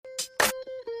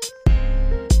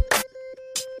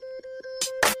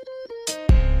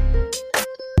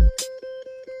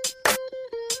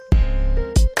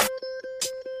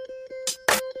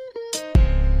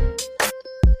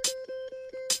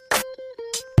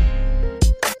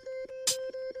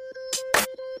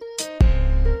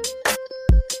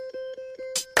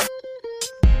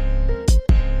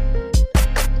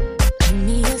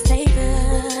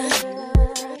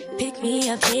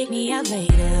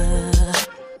later.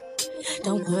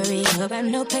 Don't worry about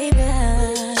no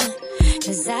paper,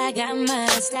 'cause I got mine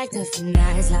stacked up for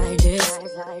nights like this.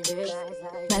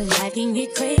 My life can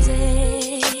get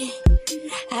crazy.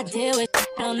 I deal with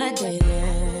on a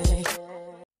daily.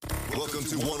 Welcome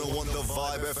to 101 The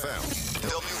Vibe FM.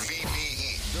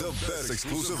 WVBE, the best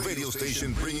exclusive radio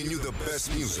station bringing you the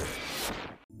best music.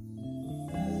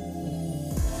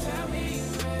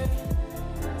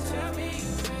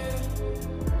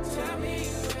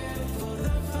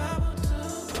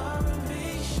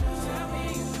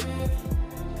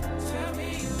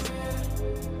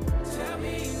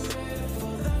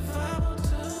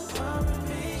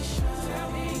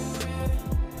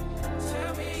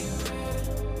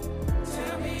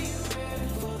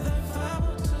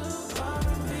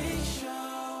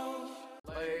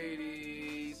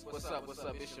 What's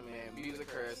up? It's your man, Music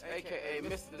Curse, aka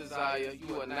Mr. Desire.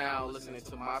 You are now listening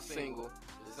to my single,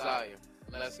 Desire.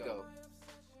 Let's go.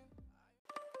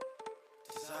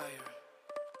 Desire.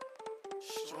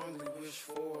 Strongly wish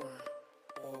for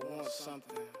or want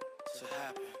something to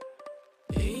happen.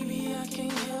 Baby, I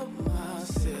can't help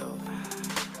myself.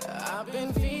 I've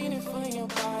been feeling for your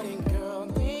body, girl.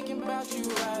 Thinking about you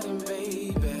riding,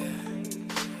 baby.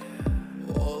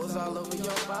 Walls all over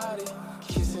your body.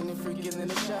 Kissing and freaking in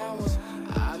the showers.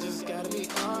 I just gotta be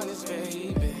honest,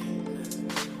 baby.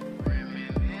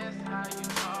 Reminisce how you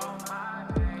call my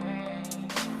name.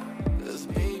 'Cause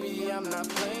baby, I'm not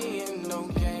playing no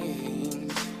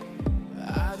games.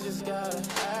 I just gotta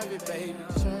have it, baby.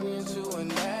 Turn you into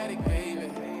an addict,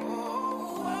 baby. Oh,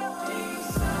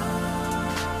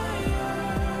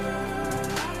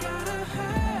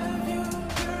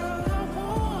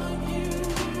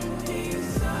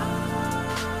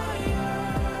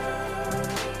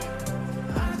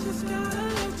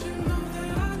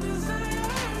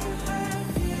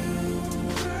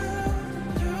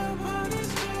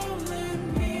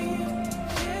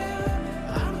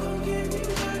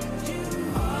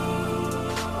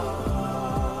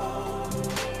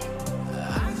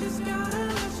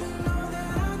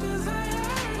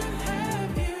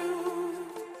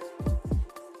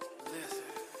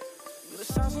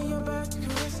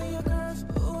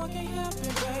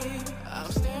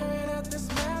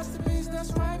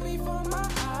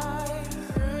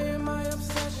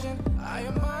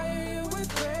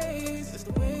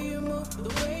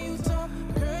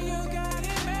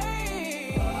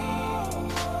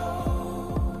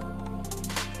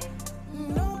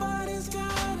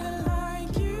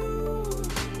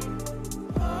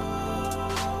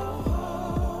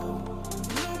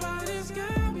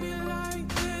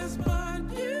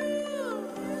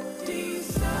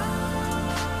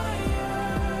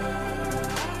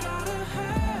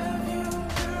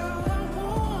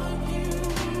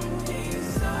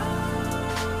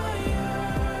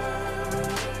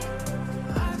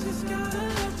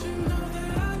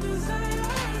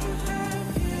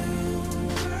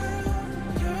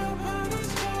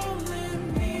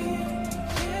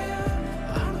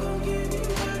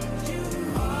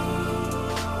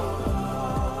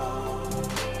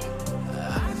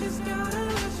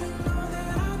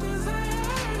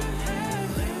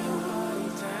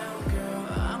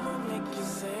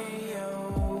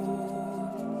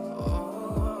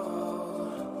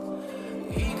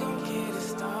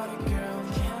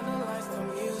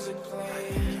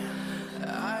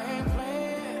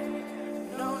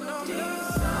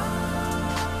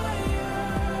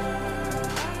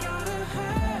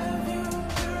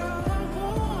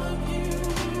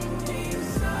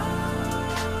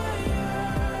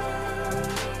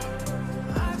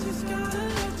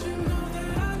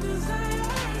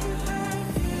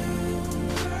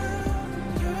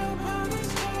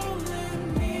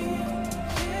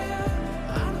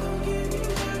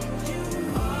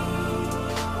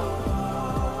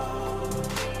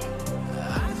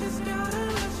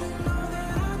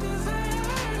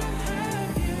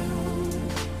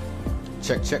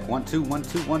 Check 1 2 1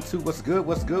 2 1 2. What's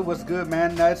good,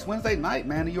 man? It's Wednesday night,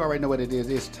 man. You already know what it is.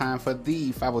 It's time for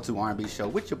the 502 R&B Show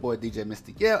with your boy DJ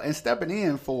Mr. Yell. And stepping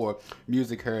in for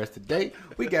Music Hers today,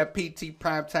 we got PT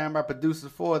Primetime, our producer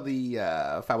for the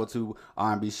 502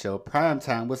 R&B Show.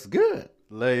 Primetime, what's good?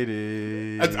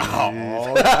 Ladies.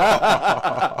 Oh.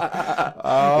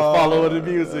 Following the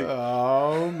music.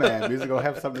 Oh, man. Music gonna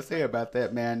have something to say about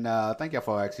that, man. Thank y'all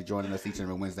for actually joining us each and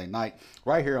every Wednesday night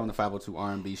right here on the 502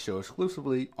 R&B Show,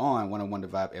 exclusively on 101 The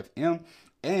Vibe FM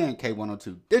and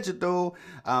K102 Digital.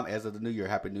 As of the new year,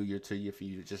 Happy New Year to you. If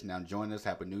you just now joined us,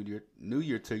 Happy New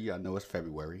Year to you. I know it's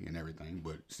February and everything,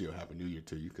 but still Happy New Year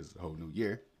to you because it's the whole new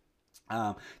year.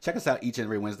 Check us out each and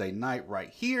every Wednesday night right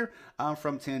here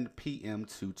from 10 p.m.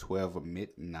 to 12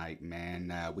 midnight,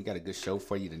 man. We got a good show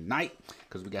for you tonight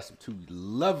because we got some two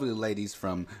lovely ladies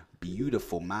from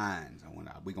Beautiful Minds.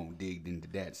 We're going to dig into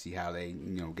that, see how they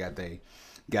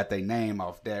got their name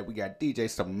off that. We got DJ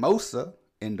Samosa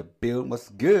in the building. What's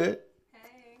good?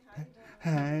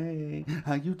 Hey,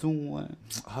 how you doing?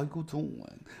 How you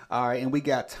doing? All right, and we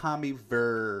got Tommy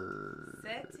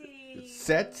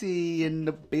Seti in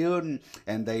the building,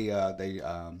 and they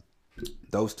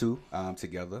those two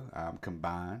together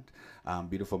combined,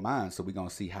 Beautiful Minds. So we're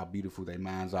gonna see how beautiful their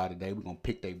minds are today. We're gonna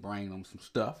pick their brain on some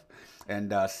stuff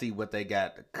and see what they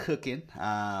got cooking. You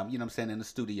know what I'm saying, in the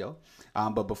studio.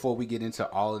 But before we get into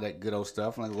all of that good old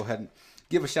stuff, I'm gonna go ahead and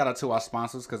give a shout out to our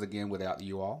sponsors, because again, without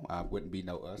you all, wouldn't be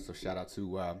no us. So shout out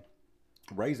to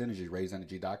Raise Energy,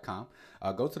 RaiseEnergy.com.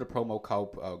 Go to the promo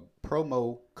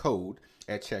code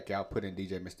at checkout. Put in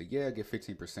DJ Mr. Yeah, get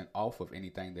 15% off of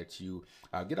anything that you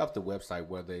get off the website,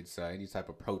 whether it's any type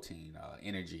of protein,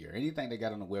 energy, or anything they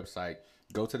got on the website.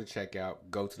 Go to the checkout,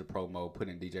 go to the promo, put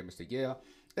in DJ Mr. Yeah,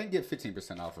 and get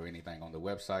 15% off of anything on the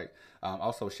website.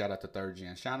 Also, shout out to Third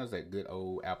Gen Shiners. That good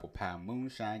old apple pie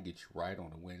moonshine get you right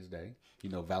on a Wednesday. You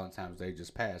know, Valentine's Day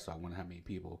just passed, so I wonder how many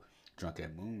people drunk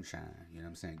that moonshine. You know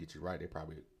what I'm saying? Get you right. They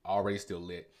probably already still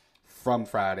lit from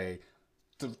Friday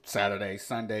to Saturday,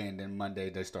 Sunday, and then Monday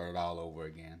they started all over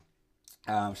again.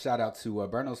 Shout out to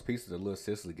Berno's Pizza, the Little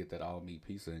Sicily. Get that all meat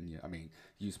pizza in you. I mean,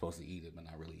 you're supposed to eat it, but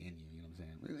not really in you. You know what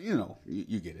I'm saying? You know,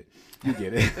 you get it. You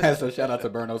get it. So shout out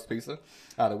to Berno's Pizza,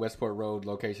 the Westport Road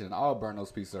location, and all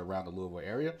Berno's Pizza around the Louisville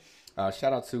area.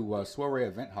 Shout out to Soiree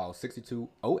Event Hall,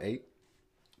 6208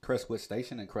 Crestwood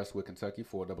Station in Crestwood, Kentucky,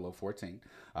 40014.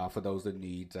 For those that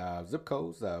need zip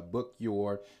codes, book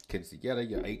your kids together,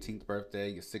 your 18th birthday,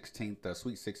 your 16th,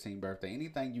 sweet 16th birthday,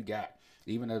 anything you got,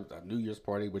 even a New Year's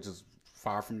party, which is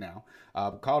far from now.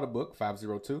 Call the book,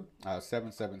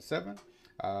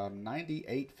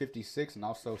 502-777-9856. And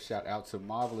also shout out to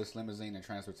Marvelous Limousine and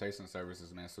Transportation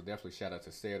Services, man. So definitely shout out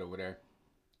to Sid over there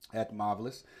at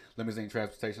Marvelous Limousine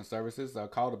Transportation Services.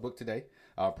 Call the book today.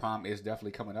 Prom is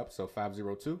definitely coming up, so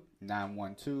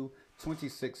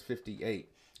 502-912-2658.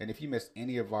 And if you missed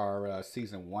any of our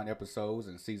season 1 episodes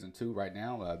and season 2 right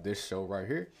now, this show right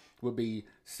here will be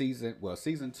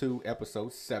season 2,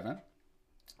 episode 7.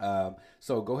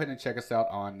 So go ahead and check us out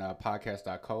on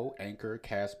podcast.co, Anchor,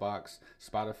 Castbox,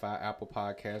 Spotify, Apple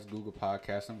Podcasts, Google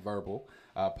Podcasts, and Verbal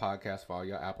Podcasts for all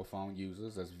your Apple phone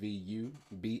users. That's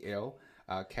VUBL.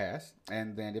 Cast.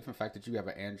 And then if in fact that you have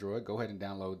an Android, go ahead and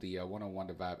download the 101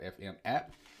 The Vibe FM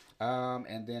app.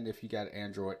 And then if you got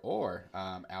Android or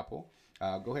Apple,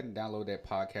 go ahead and download that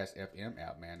Podcast FM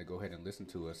app, man, to go ahead and listen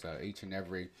to us each and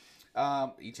every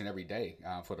day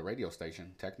for the radio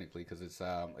station, technically, because it's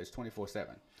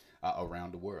 24/7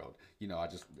 around the world. You know, I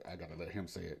gotta let him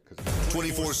say it, because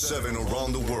 24/7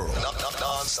 around the world,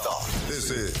 non-stop. This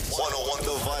is 101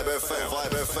 The Vibe FM,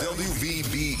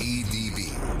 WVBEDB,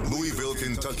 Louisville,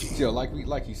 Kentucky. Yeah, like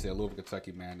you said, Louisville,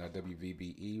 Kentucky, man.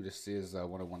 WVBE. This is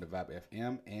 101 The Vibe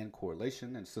FM and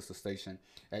Correlation and sister station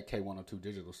at K102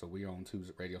 Digital. So we own 2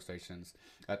 radio stations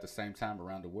at the same time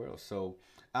around the world. So,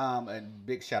 and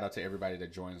big shout out to everybody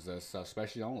that joins us,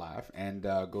 especially on live. And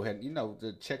go ahead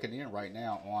and checking in right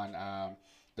now on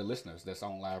the listeners that's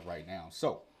on live right now.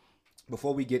 So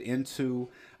before we get into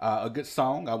a good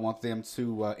song, I want them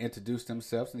to introduce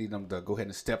themselves. I need them to go ahead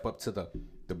and step up to the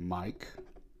mic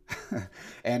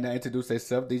and introduce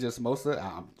themselves. DJ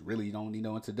Samosa, really you don't need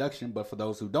no introduction, but for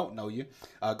those who don't know you,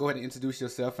 go ahead and introduce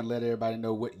yourself and let everybody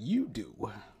know what you do.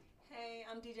 Hey,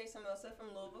 I'm DJ Samosa from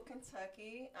Louisville,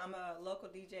 Kentucky. I'm a local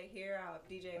DJ here. I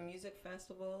DJ music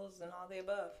festivals and all the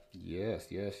above. Yes.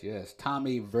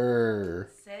 Tommy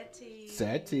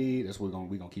Seti. That's what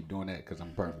we're gonna keep doing that, because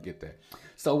I'm probably forget that.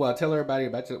 So tell everybody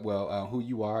about who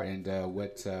you are and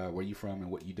where you from and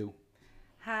what you do.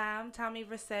 Hi, I'm Tommy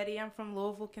Versetti. I'm from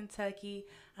Louisville, Kentucky.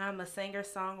 I'm a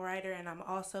singer-songwriter, and I'm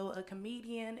also a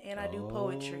comedian, and I do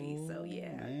poetry. So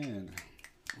yeah. Man.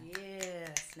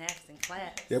 Yeah, snaps and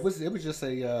claps. It was just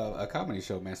a comedy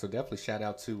show, man. So definitely shout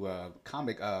out to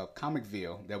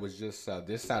Comicville. That was just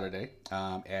this Saturday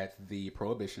at the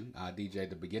Prohibition. DJ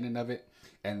at the beginning of it,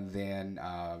 and then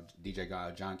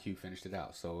DJ John Q finished it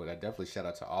out. So definitely shout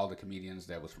out to all the comedians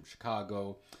that was from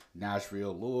Chicago,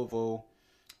 Nashville, Louisville,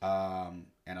 and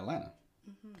Atlanta.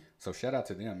 Mm-hmm. So shout out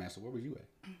to them, man. So where were you at?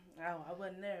 Oh, I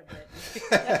wasn't there, but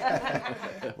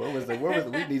where was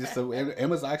we needed some. It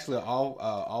was actually an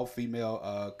all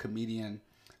female comedian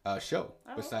show.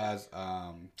 Besides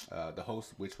the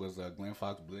host, which was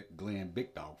Glenn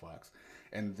Big Dog Fox,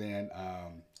 and then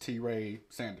T. Ray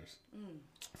Sanders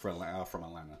from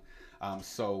Atlanta.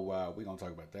 So we're gonna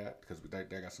talk about that because they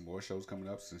got some more shows coming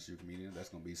up. Since you're a comedian, that's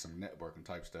gonna be some networking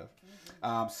type stuff.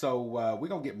 So we're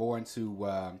gonna get more into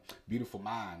Beautiful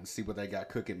Minds, see what they got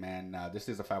cooking, man. This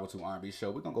is a 502 R&B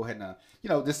show. We're gonna go ahead and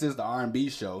this is the R&B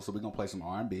show, so we're gonna play some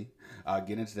R&B.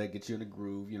 Get into that, get you in the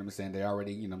groove. You know what I'm saying? They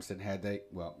already, you know what I'm saying,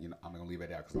 I'm gonna leave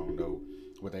it out because I don't know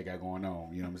what they got going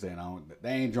on. You know what I'm saying?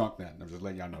 They ain't drunk nothing. I'm just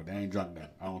letting y'all know they ain't drunk nothing.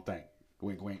 I don't think.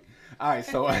 Wink, wink. All right,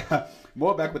 so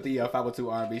more back with the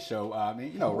 502 R&B show.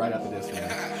 Right after this, man.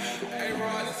 Hey,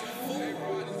 Ron, it's a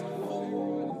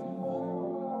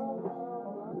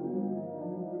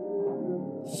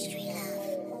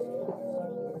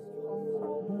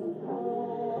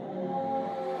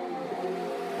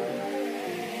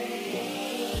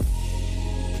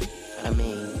I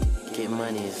mean, getting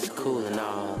money is cool and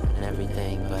all and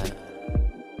everything, but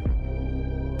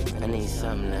I need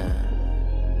something to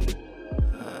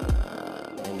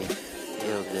make me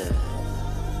feel good.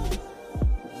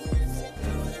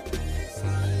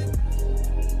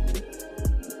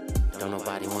 Don't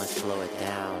nobody want to slow it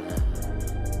down.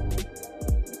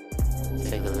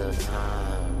 Take a little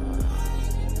time.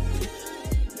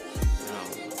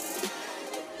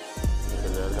 Take a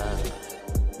little love.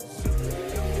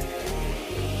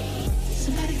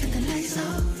 Somebody cut the lights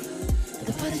off,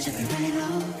 the footage jumping right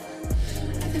off.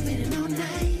 I've been waiting all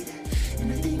night, and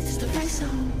I think this the right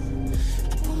song.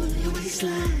 I pull your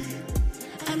waistline,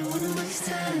 I don't wanna waste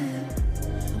time.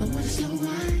 I wanna slow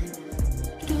wine,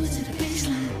 do it to the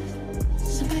baseline.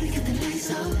 Somebody cut the lights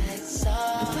off,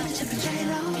 the footage jumping right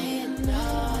off.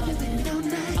 I've been waiting all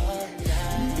night,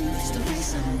 and I think this the right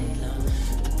song.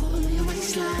 I pull your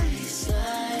waistline,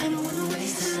 I don't wanna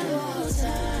waste time.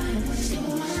 I wanna slow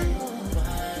wine.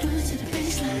 Do it to the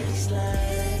baseline.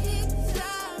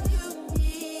 Anytime you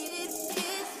need it,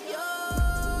 it's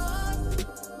yours.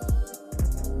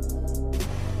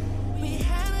 We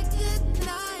had a good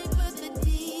night, but the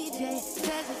DJ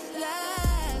says it's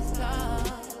last call.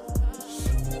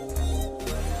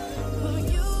 Well,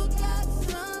 you got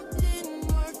something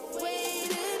worth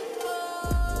waiting for.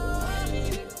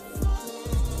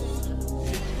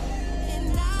 And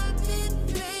I've been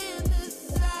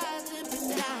fantasizing, but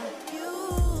now you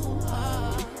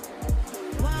are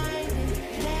winding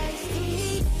next to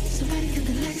me. Somebody cut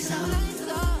the lights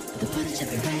off, the footage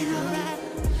jumping right on.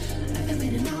 I've been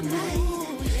waiting all night,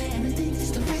 and I think it's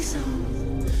the right song.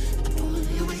 Pull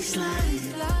your waistline,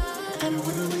 I don't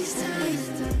wanna waste time.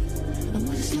 I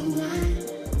wanna slow wine,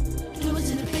 do it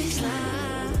to the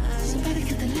baseline. Somebody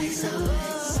cut the lights off,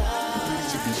 the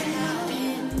footage jumping right on.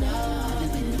 I've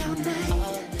been waiting all night,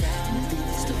 and I think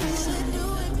it's the right song.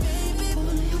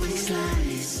 Pull your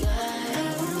waistline, I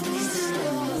don't wanna waste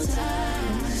time.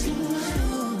 I wanna slow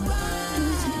wine, do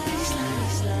it to the baseline.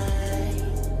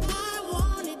 I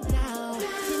want it now.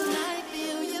 Can I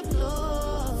feel your flow?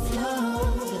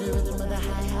 To the rhythm of the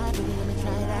hi-hat, baby, let me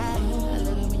try that. I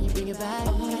love it when you bring it back. I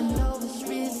know it's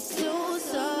really so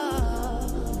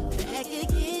soft. Back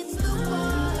against the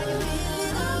wall, I can feel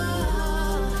it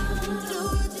all. Do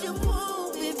what you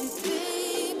want, baby.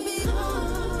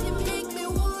 You make me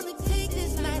wanna take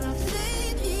this night off,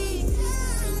 safety.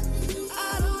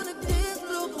 Out on the dance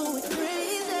floor, going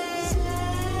crazy.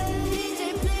 DJ,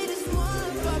 play this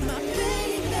one for my baby.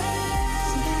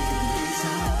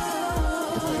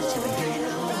 The footage jumping right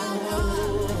on.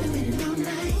 I've been waiting all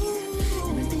night,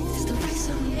 and I think it's the right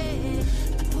song.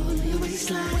 I pull your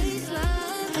waistline,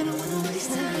 I don't wanna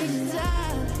waste time.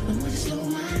 I wanna slow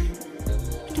wine,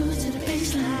 do it to the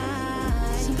baseline.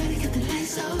 Somebody cut the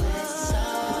lights off, the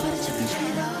footage jumping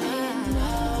right on.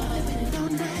 I've been waiting all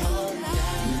night,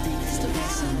 and I think it's the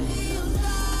right song.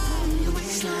 Pull your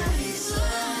waistline, I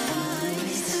don't wanna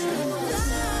waste time.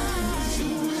 I wanna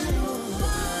slow wine,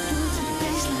 do it to the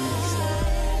baseline.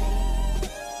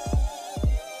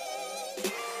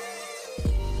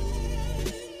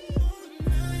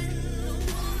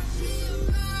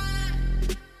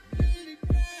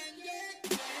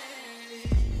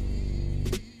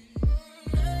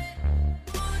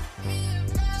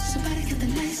 Somebody cut the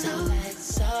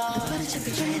lights off, the footage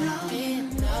jumping right off.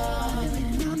 I've been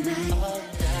waiting all night,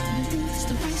 and I think it's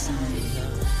the right song.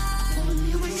 Pull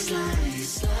your waistline,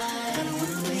 I don't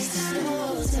wanna waste time. I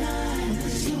wanna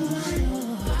slow wine,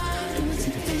 do it to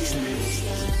the baseline.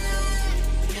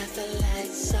 Got the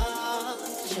lights off,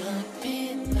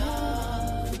 jumping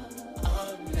off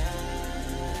all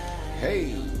night. Hey,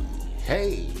 hey,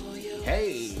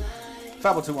 hey,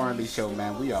 502 R&B Show,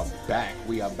 man. We are back.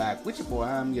 We are back with your boy.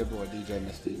 I'm your boy, DJ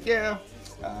Mr. Yeah.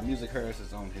 Music Harris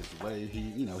is on his way.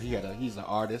 He's an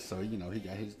artist, so he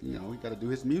got his, he got to do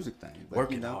his music thing. But,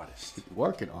 working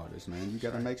artist, man. You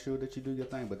got to make sure that you do your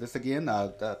thing. But this again,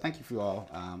 thank you for all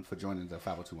for joining the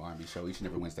 502 R&B Show each and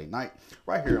every Wednesday night,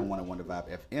 right here on 101 The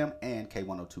Vibe FM and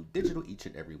K102 Digital each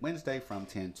and every Wednesday from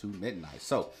 10 to midnight.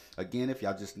 So again, if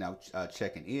y'all just now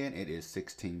checking in, it is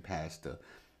 16 past the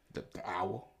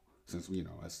hour. Since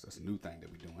that's a new thing that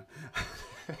we're doing.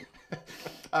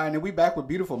 All right, and we back with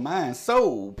Beautiful Minds.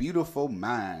 So Beautiful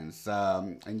Minds,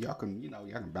 and y'all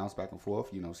can bounce back and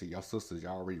forth. See y'all sisters,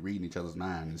 y'all already reading each other's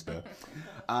minds and stuff.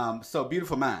 So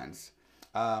Beautiful Minds.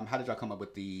 How did y'all come up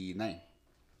with the name?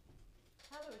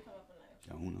 How did we come up with the name?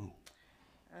 I don't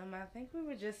know. I think we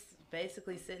were just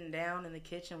basically sitting down in the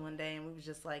kitchen one day, and we were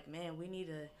just like, man, we need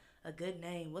a good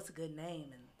name. What's a good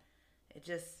name? And it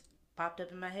just popped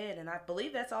up in my head, and I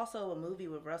believe that's also a movie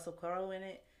with Russell Crowe in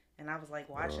it. And I was like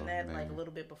watching that like a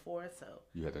little bit before, so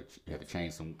you had to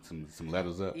change some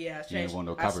letters up. Yeah, I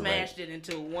smashed it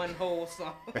into one whole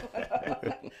song,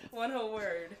 one whole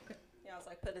word. Yeah, I was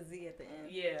like, put a Z at the end.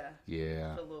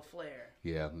 Yeah. Put a little flair.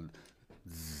 Yeah.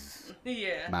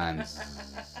 Yeah. Mine's.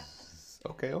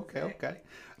 Okay. All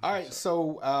right,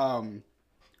 so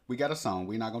we got a song.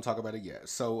 We're not going to talk about it yet.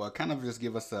 So kind of just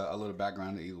give us a little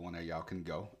background that either one of y'all can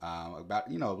go. About,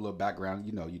 a little background.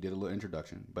 You did a little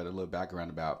introduction, but a little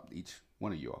background about each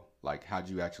one of you all. Like, how'd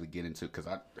you actually get into, because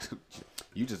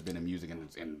you just been in music in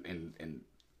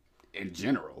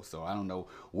general. So I don't know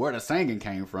where the singing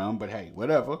came from, but hey,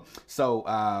 whatever. So,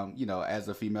 as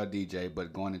a female DJ,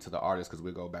 but going into the artist, because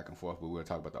we'll go back and forth, but we'll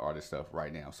talk about the artist stuff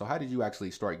right now. So how did you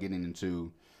actually start getting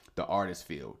into the artist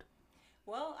field?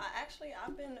 Well,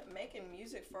 I've been making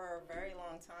music for a very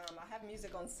long time. I have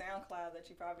music on SoundCloud that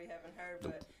you probably haven't heard,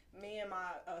 but me and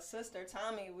my sister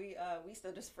Tommy, we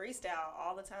still just freestyle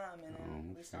all the time, and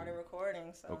then we started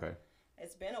recording. So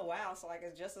it's been a while. So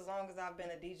it's just as long as I've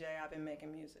been a DJ, I've been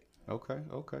making music. Okay,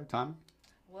 Tommy.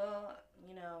 Well,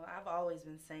 I've always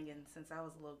been singing since I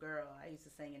was a little girl. I used to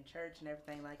sing in church and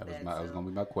everything like that. That was going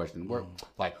to be my question.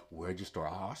 Where'd you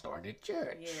start? Oh, I started at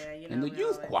church. Yeah, in the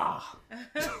youth choir.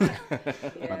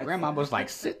 My grandma was like,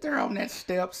 sit there on that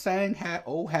step, sang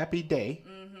 "Oh Happy Day."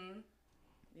 Mm-hmm.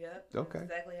 Yep. Okay.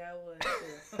 That's exactly how it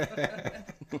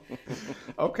was.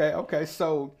 Okay.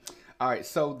 So, all right.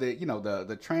 So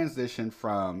the transition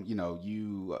from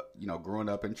you growing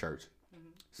up in church,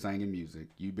 singing music,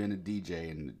 you've been a DJ,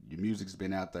 and your music's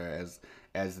been out there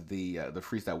as the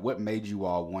freestyle. What made you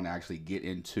all want to actually get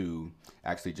into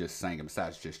actually just singing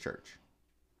besides just church?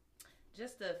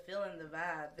 Just the feeling, the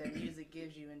vibe that music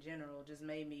gives you in general just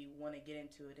made me want to get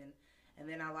into it, and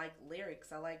then I like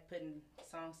lyrics. I like putting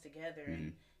songs together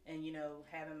and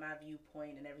having my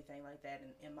viewpoint and everything like that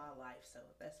in my life. So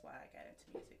that's why I got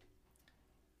into music.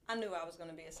 I knew I was going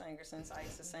to be a singer since I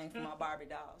used to sing for my Barbie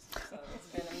dolls. So it's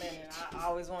been a minute. I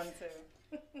always wanted to.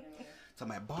 So,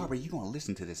 man, Barbie, you're going to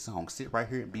listen to this song. Sit right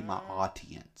here and be my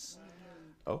audience.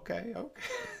 Okay.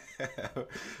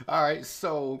 All right.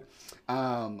 So,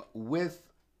 with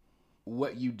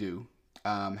what you do,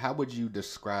 how would you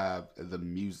describe the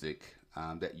music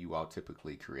that you all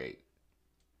typically create?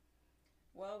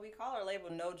 Well, we call our label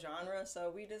No Genre,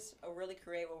 so we just really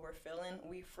create what we're feeling.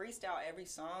 We freestyle every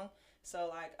song.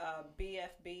 So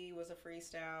BFB was a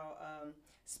freestyle,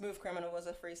 Smooth Criminal was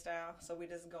a freestyle. So we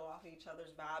just go off each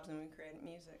other's vibes and we create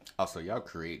music. Oh, so y'all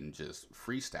creating just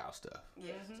freestyle stuff?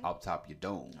 Yes. Off top of your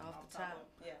dome. Off the top.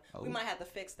 Yeah. Oh. We might have to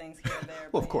fix things here and there.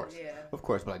 Well, of course. Yeah. Of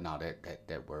course, but no,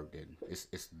 that word didn't. It's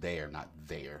there, not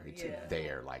there. It's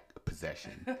there like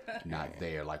possession, not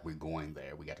there like we're going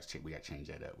there. We got to change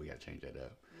that up.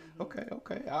 Mm-hmm.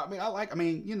 Okay.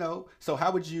 So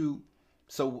how would you?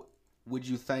 So would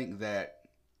you think that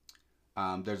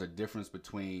there's a difference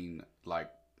between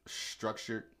like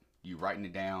structured, you writing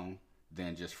it down,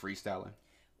 than just freestyling?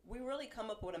 We really come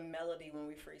up with a melody when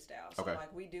we freestyle. So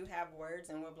we do have words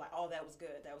and we're like, oh, that was good.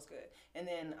 And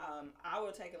then I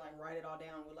will take it, write it all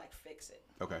down. We'll fix it.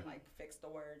 Okay. Fix the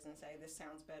words and say, this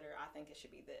sounds better. I think it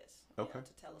should be this. Okay.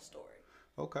 To tell a story.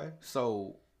 Okay.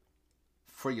 So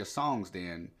for your songs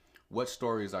then, what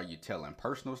stories are you telling?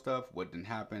 Personal stuff? What didn't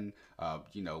happen?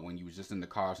 When you was just in the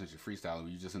car, since you're freestyling,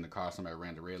 you just in the car, somebody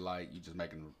ran the red light, you just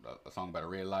making a song about a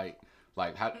red light.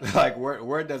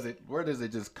 Where does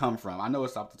it just come from? I know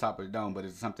it's off the top of the dome, but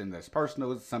it's something that's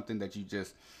personal. It's something that you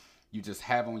just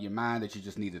have on your mind that you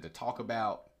just needed to talk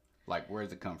about. Where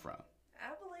does it come from? I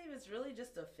believe it's really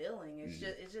just a feeling. It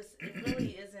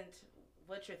really isn't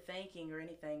what you're thinking or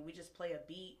anything. We just play a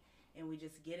beat and we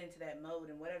just get into that mode,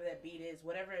 and whatever that beat is,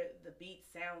 whatever the beat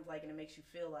sounds like and it makes you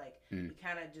feel like, we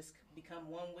kind of just become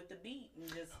one with the beat and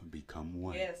just become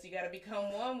one. Yes, you got to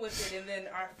become one with it, and then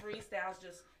our freestyles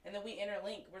just, and then we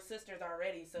interlink. We're sisters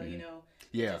already, so you know.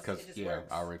 Yeah, because I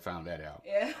already found that out.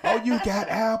 Yeah. Oh, you got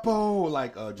Apple,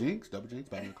 like Jinx, double Jinx,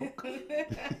 back in Coke.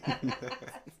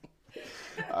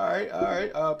 All right.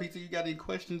 PT, you got any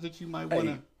questions that you might want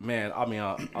to? Hey, man, I mean,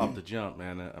 off the jump,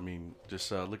 man. I mean,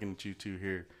 just looking at you two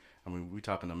here. I mean, we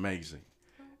talking amazing,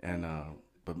 and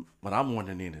but what I'm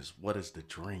wondering is, what is the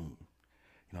dream?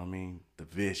 You know what I mean? The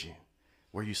vision,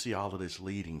 where you see all of this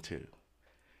leading to.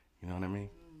 You know what I mean?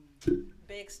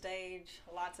 Big stage,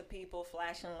 lots of people,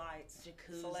 flashing lights,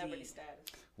 Jacuzzi. celebrity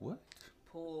status. What?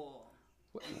 Pool.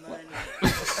 What? Money.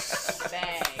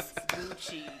 Bags.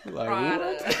 Gucci. Like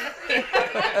Prada.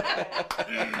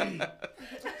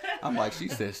 I'm like, she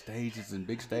said stages and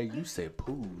big stage. You said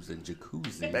pools and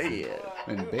jacuzzis Bed.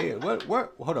 and bed.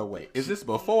 What? Hold on, wait. Is this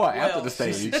before or after the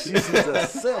stage? She sees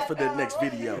herself for the next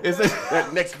video. Is this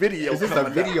That next video. Is this a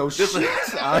coming video out. shoot?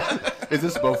 Is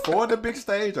this before the big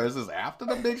stage or is this after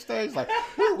the big stage? Like,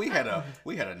 whew, we had a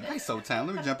nice old time.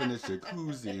 Let me jump in this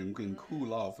jacuzzi and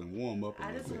cool off and warm up a I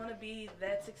little just bit. want to be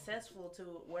that successful to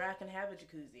where I can have a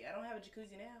jacuzzi. I don't have a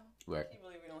jacuzzi now. Right. Can you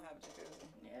believe we don't have a jacuzzi?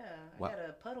 Yeah, What? I got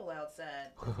a puddle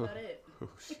outside. That's about it. Oh,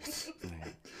 shit.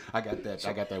 I got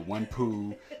that one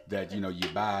pool that you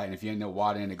buy, and if you ain't no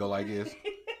water in it, go like this.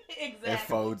 Exactly. It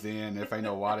folds in. If ain't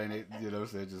no water in it,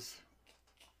 so just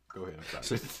go ahead. I'm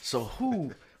sorry. So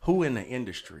who in the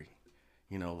industry,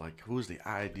 like who's the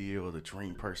ideal or the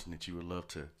dream person that you would love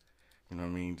to, you know what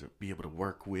I mean, to be able to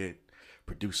work with,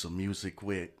 produce some music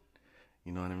with,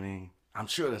 you know what I mean? I'm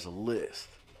sure there's a list.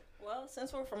 Well,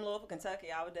 since we're from Louisville,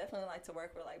 Kentucky, I would definitely like to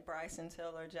work with like Bryson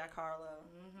Tiller, Jack Harlow.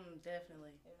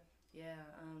 Definitely. Yeah.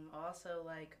 Also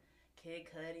like Kid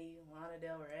Cudi, Lana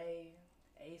Del Rey,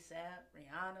 ASAP,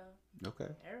 Rihanna.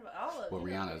 Okay. Everybody, all of Well, them.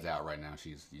 Rihanna's out right now.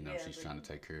 She's Yeah, she's but- trying to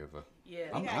take care of her. Yeah.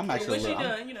 I'm actually What she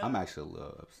done, I'm actually a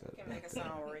little upset. Can make a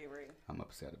song with Riri. I'm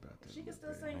upset about that. She can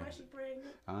still sing while she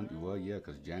pregnant. Well, yeah,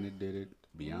 because Janet did it.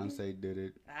 Beyonce did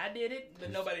it. I did it,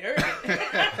 but nobody heard it.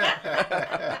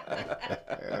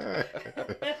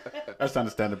 That's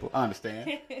understandable. I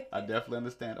understand. I definitely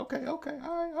understand. Okay. All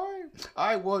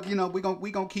right. Well,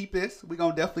 we gonna keep this. We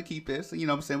gonna definitely keep this. You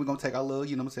know what I'm saying? We're gonna take our little,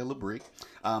 little brick.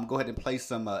 Go ahead and play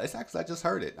some. It's actually I just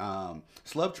heard it.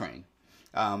 Slub Train.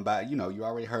 By you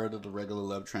already heard of the regular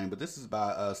Love Train, but this is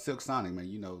by Silk Sonic, man.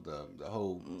 The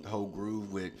whole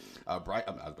groove with I was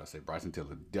about to say Bryson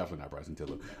Tiller, definitely not Bryson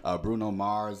Tiller, Bruno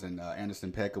Mars and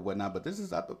Anderson .Paak and whatnot. But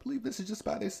I believe this is just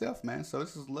by themselves, man. So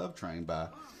this is Love Train by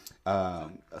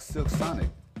Silk Sonic.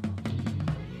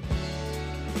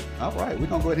 All right, we're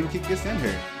gonna go ahead and kick this in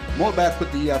here. More back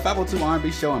with the 502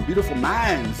 R&B Show and Beautiful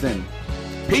Minds and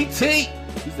PT.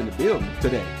 He's in the building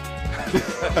today.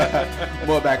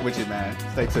 More back with you, man.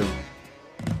 Stay tuned.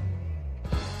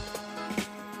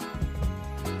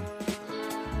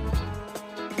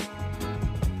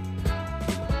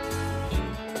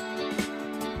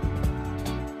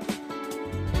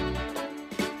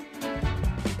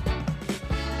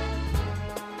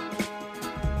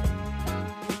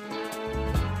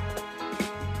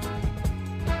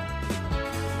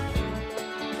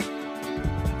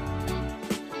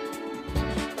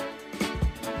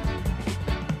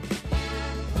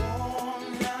 All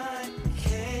night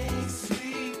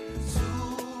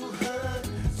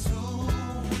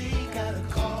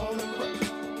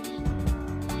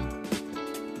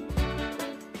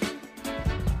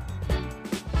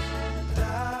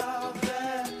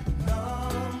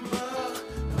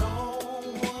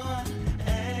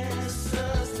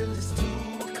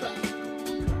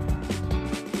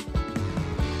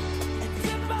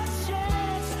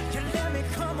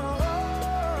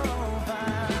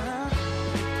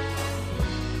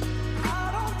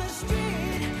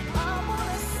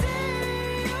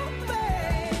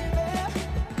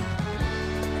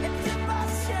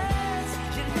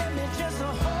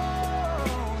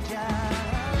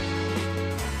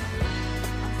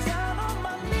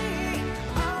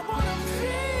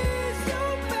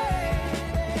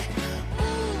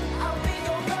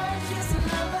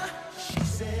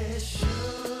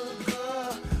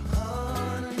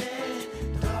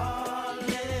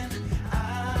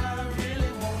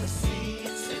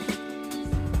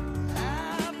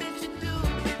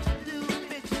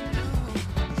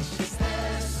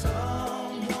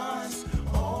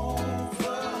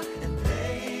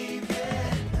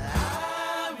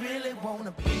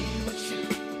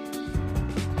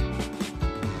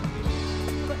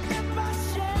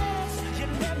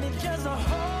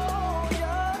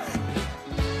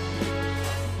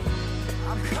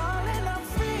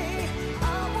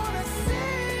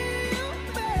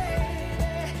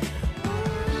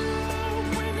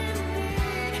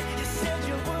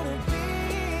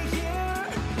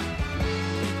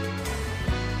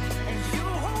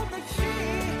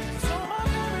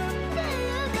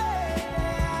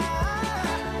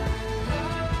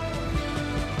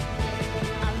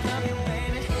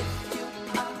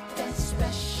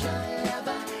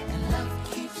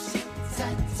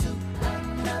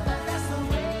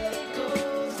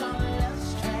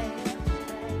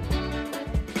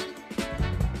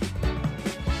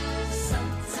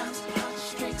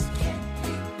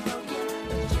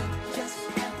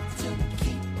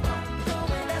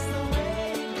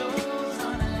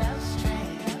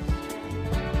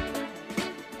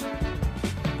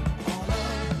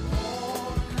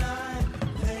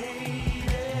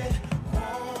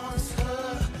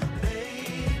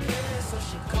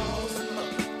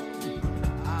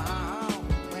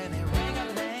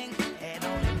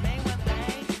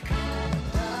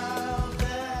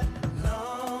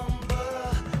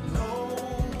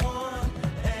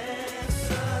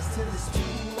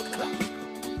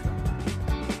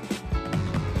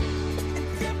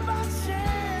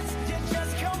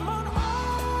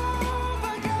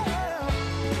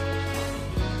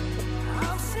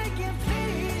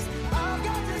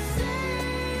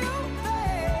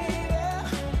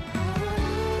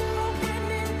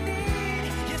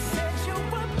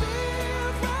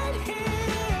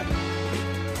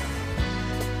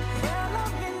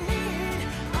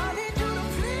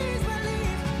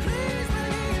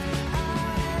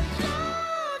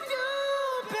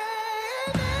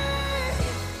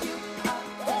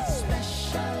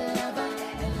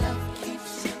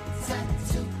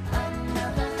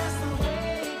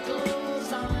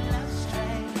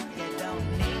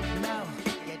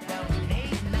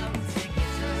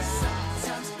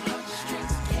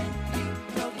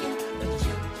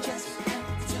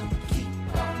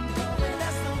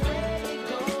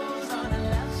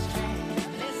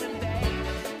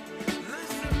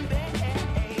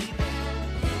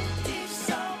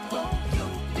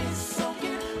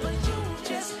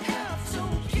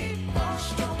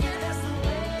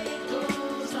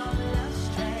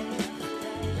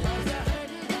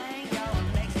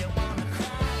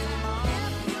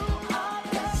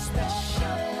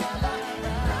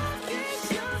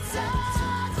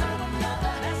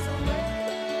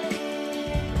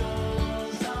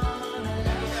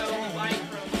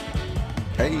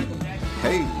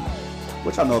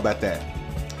What y'all know about that?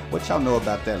 What y'all know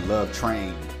about that Love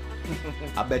Train?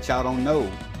 I bet y'all don't know,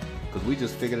 because we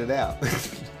just figured it out.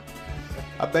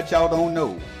 I bet y'all don't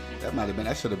know.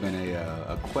 That should have been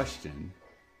a question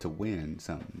to win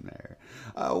something there.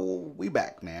 We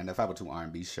back, man. The 502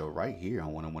 R&B show right here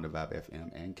on 101 The Vibe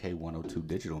FM and K102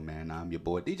 Digital, man. I'm your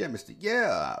boy, DJ Mr.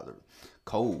 Yeah, the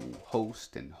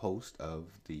co-host and host of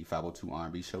the 502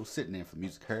 R&B show. Sitting in for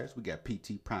Music Harris, we got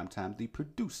PT Primetime, the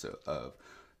producer of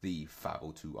the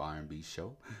 502 R&B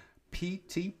show.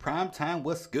 PT Primetime,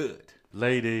 what's good?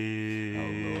 Ladies.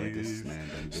 Oh, Lord, this man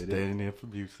done did it. Standing in for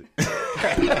music.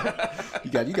 you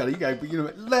got,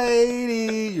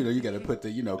 lady. You got to put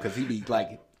the, because he be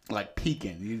like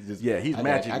peeking. He's just, he's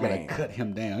magic man. I gotta cut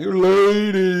him down. You're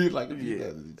lady.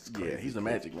 He's a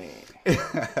magic man.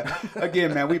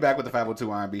 Again, man, we back with the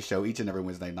 502 R&B show each and every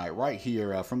Wednesday night right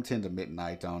here from 10 to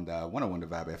midnight on 101 The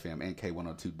Vibe FM and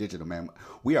K102 Digital, man.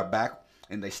 We are back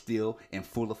and they still in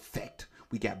full effect.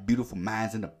 We got beautiful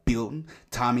minds in the building.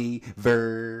 Tommy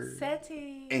Ver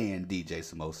Seti and DJ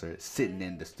Samosa sitting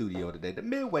in the studio today. The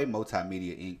Midway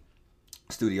Multimedia Inc.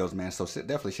 Studios, man. So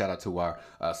definitely shout out to our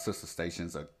sister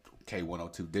stations,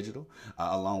 K102 Digital,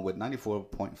 along with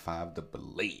 94.5 The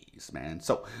Blaze, man.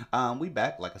 So we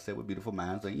back, like I said, with beautiful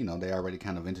minds. And, they already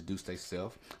kind of introduced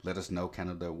themselves, let us know kind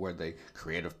of where the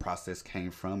creative process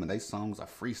came from, and they songs are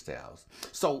freestyles.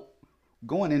 So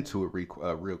going into it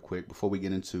real quick before we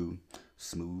get into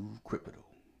Smooth Criminal.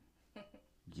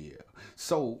 Yeah.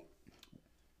 So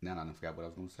now I forgot what I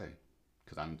was going to say,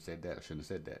 because I said that. I shouldn't have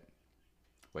said that.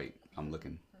 Wait, I'm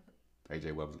looking.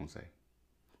 AJ, what I was going to say?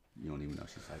 You don't even know.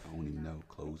 She's like, I don't even know.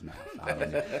 Closed mouth. I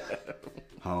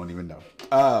don't even know.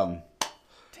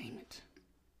 Damn it.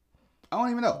 I don't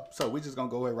even know. So we're just going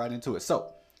to go right into it.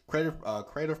 So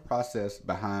creative process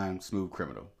behind Smooth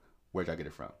Criminal. Where'd y'all get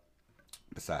it from?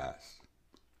 Besides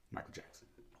Michael Jackson.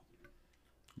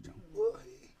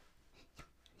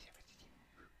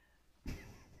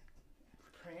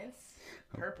 Prince,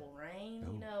 Purple Rain,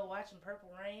 watching Purple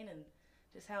Rain and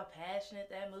just how passionate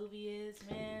that movie is,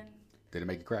 man. Did it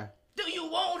make you cry? Do you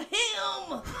want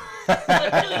him? Or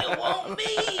do you want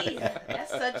me?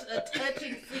 That's such a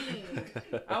touching scene.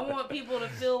 I want people to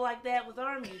feel like that with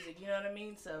our music, you know what I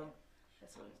mean? So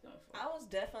that's what it's going for. I was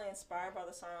definitely inspired by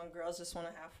the song Girls Just Want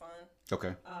to Have Fun.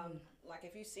 Okay. Like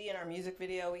if you see in our music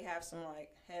video, we have some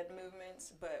head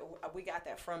movements, but we got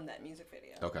that from that music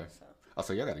video. Okay.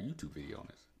 So y'all got a YouTube video on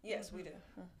this? Yes, we do.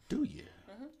 Do you?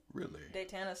 Mm-hmm. Really?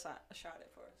 Daytana shot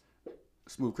it for us.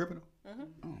 Smooth Criminal? Mm-hmm.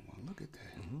 Oh, well, look at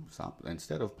that. Mm-hmm. So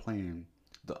instead of playing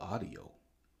the audio,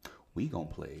 we gonna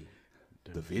play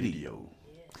the video.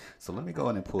 Yeah. So let me go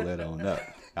in and pull that on up.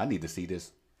 I need to see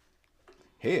this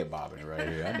head bobbing right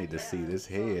here. I need to see this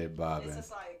head bobbing. It's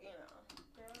just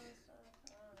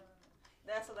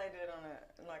that's what they did on that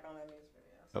music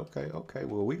video. Okay.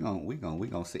 Well, we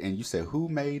gonna see. And you said who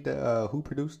made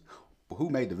who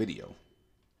made the video?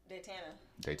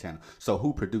 Daytana. So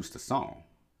who produced the song?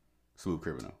 Smooth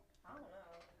Criminal. I don't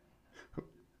know.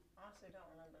 Honestly, don't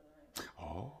remember the name.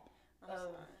 Oh.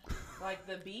 Like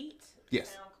the beat?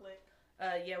 Yes. SoundClick.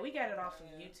 Yeah, we got it off of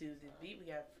YouTube. The beat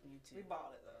we got from YouTube. We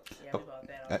bought it though. Yeah, we bought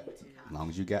that off YouTube. As long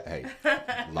as you got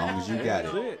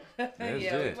it. That's We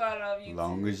it. bought it off YouTube.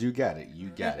 Long as you got it, you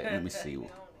got it. Let me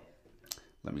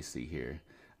see here.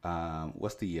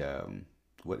 What's the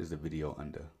what is the video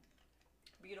under?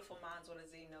 Beautiful Minds with a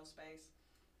Z, no space.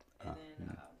 And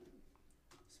then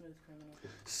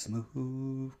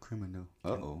Smooth Criminal.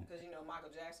 Uh-oh. Because Michael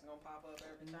Jackson gonna pop up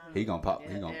every time. He gonna pop.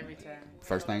 Every time.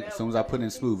 First thing, as soon as I put in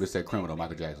Smooth, it said Criminal,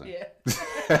 Michael Jackson. Yeah.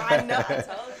 I know. I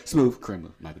told you. Smooth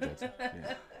Criminal, Michael Jackson.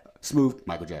 Yeah. Smooth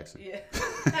Michael Jackson. Yeah.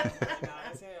 No,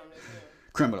 it's him.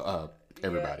 Criminal.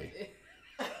 Everybody.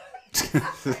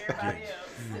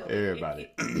 Everybody.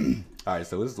 All right,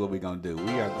 so this is what we're gonna do.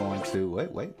 We are going to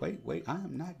wait. I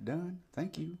am not done.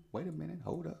 Thank you. Wait a minute.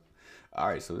 Hold up. All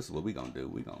right, so this is what we're gonna do.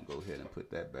 We're gonna go ahead and put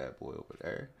that bad boy over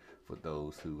there for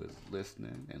those who is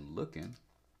listening and looking.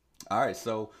 All right,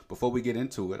 so before we get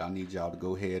into it, I need y'all to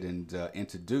go ahead and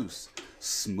introduce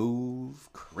Smooth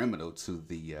Criminal to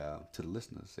the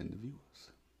listeners and the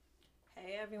viewers.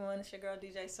 Hey everyone, it's your girl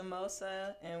DJ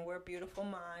Samosa, and we're Beautiful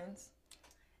Minds.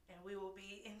 And we will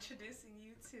be introducing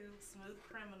you to Smooth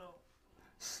Criminal.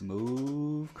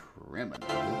 Smooth Criminal.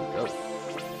 Here we go.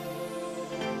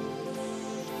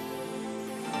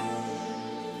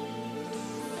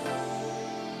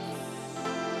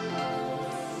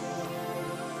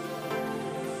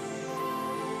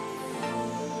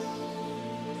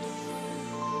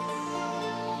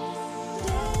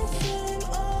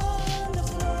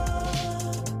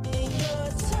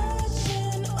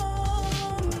 Touching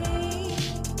on me,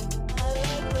 I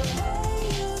like the way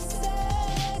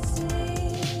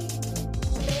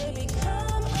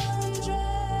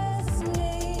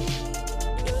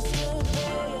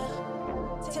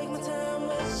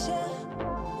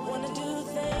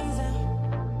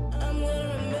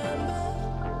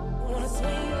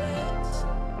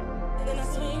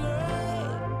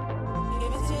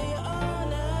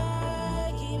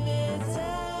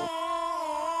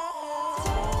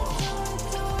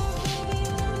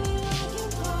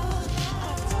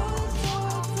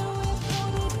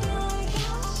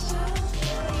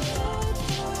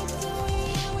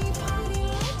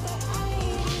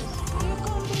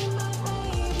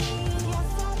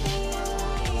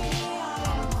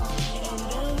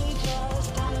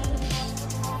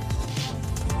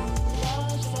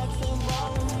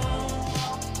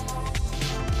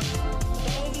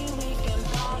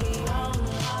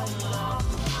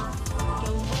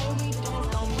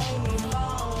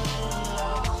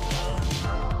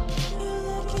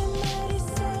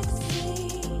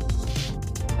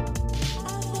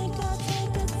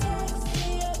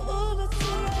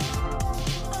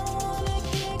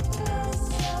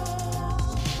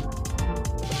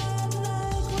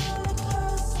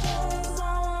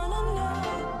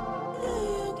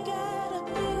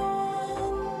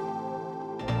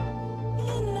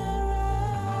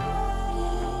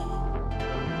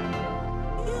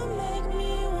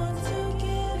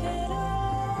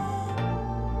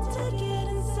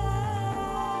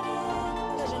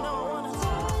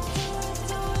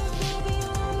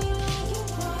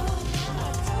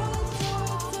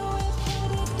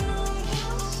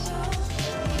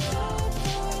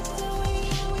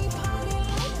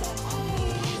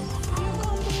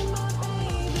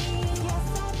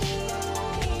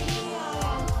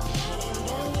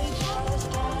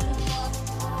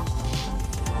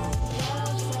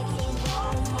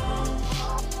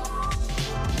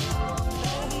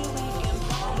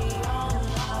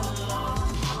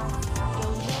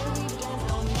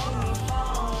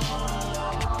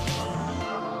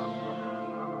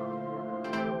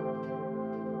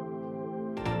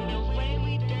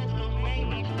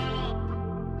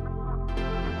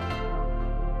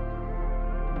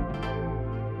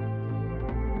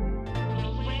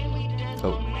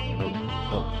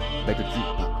Make a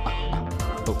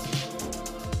oh.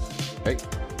 Hey,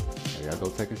 I gotta go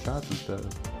taking shots and stuff.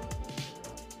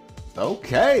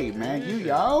 Okay, man,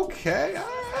 y'all okay? All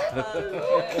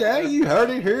right. Okay, you heard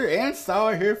it here and saw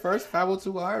it here first.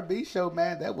 502 R&B Show,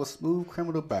 man. That was Smooth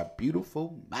Criminal by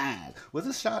Beautiful Minds. Was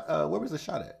this shot? Where was the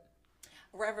shot at?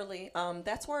 Reverly.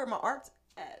 That's where my art's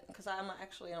at, because I'm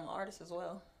an artist as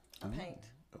well. I paint.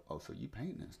 Oh, so you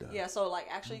painting and stuff? Yeah, so like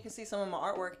actually you can see some of my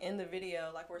artwork in the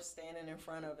video, like we're standing in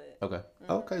front of it. Okay.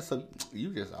 Okay, so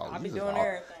you just all everything.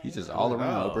 You just all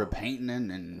around over painting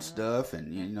and stuff,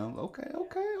 and you know. Okay.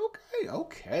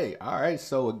 All right.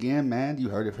 So again, man, you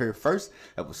heard it here first.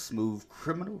 That was Smooth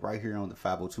Criminal right here on the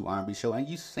 502 R&B Show, and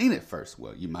you seen it first.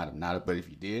 Well, you might have not, but if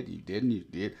you did, you didn't. You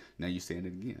did. Now you're seeing it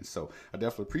again. So I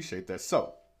definitely appreciate that.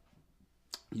 So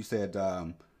you said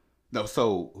no.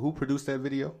 So who produced that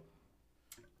video?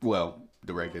 Well,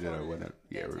 directed it or whatever.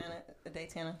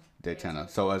 Daytona.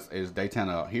 So is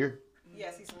Daytona here?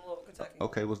 Yes, he's from Louisville, Kentucky.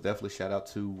 Okay, well, definitely shout out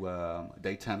to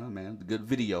Daytona, man. Good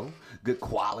video, good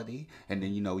quality, and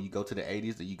then you go to the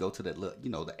 80s, and you go to that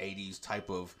the 80s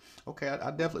type of. Okay, I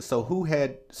definitely.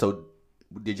 So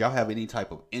did y'all have any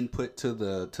type of input to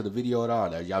the video at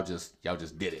all? Or y'all just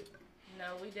did it?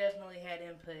 No, we definitely had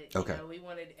input. Okay. We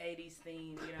wanted 80s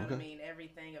theme, what I mean?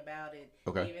 Everything about it.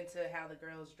 Okay. Even to how the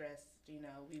girls dressed,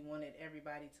 we wanted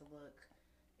everybody to look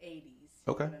 80s.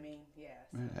 Okay. You know what I mean? Yeah.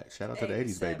 So. Man, shout out to the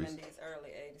 80s babies. 70s,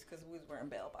 early 80s, because we was wearing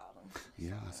bell bottoms.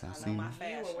 Yeah, I seen know my you.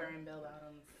 fashion. You were wearing bell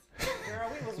bottoms. Girl,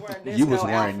 we was wearing disco You was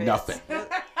wearing outfits.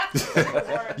 nothing.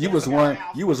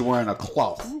 you was wearing a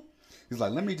cloth. He's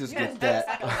like, let me just get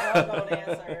that.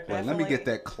 Well, let me get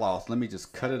that cloth. Let me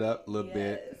just cut it up a little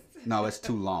bit. No, it's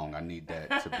too long. I need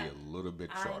that to be a little bit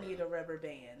shorter. I need a rubber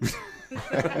band.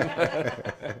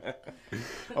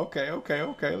 Okay.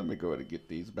 Let me go ahead and get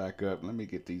these back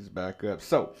up.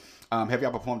 So, have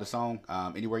y'all performed the song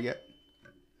anywhere yet?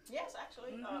 Yes,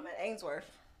 actually, at Ainsworth.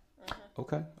 Mm-hmm.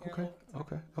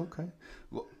 Okay.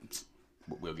 Well,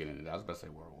 we'll get into that. I was about to say,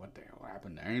 well, what the hell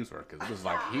happened to Ainsworth? Because it was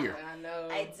like here. I know.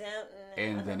 I don't know.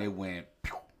 And then it went.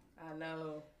 I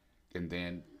know. And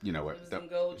then, you know what? It was some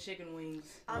gold chicken wings.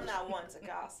 I'm not one to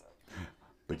gossip.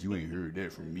 But you ain't heard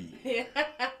that from me. Yeah.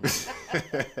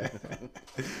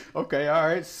 Okay, all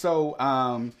right. So,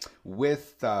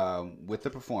 with the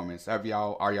performance, are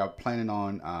y'all planning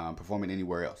on performing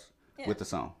anywhere else with the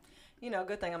song?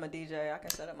 Good thing I'm a DJ. I can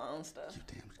set up my own stuff.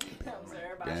 You So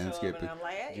everybody show up and I'm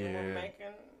like, hey, we're making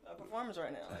a performance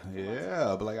right now.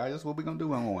 Yeah, but that's what we gonna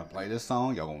do. I'm gonna play this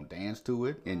song. Y'all gonna dance to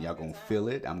it, and y'all gonna feel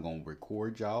it. I'm gonna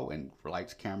record y'all, and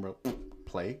lights, camera,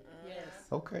 play. Yes.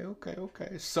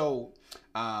 Okay. So,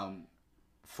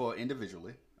 for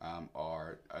individually,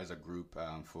 or as a group,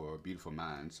 for Beautiful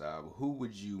Minds, who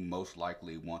would you most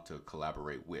likely want to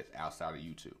collaborate with outside of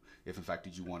you two? If in fact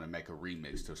did you want to make a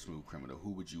remix to Smooth Criminal, who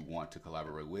would you want to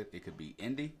collaborate with? It could be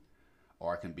indie,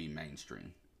 or it can be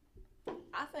mainstream.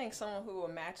 I think someone who will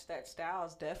match that style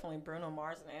is definitely Bruno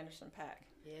Mars and Anderson .Paak.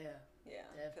 Yeah,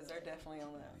 because they're definitely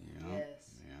on that. Yeah.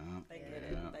 Yes. Yeah. They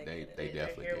get it. They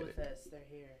definitely They're here get with it. us. They're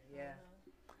here. Yeah.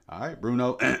 All right,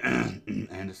 Bruno,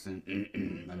 Anderson,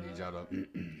 I need y'all to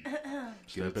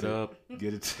Step it up.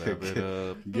 Get it Step it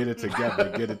up. Get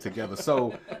it together.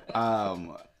 So,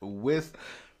 with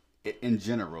in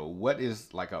general, what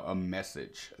is like a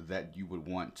message that you would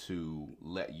want to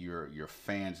let your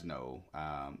fans know?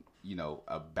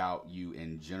 About you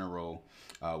in general.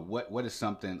 What is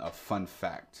something, a fun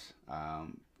fact,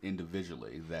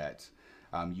 individually that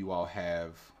you all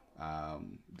have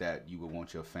that you would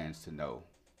want your fans to know?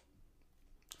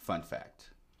 Fun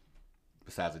fact,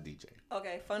 besides a DJ.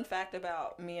 Okay, fun fact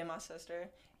about me and my sister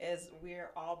is we're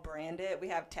all branded. We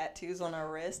have tattoos on our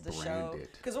wrist to show,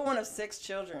 because we're one of 6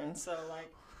 children. So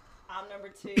I'm number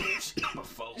 2. She's number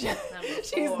 4.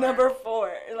 She's number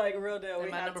 4. Like real deal. And we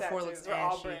my have number tattoos. 4 looks We're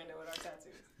all ashy. branded with our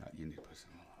tattoos. You need to put some.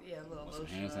 Yeah, a little Some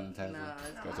lotion. hand sanitizer. Nah,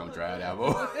 That's gonna dry it out,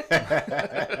 boy.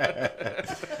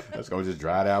 That's gonna just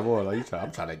dry it out, boy.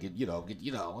 I'm trying to get.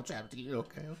 I'm trying to get.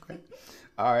 Okay.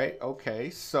 All right. Okay.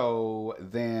 So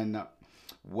then,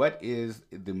 what is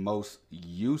the most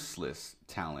useless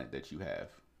talent that you have?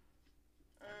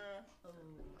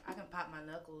 I can pop my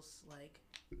knuckles like.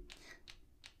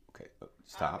 Okay.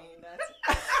 Stop. I mean, that's...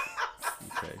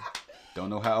 Okay. Don't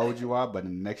know how old you are, but in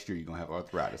the next year you're gonna have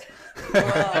arthritis.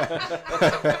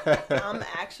 I'm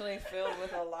actually filled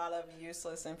with a lot of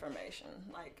useless information.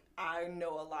 Like I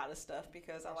know a lot of stuff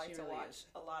because I like to watch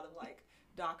a lot of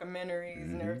documentaries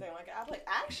and everything like that. I'm like,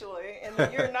 actually, and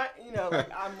then you're not,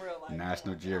 I'm real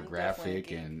National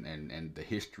Geographic and the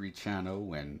History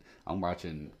Channel, and I'm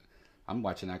watching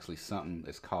actually something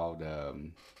that's called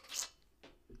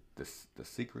the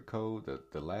secret code,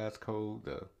 the last code,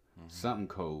 the something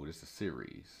code. It's a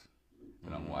series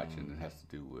that I'm watching. It has to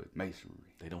do with masonry.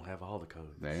 They don't have all the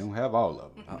codes. They don't have all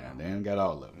of them. Now, they ain't got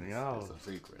all of them. No. It's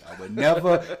a secret. I would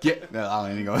never get. No,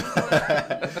 I ain't gonna.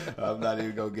 I'm not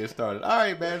even gonna get started. All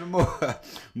right, man.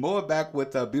 More back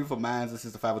with Beautiful Minds. This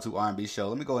is the 502 R&B show.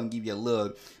 Let me go ahead and give you a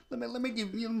little. Let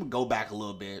me go back a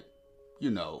little bit.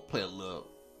 Play a little.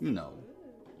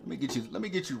 Let me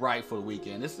get you right for the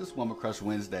weekend. This Woman Crush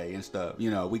Wednesday and stuff.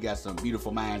 We got some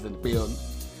beautiful minds in the building,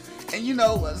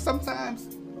 and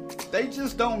sometimes they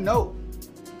just don't know.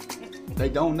 They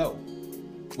don't know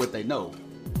what they know,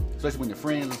 especially when you're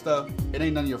friends and stuff. It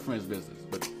ain't none of your friends' business,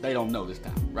 but they don't know this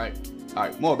time, right? All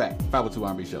right, more back. 502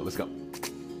 R&B show. Let's go.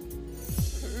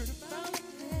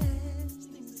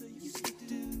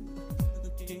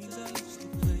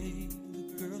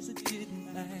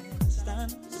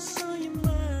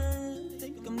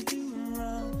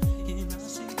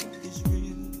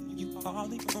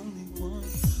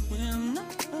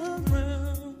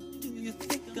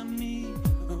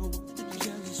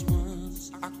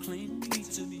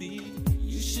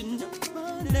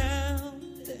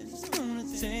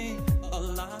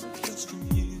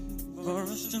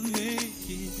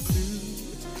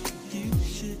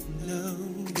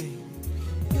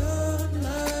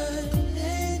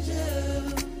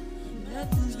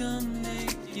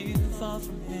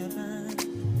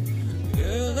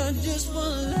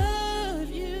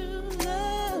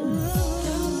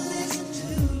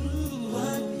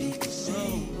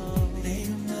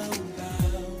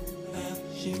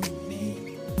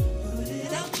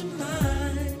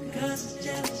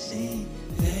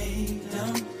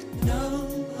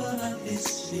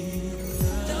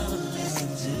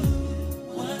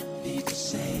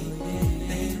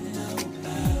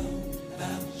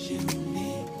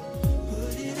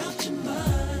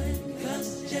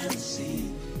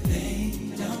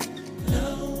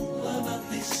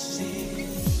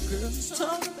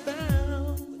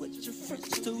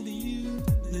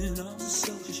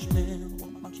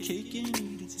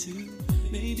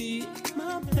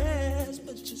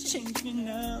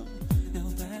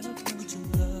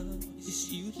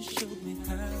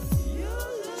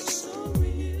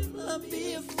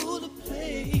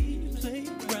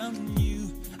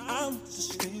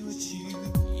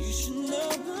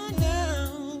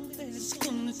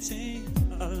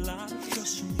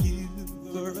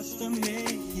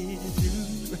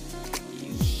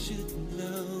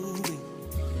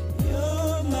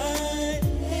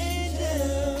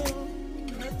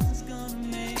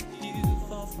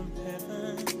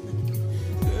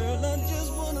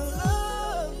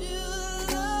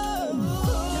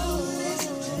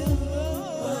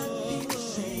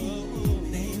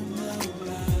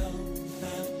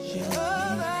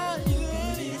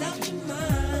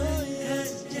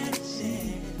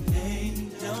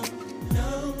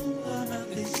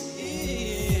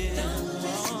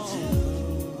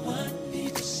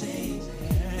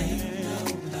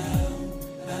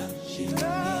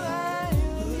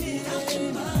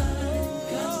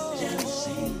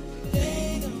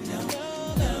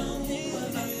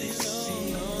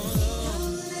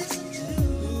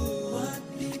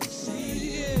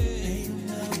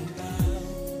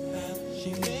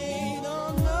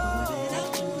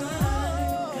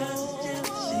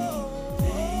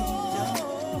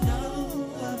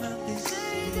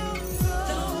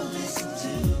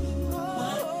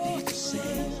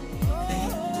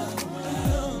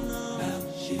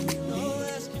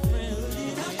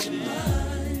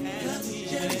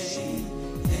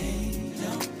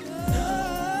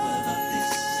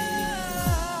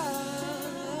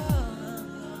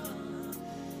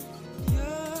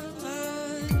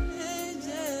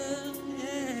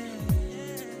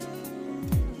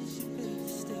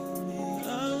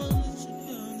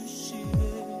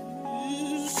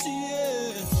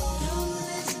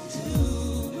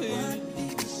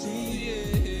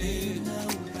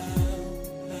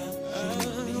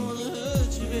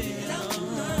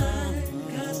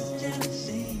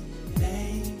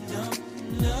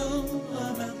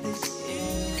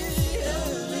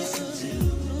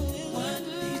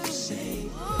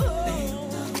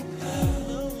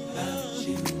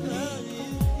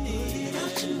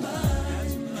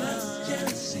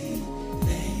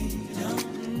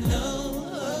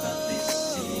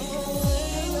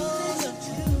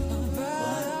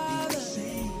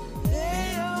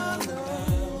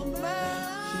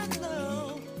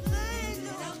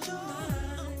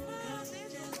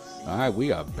 All right,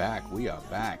 we are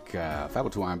back.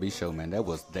 502 R&B show, man. That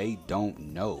was They Don't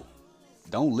Know.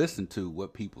 Don't listen to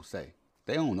what people say.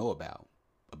 They don't know about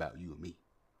you and me.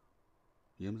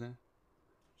 You know what I'm saying?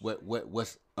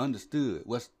 what's understood?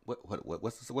 What's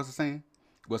the saying?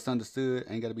 What's understood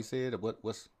ain't got to be said. Or what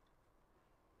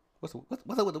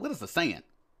is the saying?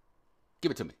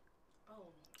 Give it to me. Oh.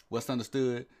 What's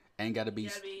understood ain't got to be.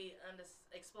 Gotta be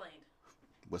explained.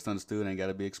 What's understood ain't got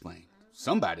to be explained.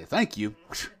 Somebody, thank you.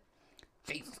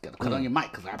 Jesus, gotta cut on your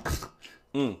mic because I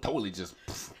totally just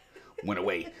went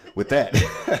away with that.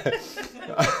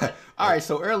 All right,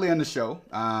 so early in the show,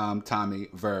 Tommy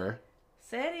Ver.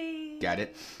 Seti. Got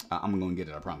it. I'm gonna get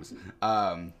it, I promise.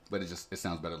 But it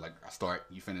sounds better. Like I start,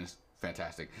 you finish.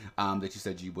 Fantastic. That you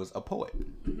said you was a poet.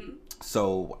 Mm-hmm.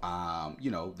 So,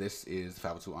 this is the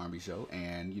 502 R&B Show,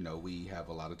 and, we have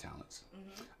a lot of talents.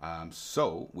 Mm-hmm.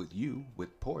 So,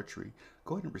 with poetry,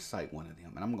 go ahead and recite one of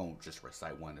them. And I'm going to just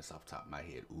recite one that's off the top of my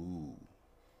head. Ooh.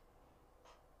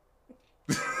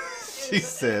 She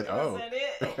said, oh. Is that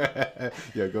it?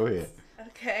 Yeah, go ahead.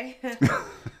 Okay.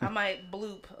 I might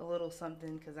bloop a little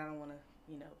something because I don't want to,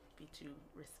 be too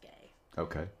risque.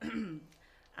 Okay.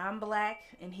 I'm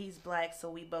black and he's black, so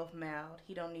we both mild.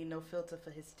 He don't need no filter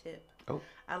for his tip. Oh.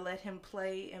 I let him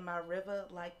play in my river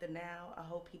like the Nile. I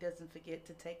hope he doesn't forget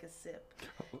to take a sip.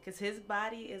 Because his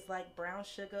body is like brown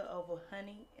sugar over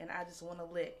honey, and I just want to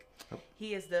lick. Oh.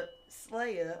 He is the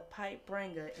slayer, pipe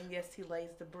bringer, and yes, he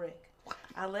lays the brick.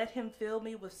 I let him fill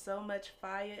me with so much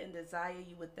fire and desire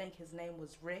you would think his name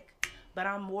was Rick. But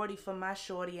I'm Morty for my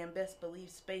shorty, and best believe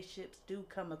spaceships do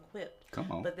come equipped. Come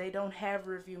on. But they don't have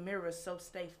review mirrors, so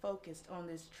stay focused on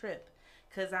this trip.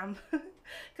 Cause I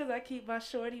keep my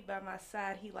shorty by my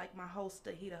side. He like my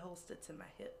holster. He the holster to my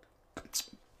hip.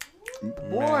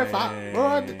 Boy,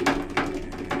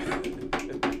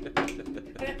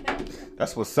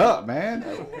 that's what's up, man.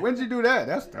 When'd you do that?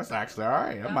 That's actually all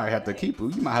right. I might have to keep you.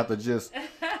 You might have to just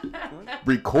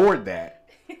record that.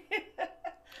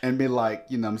 And be like,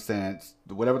 you know what I'm saying,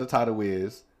 whatever the title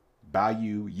is, by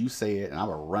you say it, and I'm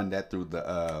gonna run that through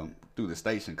the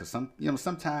station. Cause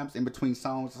sometimes in between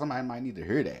songs, somebody might need to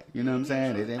hear that. You know what I'm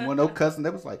saying? They didn't want no cussing. They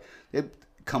was like, they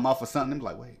come off of something, and be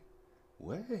like, wait.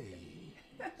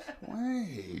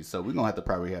 So we're gonna have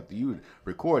to you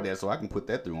record that so I can put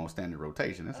that through on standard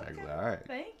rotation. That's actually all right.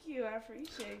 Thank you, I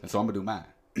appreciate it. And so I'm gonna do mine.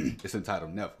 It's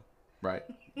entitled Never. Right?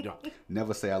 Yeah.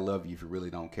 Never say I love you if you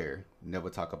really don't care. Never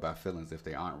talk about feelings if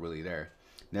they aren't really there.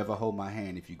 Never hold my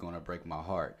hand if you're going to break my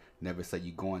heart. Never say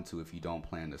you're going to if you don't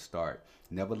plan to start.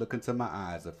 Never look into my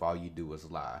eyes if all you do is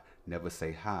lie. Never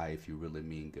say hi if you really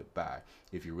mean goodbye.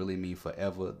 If you really mean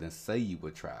forever, then say you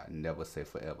would try. Never say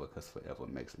forever because forever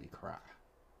makes me cry.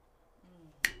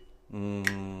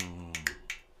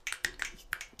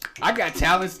 I got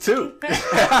talents too.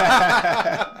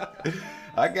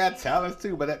 I got talents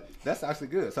too, but that's actually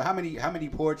good. So how many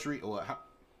poetry or how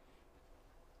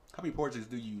many poetries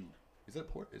do you? Is that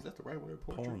the right word?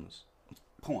 Poetry?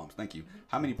 Poems. Thank you.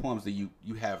 How many poems do you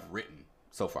have written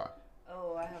so far?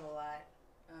 Oh, I have a lot.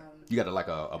 You got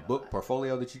a book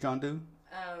portfolio that you trying to do?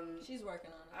 She's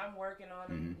working on it. I'm working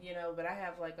on it, but I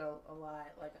have like a lot.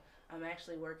 Like I'm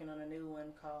actually working on a new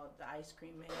one called The Ice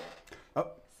Cream Man.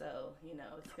 Oh. So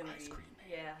it's gonna be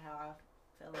how I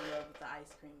fell in love with the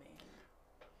Ice Cream Man.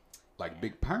 Like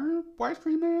Big Perm Ice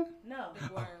Cream Man? No,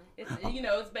 Big Worm. It's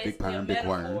basically a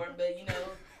metaphor, but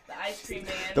the Ice Cream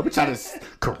Man. Don't be trying to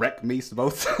correct me,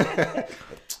 both.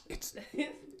 It's a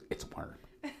worm.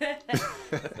 But,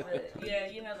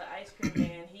 the Ice Cream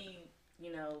Man, he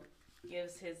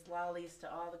gives his lollies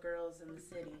to all the girls in the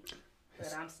city,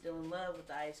 but I'm still in love with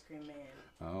the Ice Cream Man.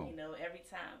 Oh. Every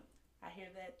time I hear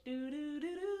that doo doo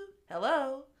doo doo,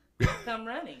 hello, come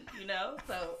running,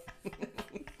 so.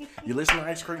 You listen to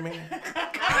Ice Cream Man?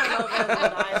 I don't know if that's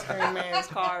what the Ice Cream Man's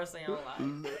car sound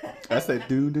like. I said,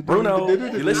 Bruno,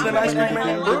 you listen to Ice Cream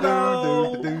Man?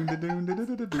 Bruno.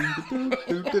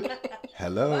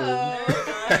 Hello.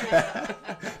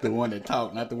 The one that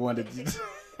talked, not the one that just.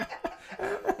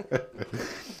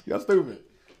 Y'all stupid.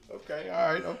 Okay,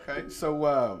 all right, okay.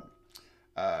 So,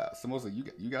 Samosa,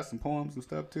 you got some poems and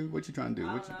stuff too? What you trying to do?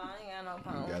 I ain't got no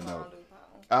poems. I don't do poems.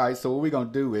 All right, so what we're going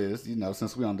to do is,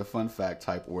 since we're on the fun fact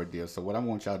type ordeal, so what I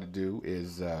want y'all to do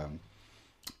is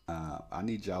I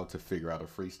need y'all to figure out a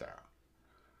freestyle.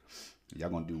 Y'all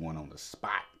going to do one on the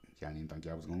spot. Y'all didn't think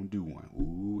y'all was going to do one.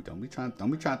 Ooh, don't be trying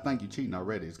to think you cheating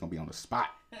already. It's going to be on the spot.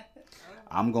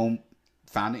 I'm going to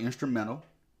find the instrumental,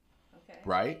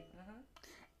 right?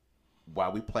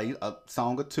 While we play a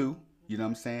song or two, you know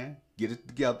what I'm saying? Get it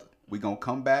together. We're going to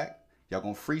come back. Y'all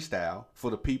going to freestyle for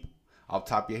the people. Off the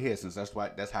top of your head, since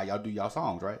that's how y'all do y'all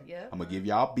songs, right? Yeah. I'm gonna give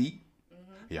y'all a beat.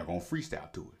 Y'all gonna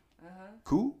freestyle to it.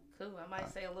 Cool? Cool. I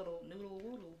might say a little noodle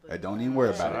woodle, but don't even worry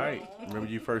about it. All right. Remember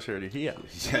you first heard it here.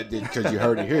 Yeah, because you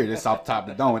heard it here. This off the top of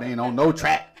the dome. It ain't on no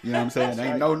track. You know what I'm saying? It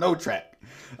ain't no track.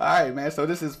 All right, man. So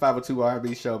this is 502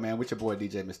 R&B Show, man, with your boy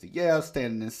DJ Mr. Yell,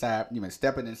 standing inside. You mean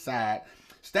stepping inside,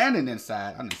 standing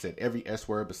inside. I done said every S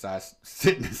word besides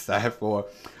sitting inside for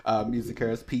Music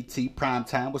Her's PT Prime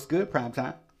Time. What's good, Prime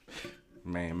Time?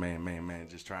 Man.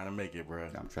 Just trying to make it, bro.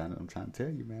 I'm trying to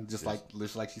tell you, man. Just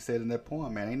like she said in that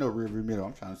poem, man. Ain't no rear view mirror.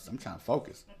 I'm trying to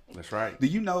focus. That's right. Do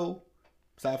you know,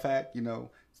 side fact? You know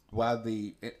why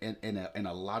in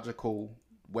a logical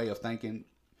way of thinking,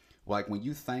 like when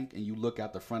you think and you look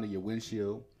out the front of your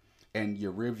windshield and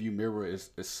your rear view mirror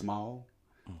is small,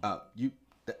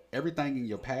 everything in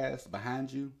your past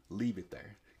behind you, leave it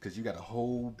there because you got a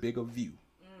whole bigger view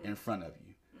in front of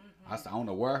you. I don't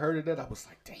know where I heard of that. I was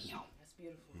like, damn.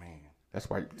 Beautiful. Man. That's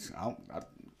why I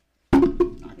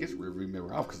guess rear view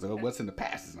mirror off because what's in the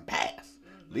past is in the past.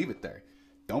 Leave it there.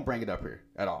 Don't bring it up here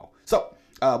at all. So,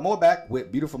 more back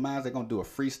with Beautiful Minds. They're going to do a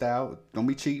freestyle. Don't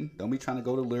be cheating. Don't be trying to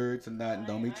go to lyrics and that. And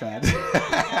don't be trying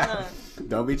to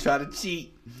don't be trying to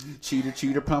cheat.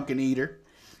 Cheater, pumpkin eater.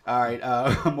 All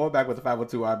right, more back with the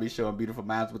 502 R&B Show and Beautiful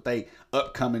Minds with they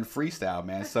upcoming freestyle,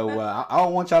 man. So, I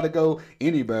don't want y'all to go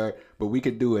anywhere, but we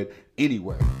could do it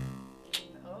anywhere.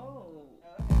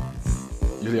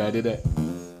 You see how I did that?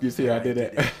 You see how I did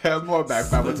that? More back,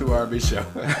 502 R&B Show.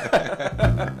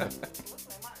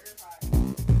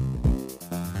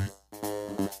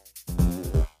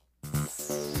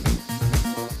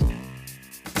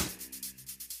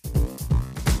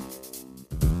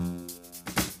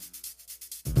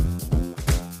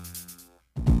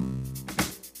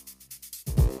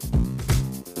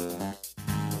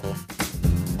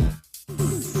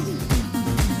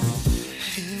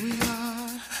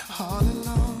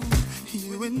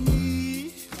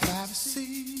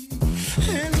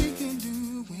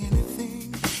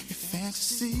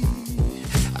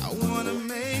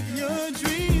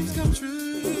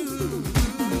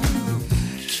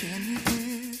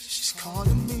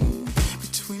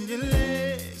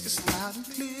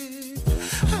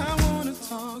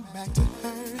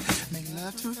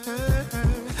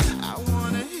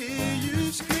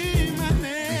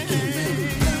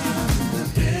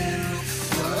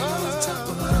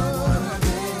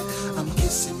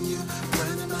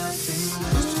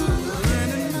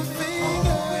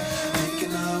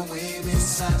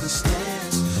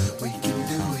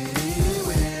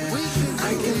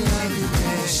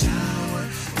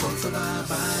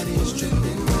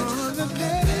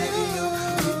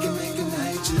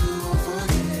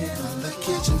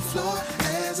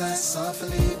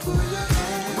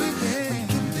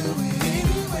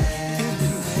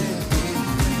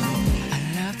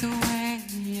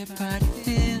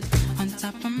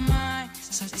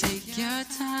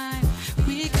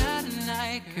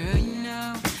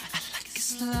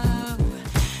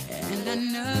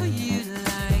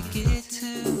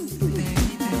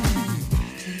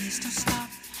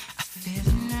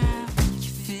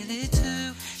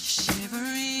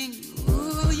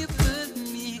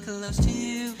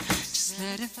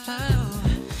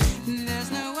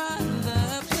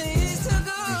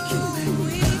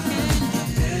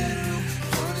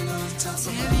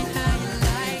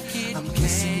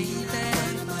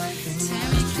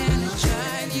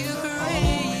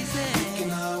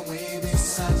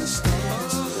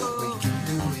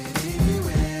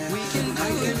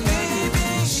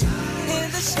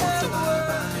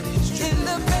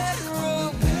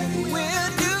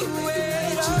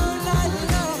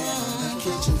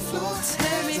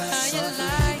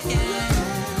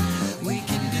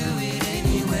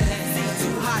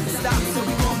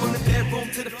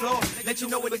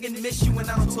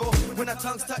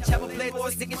 Tongues touch, have a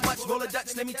playboy, stick it much, roll a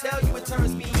Dutch, let me tell you, it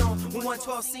turns me on. When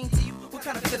 112 sing to you, what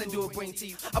kind of feeling do it bring to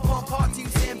you? I bump hard to you,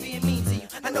 saying being mean to you.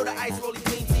 I know the ice rolling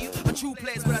clean to you, a true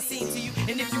player's what I seen to you.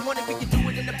 And if you want it, we can do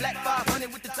it in the black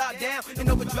 500 with the top down. And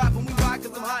overdrive when we ride,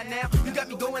 cause I'm hot now. You got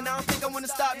me going, I don't think I wanna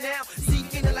stop now. See,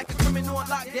 feeling like a criminal on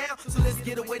lockdown. So let's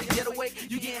get away to get away.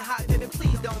 You getting hot, baby,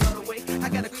 please don't run away. I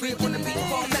got a crib on the beat,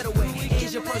 fall that away.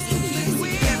 Here's your personal keys, we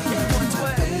have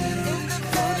 112.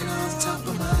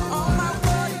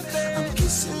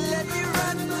 Let me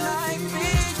run like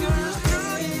fingers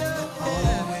through your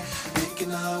hair.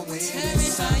 Making our way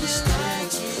inside the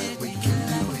stars. We can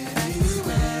do it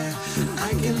anywhere.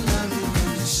 I can love you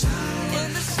in the shower.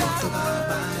 Both of our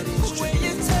bodies when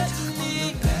you touch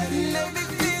me, make me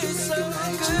feel so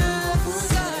good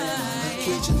inside. The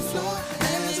kitchen floor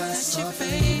as I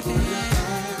softly pull your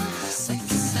hair.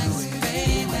 Sexy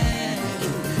baby.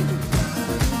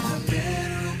 The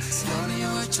bedroom, tell me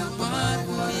what you want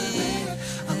with me.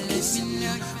 Let me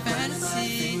know your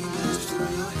fantasy.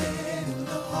 Through your head in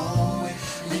the hallway,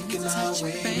 making our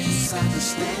way inside the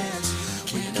stairs.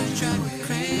 Can I drive you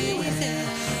crazy?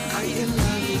 I can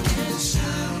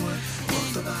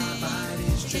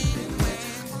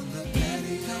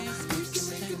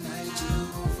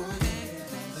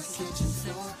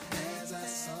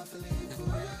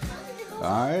All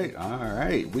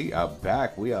right. We are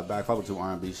back. 502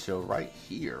 R&B Show right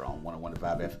here on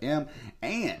 101.5 FM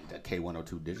and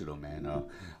K102 Digital, man.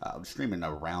 Streaming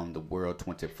around the world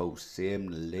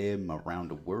 24/7, live around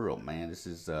the world, man. This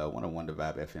is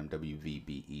 101.5 FM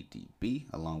WVBEDB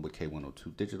along with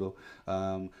K102 Digital.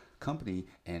 Company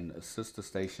and sister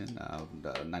station,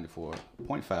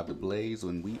 94.5 The Blaze,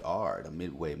 when we are the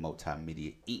Midway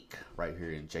Multimedia Inc. right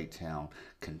here in J-Town,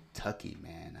 Kentucky,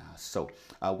 man. So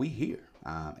we here,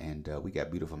 and we got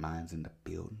beautiful minds in the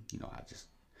building. You know, I'm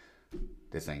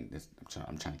trying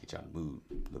to get y'all in the mood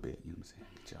a little bit. You know what I'm saying?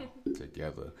 Get y'all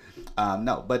together.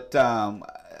 No, but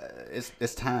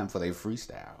it's time for their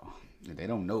freestyle. They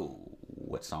don't know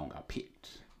what song I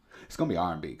picked. It's gonna be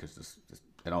R&B because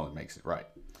it always makes it right.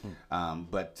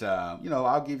 But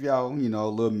I'll give y'all, a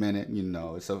little minute,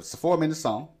 it's a 4-minute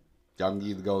song. Y'all can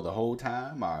either go the whole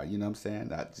time or, you know what I'm saying,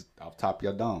 just off top of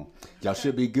your dome. Y'all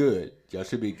should be good. Y'all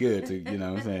should be good to, you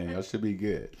know what I'm saying, y'all should be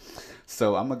good.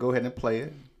 So I'm going to go ahead and play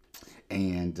it,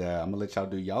 and I'm going to let y'all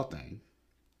do y'all thing.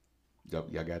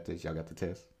 Y'all got this? Y'all got the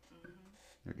test?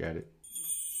 You got it?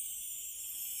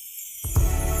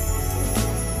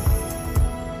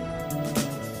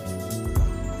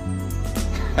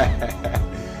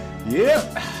 Yep.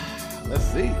 Let's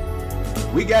see.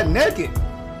 We got naked.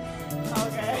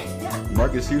 Okay.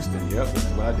 Marcus Houston. Yep, this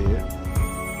is what I did.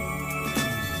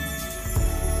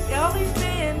 All these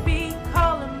men be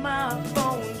calling my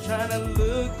phone, trying to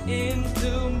look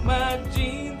into my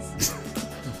jeans.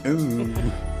 Ooh.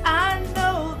 I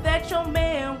know that your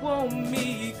man want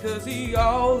me, cause he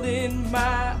all in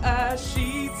my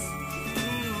sheets.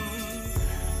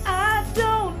 I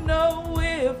don't know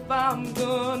if I'm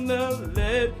gonna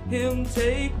let him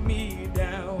take me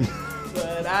down,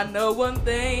 but I know one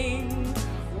thing,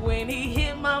 when he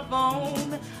hit my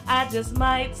phone, I just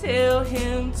might tell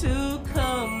him to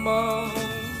come on.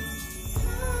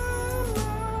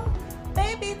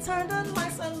 Baby, turn the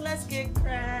lights on, let's get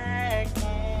crackin'.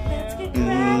 Let's get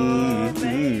crackin',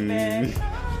 baby.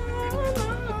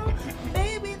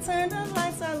 Baby, turn the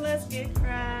lights on, let's get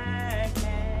crackin'.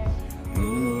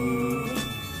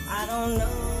 I don't know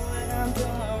what I'm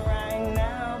doing right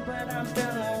now, but I'm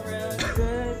feeling real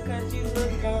good, cause you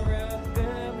looking real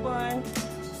good, boy.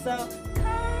 So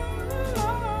come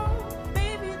on,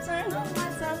 baby, turn the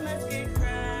lights on, let's get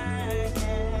crackin'.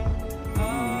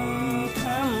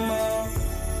 Come on.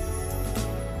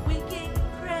 We get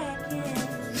crackin'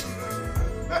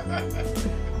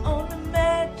 on the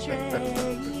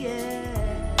mattress,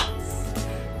 yes.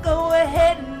 Go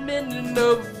ahead and bend it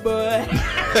over, boy.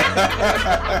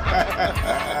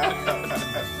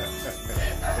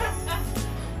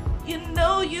 You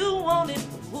know you want it,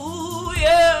 ooh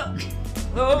yeah,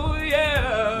 oh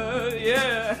yeah,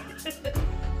 yeah.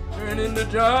 Turning the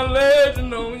John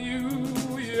Legend on you,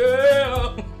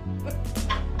 yeah.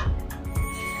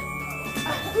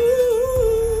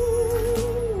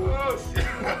 Oh, shit.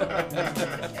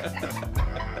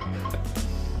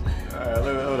 All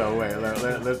right, hold on, wait.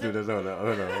 Let's do this. Hold on.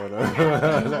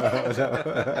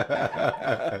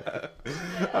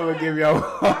 I'm gonna give y'all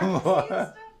one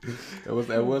more.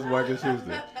 That was Marcus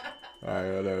Houston. All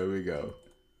right, hold on. Here we go.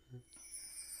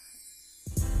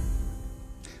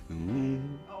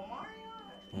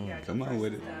 Come on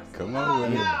with it. Come on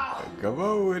with it. Come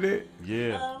on with it.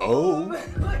 Yeah. Oh.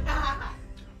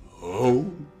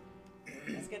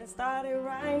 Let's get it started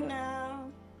right now.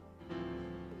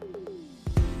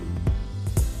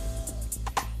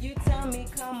 You tell me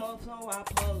come on, so I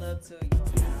pull up to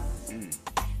your house.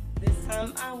 This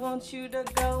time I want you to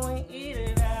go and eat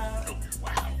it out.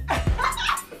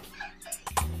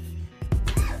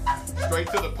 Straight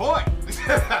to the point.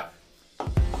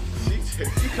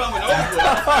 She coming over.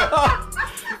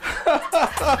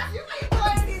 You keep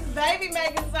playing these baby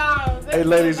making songs. Hey,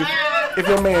 ladies, if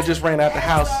your man just ran out the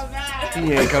house,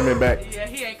 he ain't coming back. Yeah,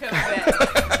 he ain't coming back.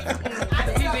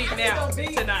 He's eating out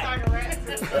tonight.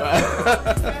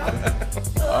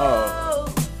 Oh.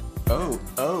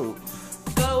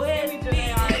 Go ahead and eat it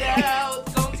out.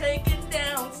 Gonna take it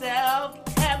down south.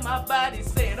 Have my body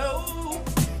saying, oh.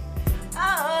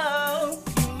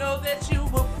 You know that you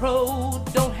a pro.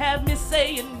 Don't have me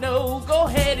saying no. Go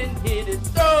ahead and hit it,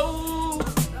 throw.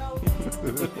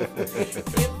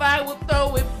 If I will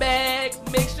throw it back,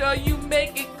 make sure you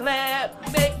make it clap.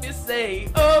 Make me say,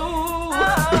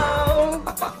 oh.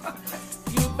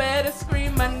 You better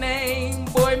scream my name.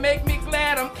 Boy, make me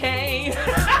glad I'm Kane.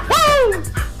 Woo!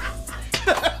 I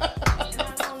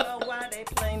don't know why they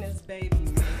playing this baby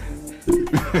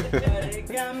music. But it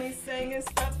got me saying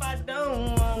stuff I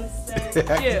don't want to say.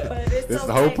 Yeah. But it's This is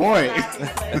the okay, whole point.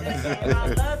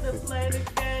 I love to play the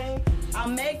game. I'll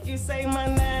make you say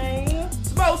my name.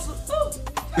 closer.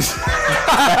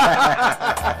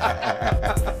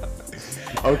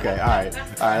 Okay, all right.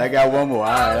 I got one more.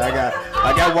 All right,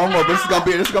 I got one more. This is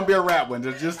gonna be a rap one,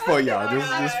 just for y'all.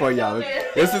 Just for y'all.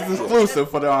 This is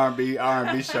exclusive for the R&B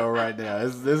show right now.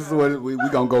 This is what we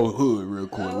gonna go hood real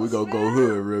quick. We gonna go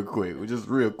hood real quick. Just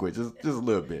real quick. Just a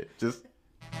little bit. Just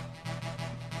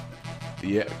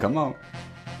yeah. Come on.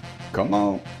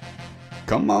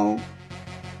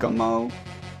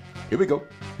 Here we go.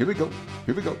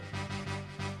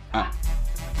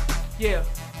 Yeah.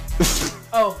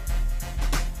 Oh.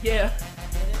 Yeah.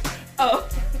 Oh.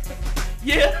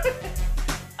 Yeah.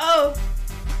 Oh.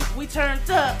 We turned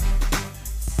up.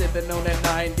 Sipping on that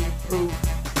 90 proof.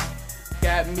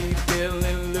 Got me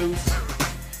feeling loose.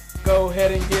 Go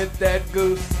ahead and get that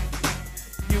goose.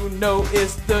 You know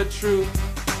it's the truth.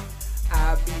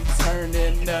 I be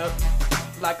turning up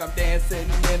like I'm dancing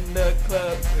in the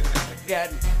club. Got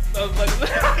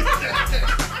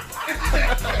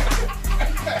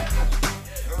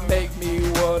make me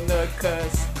wanna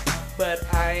cuss, but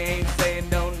I ain't saying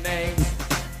no names.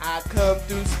 I come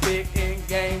through spitting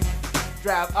game,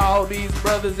 drive all these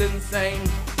brothers insane.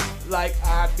 Like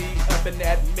I be up in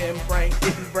that membrane,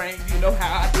 getting brain. You know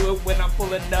how I do it when I'm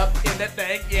pulling up in that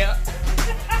thing, yeah.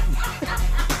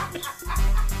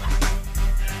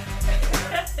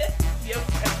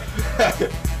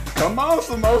 Come on,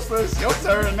 Samosa, it's your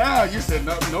turn now. You said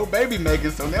no baby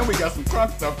making, so now we got some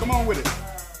crunk stuff. Come on with it.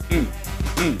 I'm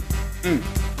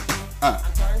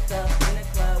turned up in the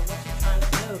club, what you trying to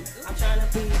do? I'm trying to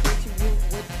be with you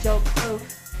with your crew.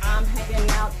 I'm hanging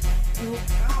out,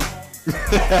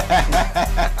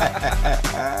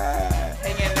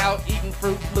 hanging out, eating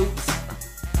Fruit Loops.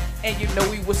 And you know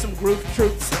we with some groove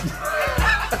troops.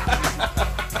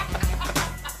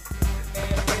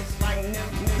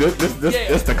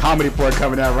 This the comedy part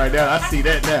coming out right now. I see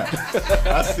that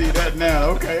now.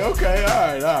 Okay. All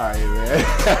right, man.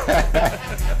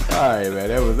 All right, man.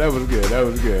 That was good. That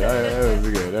was good.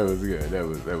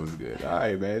 All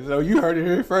right, man. So you heard it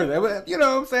here first. You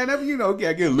know what I'm saying? You know,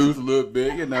 gotta get loose a little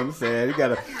bit. You know what I'm saying? You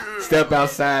gotta step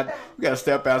outside. You gotta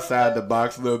step outside the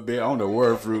box a little bit. I don't know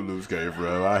where Fruit Loops came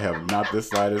from. I have not the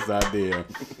slightest idea.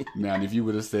 Now, if you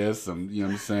would have said some, you know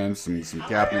what I'm saying, some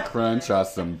Captain Crunch or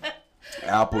some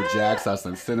Apple Jacks or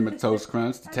some Cinnamon Toast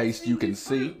Crunch, the taste you can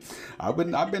see, I've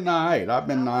been all right.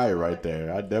 Right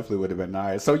there. I definitely would have been all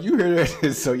right. So you heard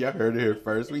it. So y'all heard it here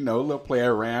first. We know a little play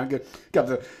around.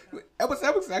 That was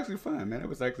actually fun, man. It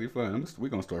was actually fun. We're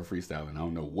gonna start freestyling. I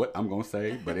don't know what I'm gonna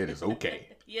say, but it is okay.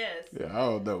 Yes. Yeah, I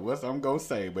don't know what I'm gonna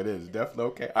say, but it is definitely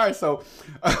okay. All right, so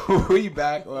we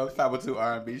back on 502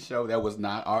 R&B show. That was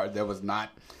not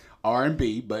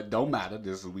R&B, but don't matter.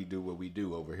 This is we do what we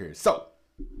do over here. So.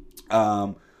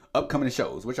 Upcoming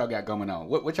shows. What y'all got going on?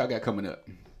 What y'all got coming up?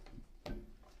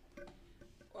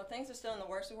 Well, things are still in the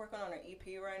works. We're working on our EP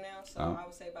right now, so I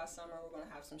would say by summer we're going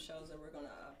to have some shows that we're going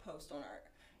to post on our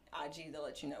IG to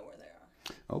let you know where they are.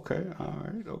 Okay.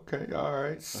 All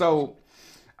right. So,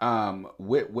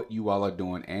 with what you all are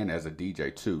doing and as a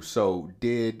DJ too. So,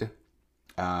 did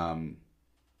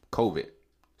COVID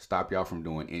stop y'all from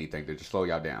doing anything? Did it slow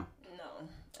y'all down?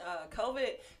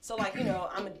 COVID, so like, you know,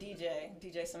 I'm a DJ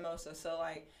Samosa, so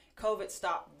like COVID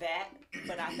stopped that,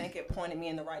 but I think it pointed me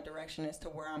in the right direction as to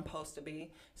where I'm supposed to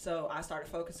be. So I started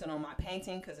focusing on my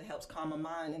painting because it helps calm my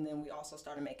mind, and then we also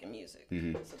started making music.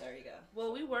 Mm-hmm. So there you go.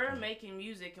 Well, we were making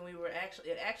music, and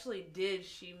it actually did,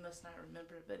 she must not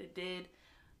remember, but it did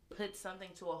put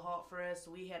something to a halt for us.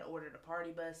 We had ordered a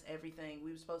party bus, everything.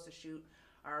 We were supposed to shoot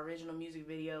our original music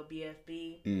video,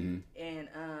 BFB, and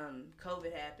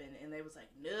COVID happened, and they was like,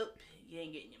 nope, you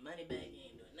ain't getting your money back, you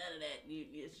ain't doing none of that,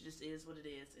 it just is what it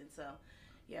is. And so,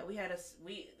 yeah, we had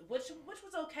which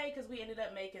was okay, because we ended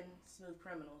up making Smooth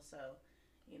Criminal, so,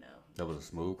 you know. That was a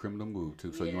Smooth Criminal move,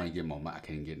 too, so you ain't getting more money, I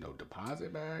can't get no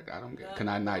deposit back, can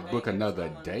I not book another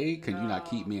day, can you not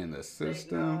keep me in the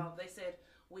system? They said,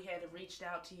 we had reached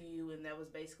out to you, and that was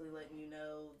basically letting you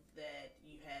know that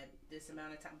you had this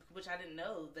amount of time, which I didn't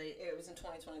know. It was in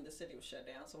 2020. The city was shut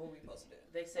down. So what were we supposed to do?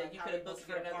 They said like, you could have booked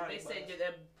for another. They said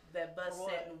that bus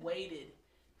sat and waited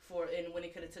for, and when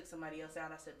it could have took somebody else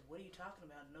out. I said, what are you talking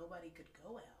about? Nobody could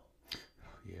go out.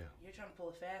 Yeah. You're trying to pull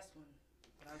a fast one,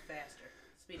 but I'm faster.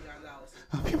 Speedy Gonzalez.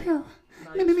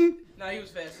 No, he was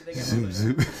faster. They got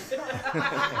zoom.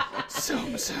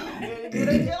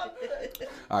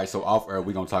 All right, so off air,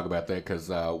 we're going to talk about that because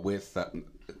with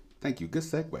Thank you. Good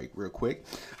segue, real quick.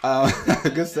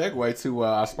 Good segue to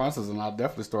our sponsors, and I'll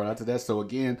definitely start out to that. So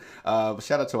again,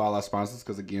 shout out to all our sponsors,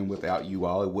 because again, without you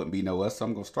all, it wouldn't be no us. So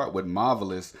I'm gonna start with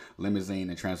Marvelous Limousine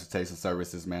and Transportation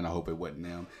Services. Man, I hope it wasn't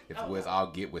them. If it was, I'll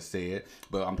get what said.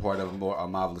 But I'm part of more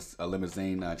Marvelous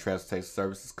Limousine Transportation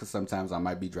Services, because sometimes I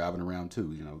might be driving around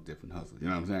too. You know, different hustles. You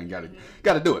know what I'm saying?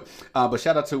 Gotta do it. But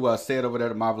shout out to said over there,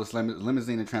 the Marvelous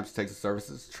Limousine and Transportation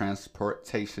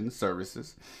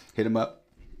Services. Hit them up.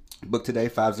 Book today,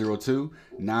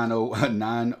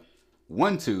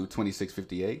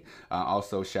 502-912-2658.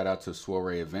 Also, shout out to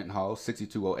Soiree Event Hall,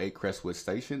 6208 Crestwood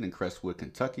Station in Crestwood,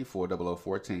 Kentucky,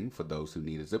 40014 for those who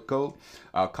need a zip code.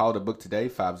 Call the book today,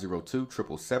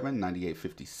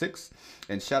 502-777-9856.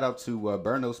 And shout out to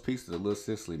Berno's Pizza, the Little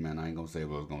Sicily, man. I ain't going to say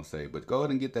what I was going to say, but go ahead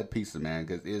and get that pizza, man,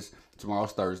 because it's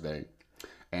tomorrow's Thursday.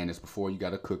 And it's before you got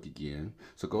to cook again.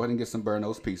 So go ahead and get some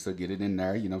Berno's Pizza. Get it in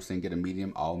there. You know what I'm saying? Get a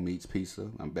medium all meats pizza.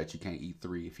 I bet you can't eat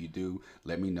 3. If you do,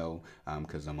 let me know,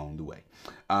 because I'm on the way.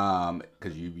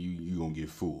 Because you going to get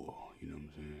full. You know what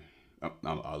I'm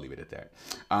saying? I'll leave it at that.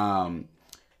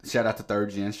 Shout out to Third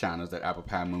Gen Shiners, that Apple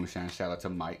Pie Moonshine. Shout out to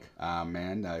Mike.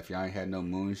 Man, if y'all ain't had no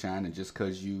moonshine, and just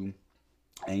because you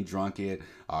ain't drunk it,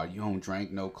 you don't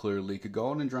drink no clear liquor, go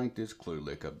on and drink this clear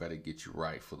liquor. Better get you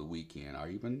right for the weekend or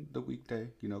even the weekday,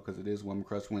 you know, because it is Woman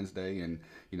Crush Wednesday, and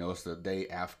you know it's the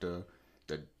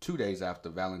 2 days after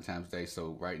Valentine's Day.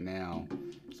 So right now,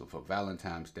 so for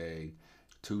Valentine's Day,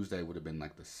 Tuesday would have been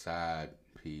like the side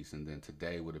piece, and then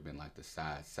today would have been like the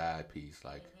side piece,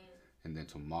 like, and then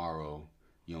tomorrow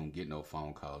you don't get no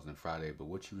phone calls, and Friday, but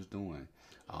what you was doing?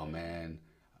 Oh man,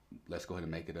 let's go ahead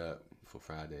and make it up for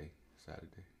Friday,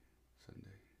 Saturday, Sunday.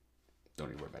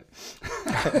 Don't even worry about it.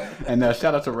 And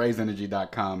shout out to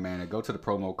RaiseEnergy.com, man. And go to the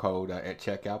promo code at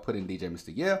checkout. Put in DJ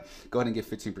Mr. Yeah. Go ahead and get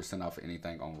 15% off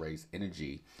anything on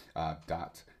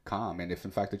RaiseEnergy.com. And if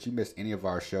in fact that you missed any of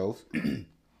our shows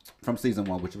from season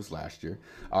 1, which was last year,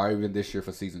 or even this year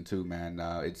for season 2, man,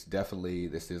 it's definitely,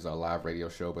 this is a live radio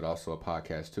show, but also a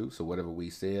podcast too. So whatever we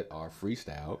said are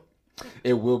freestyle.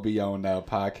 It will be on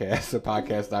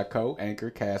podcast.co,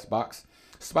 Anchor, Castbox,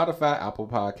 Spotify, Apple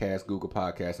Podcasts, Google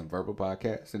Podcasts, and Verbal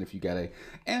Podcasts. And if you got a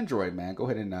Android, man, go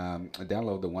ahead and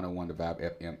download the 101 The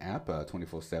Vibe FM app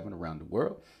 24/7 around the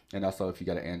world. And also, if you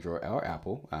got an Android or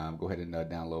Apple, go ahead and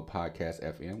download Podcast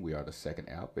FM. We are the second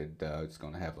app. It's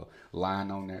going to have a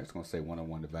line on there. It's going to say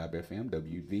 101 The Vibe FM,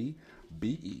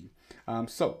 WVBE.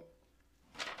 So,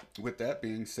 with that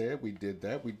being said, we did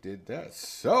that.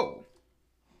 So,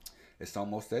 it's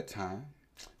almost that time.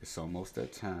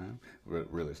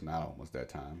 Really, it's not almost that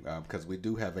time, because we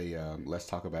do have a Let's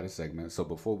Talk About It segment. So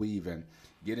before we even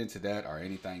get into that or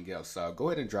anything else, go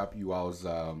ahead and drop you all's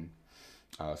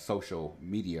social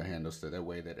media handles, so that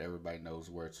way that everybody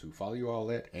knows where to follow you all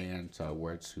at and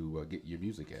where to get your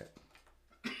music at.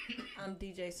 I'm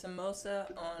DJ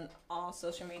Samosa on all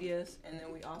social medias, and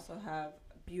then we also have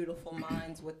Beautiful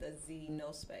Minds with a Z,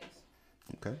 no space.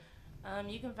 Okay.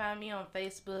 You can find me on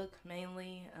Facebook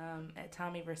mainly at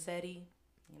Tommy Versetti.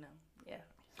 You know, yeah.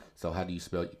 So how do you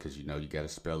spell it? Because you know you got to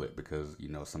spell it, because you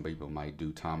know some people might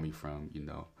do Tommy from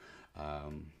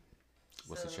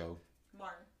what's the show?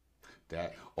 Martin.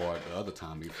 That, or the other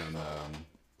Tommy from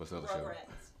what's the other show?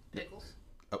 Pickles.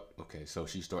 Oh, okay. So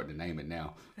she's starting to name it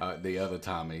now. The other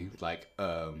Tommy, like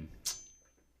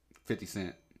 50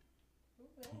 Cent.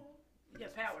 Yeah,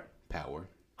 Power. Power.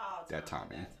 Oh, that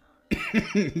Tommy.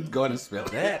 Go ahead and spell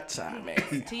that Tommy.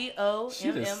 Tommie, and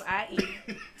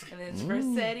then it's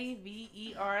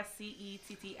Versetti, Vercetti.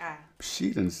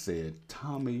 She done said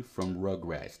Tommy from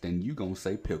Rugrats. Then you gonna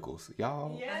say Pickles.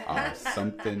 Y'all are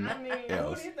something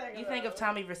else. You think of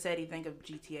Tommy Versetti, think of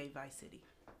GTA Vice City.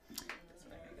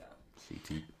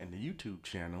 CT. And the YouTube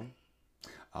channel.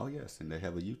 Oh yes, and they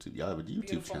have a YouTube. Y'all have a YouTube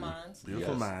Beautiful channel. Minds.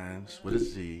 Beautiful Minds with a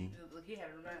Z. Look, he had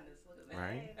to remind us. Look at that.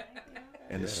 Right.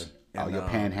 And all your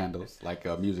panhandles, like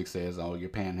music says, all your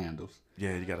panhandles.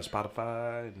 Yeah, you got a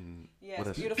Spotify and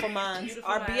yes, Beautiful Minds.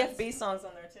 Our BFB songs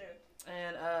on there too.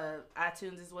 And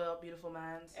iTunes as well. Beautiful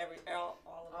Minds.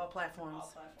 All platforms.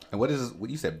 And what is this, what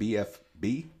you said?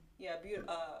 BFB? Yeah,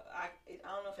 I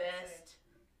don't know if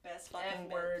best fucking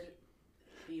word,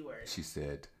 B word. She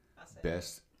said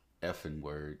best effing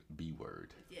word, B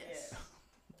word. Yes.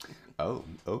 Oh,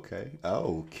 okay.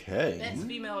 Best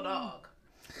female dog.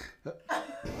 Hey,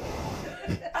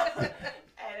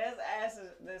 that's ass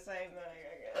is the same thing, I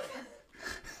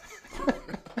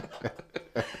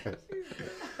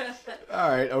guess. All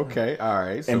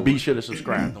right. So and be sure to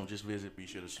subscribe. Don't just visit. Be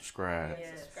sure to subscribe.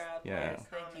 Yes. Subscribe. Yeah.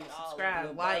 Thank you.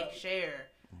 Subscribe, like, share.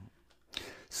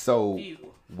 So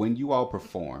When you all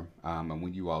perform, and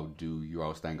when you all do your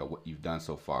all thing of what you've done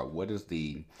so far, what is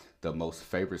the most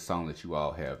favorite song that you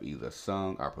all have either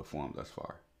sung or performed thus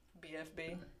far?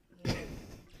 BFB.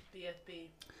 BFB.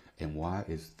 And why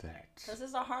is that? Because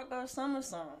it's a Heartgirl Summer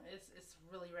song. It's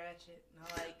really ratchet. And I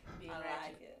like being ratchet.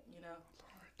 Like it. You know,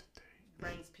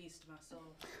 brings peace to my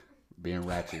soul. Being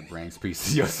ratchet brings peace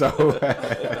to your soul.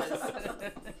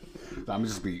 I'm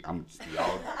just be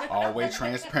always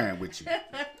transparent with you.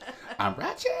 I'm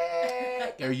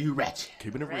ratchet. Are you ratchet?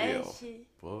 Keeping it real.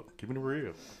 Well, keeping it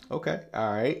real. Okay.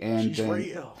 All right. And she's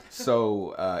real.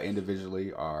 So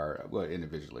individually,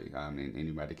 I mean,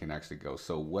 anybody can actually go.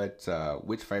 So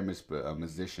which famous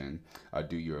musician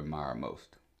do you admire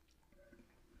most?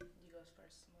 You go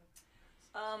first.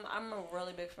 I'm a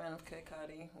really big fan of Kid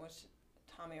Cudi, which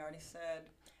Tommy already said.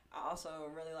 I also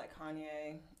really like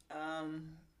Kanye.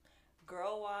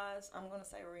 Girl-wise, I'm gonna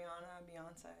say Rihanna,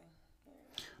 Beyonce.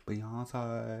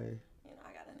 Beyonce. You know,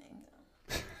 I got a name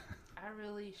though. I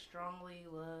really strongly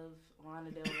love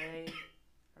Lana Del Rey.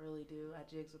 I really do. I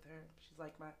jigs with her. She's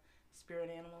like my spirit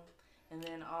animal. And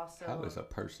then also. How is a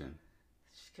person?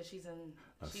 Because she's an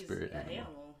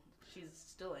animal. She's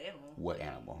still an animal. What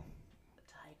animal? A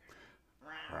tiger.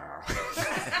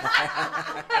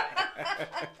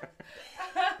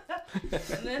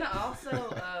 And then also,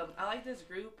 I like this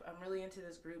group. I'm really into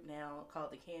this group now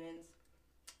called the Cannons.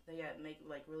 They make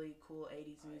like really cool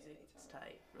 80s music. It's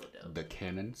tight, real dope. The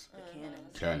Cannons? The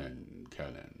Cannons.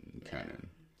 Canon.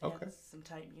 Okay. Yeah, some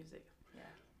tight music.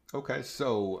 Yeah. Okay,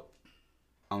 so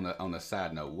on a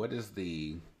side note, what is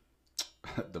the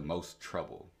most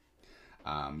trouble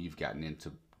you've gotten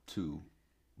into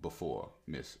before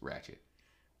Miss Ratchet?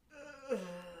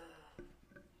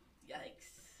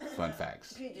 Yikes. Fun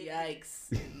facts.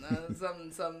 Yikes.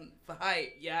 Some for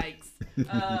hype. Yikes.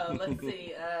 Let's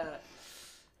see.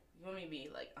 You want me to be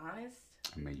like honest?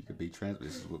 I mean, you could be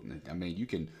I mean, you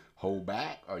can hold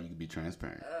back or you can be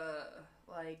transparent.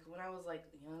 Like when I was like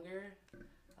younger,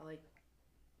 I like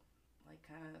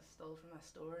kind of stole from my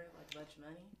store like a bunch of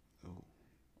money. Oh.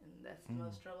 And that's the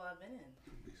most trouble I've been in.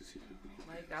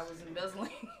 Like I was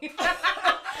embezzling.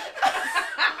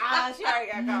 She already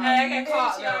got caught. I got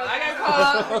caught. I got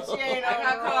caught. I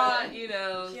got caught. You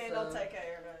know. She ain't gonna take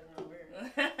care of her.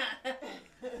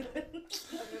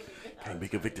 Can't be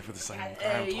convicted for the same crime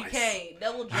Hey, you can't.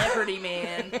 Double jeopardy,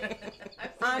 man.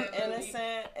 I'm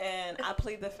innocent, and I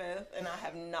plead the fifth, and I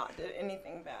have not did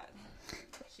anything bad.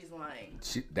 She's lying.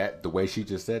 The way she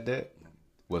just said that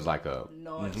was like a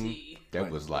naughty.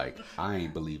 That was like, I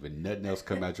ain't believing nothing else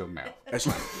come out your mouth. That's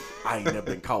like, I ain't never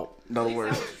been caught. In other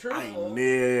words, I ain't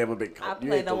never been caught. I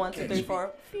play the 1, 2, 3,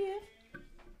 4.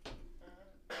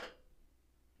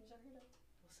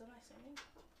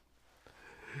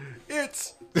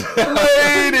 It's ladies.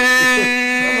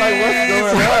 I'm like, what's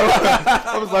going on?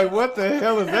 I was like, what the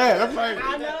hell is that? I'm like,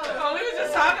 I know. Oh, we were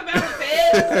just talking about the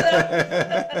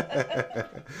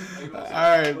feds.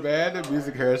 All right, man. The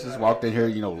music Harris just walked in here,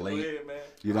 late.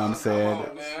 You know what I'm saying?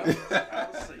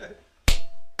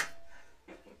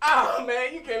 Oh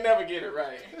man, you can never get it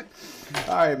right.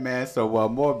 All right, man. So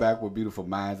more back with Beautiful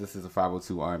Minds. This is a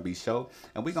 502 R&B show,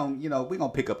 and we gonna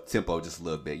pick up tempo just a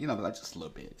little bit. Like just a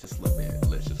little bit.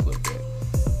 Let's just a little bit.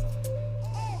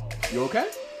 You okay?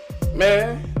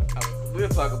 Man, we'll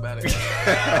talk about it.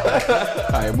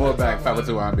 All right, more back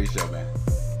 502 R&B show, man.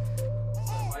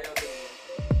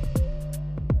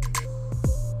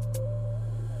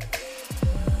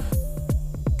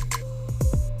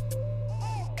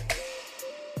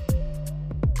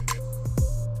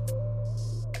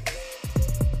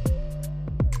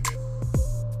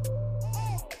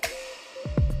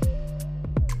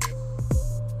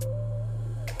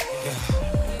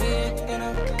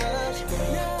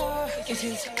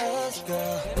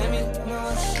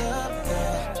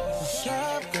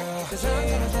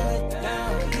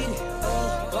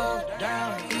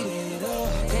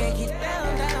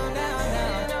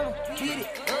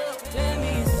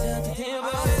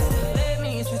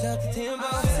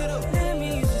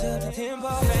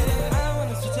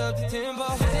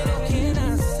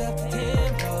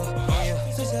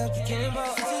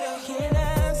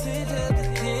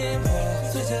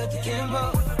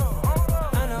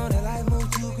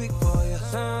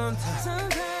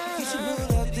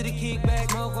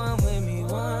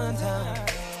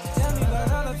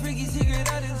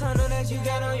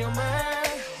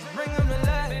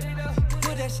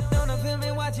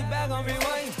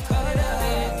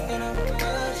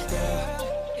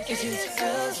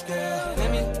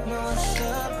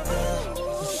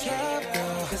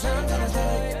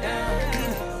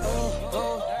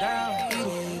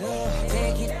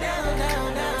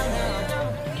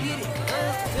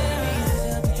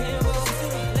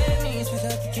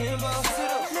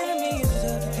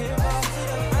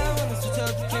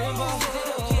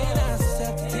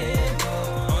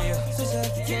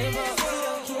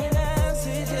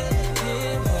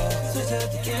 switch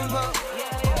up the tempo.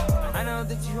 I know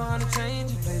that you wanna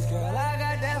change your place, girl. I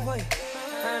got that for you.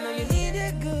 I know you need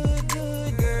that good,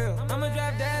 good girl. I'ma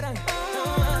drop that on you.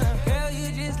 Girl,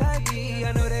 you just like me.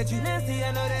 I know that you nasty.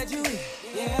 I know that you weak.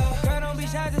 Yeah, girl, don't be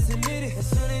shy, just admit it. As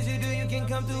soon as you do, you can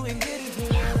come through and get it.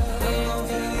 I'm gon'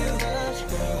 feel you rush,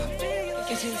 girl.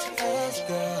 Get you to us,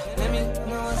 girl. Let me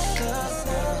know what's up,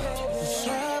 girl. What's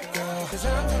up, girl? Cause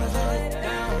I'm tryna slow it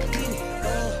down. Beat it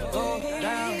up, go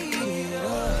down. Beat it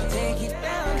up, take it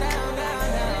down, down, down,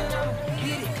 down.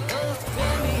 Beat it up,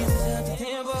 let me switch up the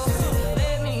tempo.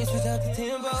 Let me switch up the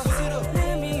tempo.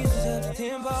 Let me switch up the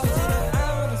tempo. I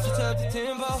wanna switch up the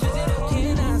tempo.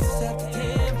 Can I switch up the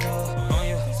tempo? On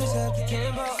you, switch up the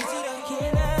tempo.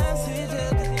 Can I switch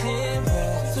up the tempo?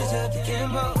 Switch up the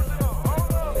tempo.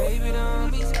 Baby,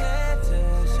 don't be scared to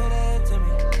show that to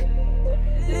me.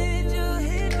 Let your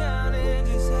head down and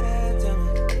just say that to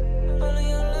me. All of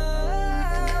your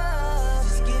love,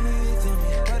 just give it to me.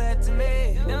 Throw that to me.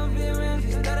 Don't be around,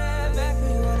 just throw that back for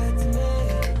you. Throw that to me.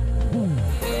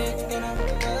 It's gonna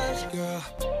rush, girl.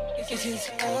 It's just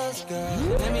us, girl.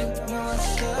 Let me know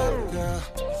what's up, girl.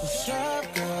 What's up,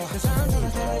 girl? Cause I'm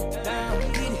tryna slow it down.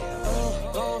 Beat it up,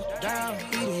 go down.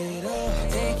 Beat it up,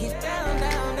 take it down,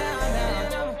 down, down,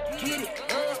 down. Get it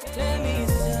up, let me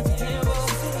switch up the tempo.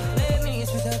 Let me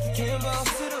switch up the tempo.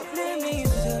 Let me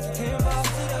switch up the tempo.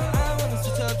 I wanna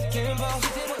switch up the tempo.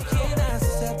 Can I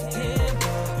switch up the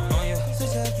tempo? On you,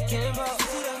 switch up the tempo.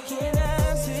 Can I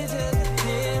switch up the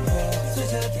tempo?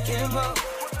 Switch up the tempo.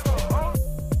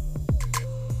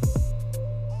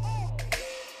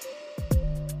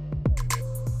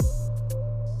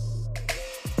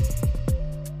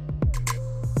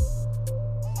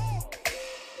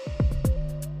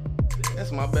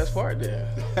 That's my best part there.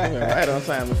 We went right on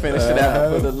time to finish it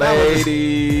out for the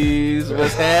ladies.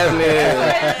 What's happening,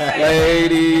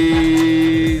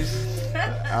 ladies?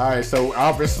 All right, so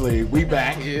obviously we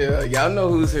back. Yeah, y'all know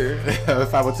who's here.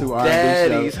 502 R&B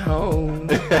Daddy's Show. home.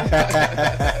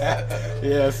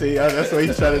 Yeah, see, that's what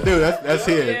he's trying to do. That's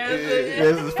it. Yeah,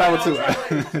 This is 502.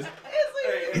 Hey,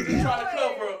 he's trying to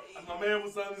cover. My man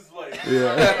was on his way.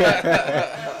 Yeah.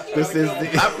 This is the.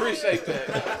 I appreciate that.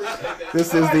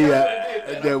 This is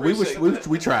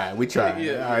we tried.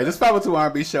 Yeah. All right, this is 502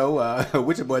 R&B Show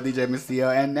with your boy DJ Mr.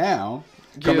 L, and now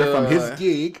coming from his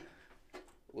gig.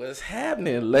 What's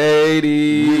happening,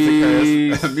 ladies?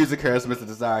 Music Harris, Mr.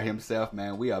 Desire himself,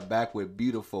 man. We are back with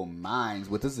Beautiful Minds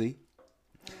with a Z.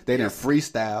 They done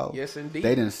freestyle. Yes, indeed.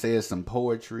 They done said some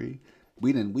poetry.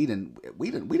 We done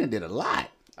did a lot.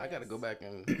 I gotta go back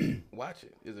and watch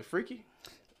it. Is it freaky?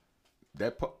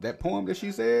 That poem that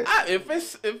she said. If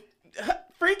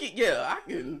freaky, yeah, I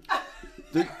can.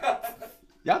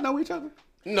 Y'all know each other?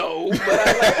 No, but like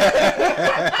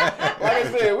I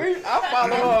said, I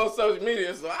follow her on social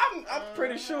media, so I'm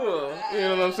pretty sure. You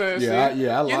know what I'm saying?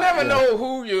 Yeah, you never know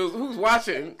who's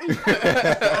watching. I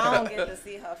don't get to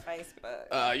see her face,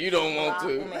 but you don't want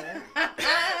to.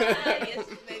 Yes,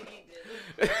 maybe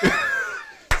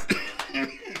you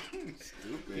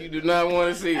do. You do not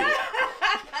want to see it.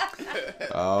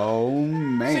 Oh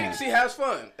man, she has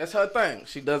fun. That's her thing.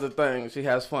 She does her thing. She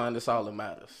has fun. That's all that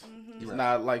matters. Mm-hmm. It's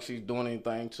not like she's doing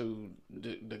anything to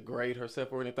degrade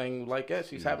herself or anything like that.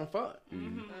 She's having fun.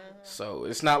 Mm-hmm. So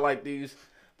it's not like these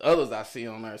others I see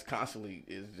on there is constantly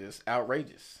is just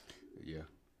outrageous. Yeah.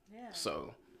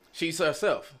 So she's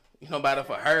herself. You know, about if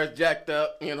her hair's jacked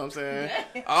up, you know what I'm saying?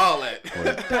 All that.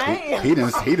 Well, he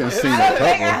done seen a couple.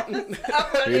 I'm gonna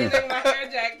my hair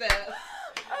jacked up.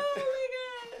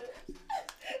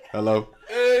 Hello.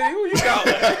 Hey, who you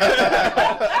calling?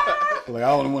 Like, I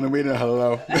don't want to be there.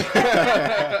 Hello.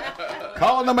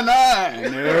 Call number 9.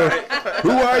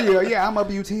 Who are you? Yeah, I'm a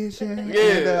beautician. Yeah.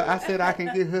 And I said I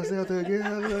can get herself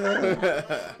together.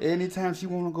 Anytime she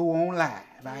want to go on live,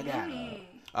 I got her.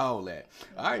 All that.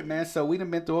 All right, man. So we done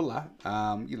been through a lot.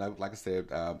 You know, like I said,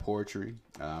 poetry,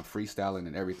 freestyling,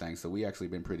 and everything. So we actually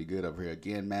been pretty good over here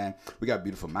again, man. We got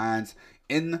Beautiful Minds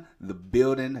in the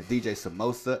building. DJ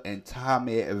Samosa and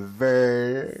Tommy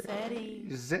Verzetti.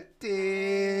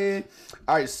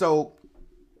 All right, so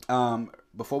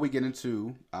before we get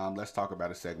into let's talk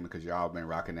about a segment, because y'all been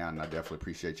rocking out, and I definitely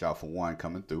appreciate y'all for one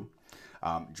coming through,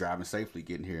 driving safely,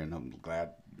 getting here, and I'm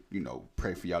glad. You know,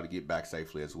 pray for y'all to get back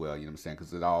safely as well. You know what I'm saying?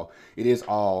 Because it is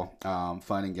all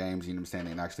fun and games. You know what I'm saying?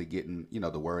 And actually getting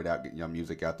the word out, getting your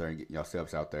music out there, and getting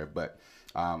yourselves out there. But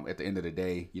at the end of the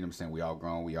day, you know what I'm saying? We all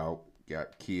grown. We all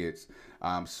got kids.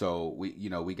 So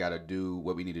we got to do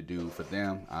what we need to do for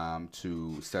them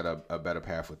to set up a better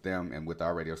path with them. And with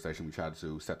our radio station, we try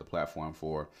to set the platform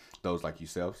for those like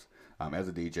yourselves. As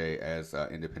a DJ, as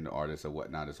independent artists or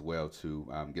whatnot as well, to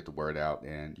get the word out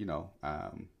and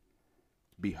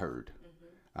be heard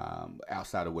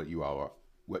outside of what you all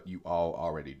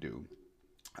already do.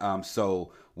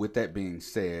 So with that being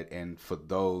said, and for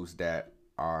those that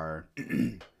are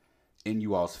in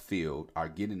you all's field, are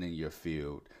getting in your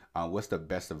field, what's the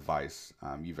best advice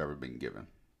you've ever been given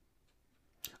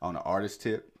on an artist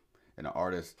tip, and an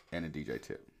artist and a DJ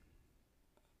tip?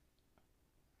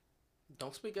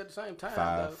 Don't speak at the same time.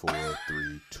 5, 4,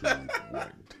 3, 2, 1.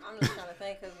 I'm just trying to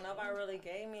think because nobody really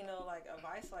gave me no like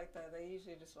advice like that. They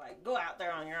usually just like go out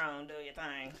there on your own, do your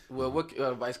thing. Well, what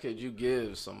advice could you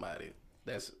give somebody?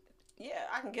 Yeah,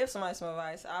 I can give somebody some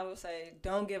advice. I would say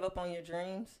don't give up on your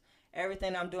dreams.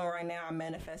 Everything I'm doing right now, I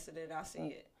manifested it. I see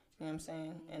it. You know what I'm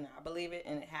saying? And I believe it,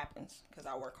 and it happens because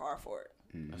I work hard for it.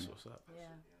 That's what's up. Yeah.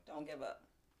 Don't give up.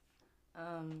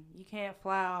 You can't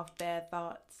fly off bad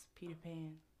thoughts, Peter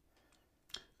Pan.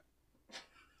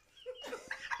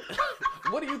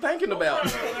 What are you thinking about?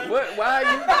 Why are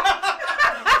you?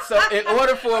 So, in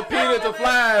order for Peter to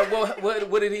fly,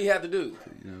 what did he have to do?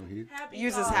 You know, he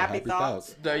uses happy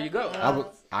thoughts. There you go.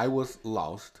 I was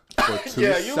lost for 2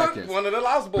 you seconds. were one of the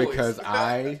lost boys. Because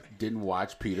I didn't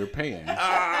watch Peter Pan.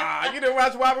 You didn't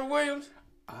watch Robert Williams?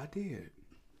 I did.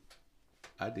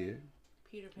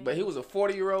 Peter Pan. But he was a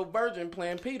 40-year-old virgin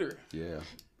playing Peter. Yeah,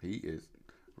 he is.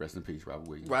 Rest in peace, Robert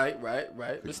Williams. Right.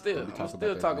 But still, we I'm talk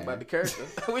still about talking that, about the character.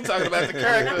 We talking about the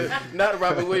character, not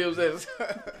Robert Williams as.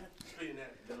 Speaking of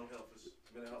that, mental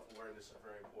health awareness is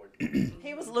very important.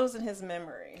 He was losing his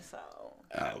memory, so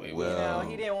well, you know,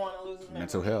 he didn't want to lose his memory.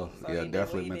 Mental health, so yeah, he definitely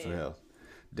did what he mental did. health.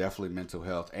 Definitely mental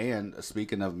health. And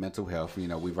speaking of mental health, you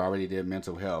know, we've already did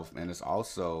mental health, and it's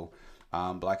also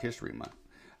Black History Month.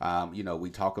 You know,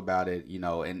 we talk about it, you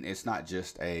know, and it's not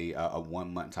just a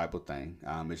 1 month type of thing.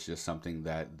 It's just something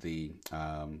that the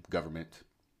government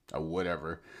or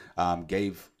whatever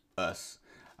gave us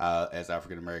as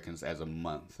African Americans as a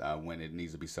month when it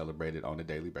needs to be celebrated on a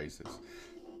daily basis.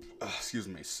 Excuse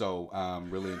me. So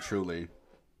really and truly,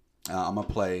 I'm gonna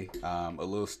play a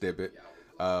little snippet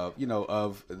of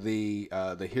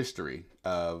the history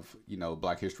of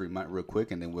Black History Month real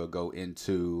quick, and then we'll go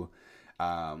into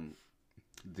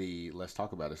the Let's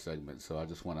Talk About It segment. So I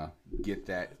just want to get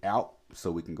that out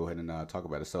so we can go ahead and talk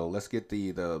about it. So let's get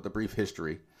the brief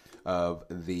history of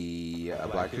the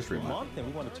Black History Month. And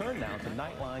we want to turn now to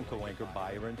Nightline co-anchor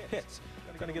Byron Pitts.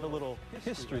 We're going to get a little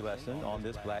history lesson on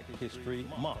this Black History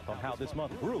Month, on how this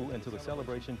month grew into the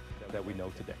celebration that we know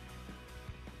today.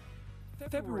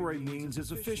 February means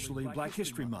it's officially Black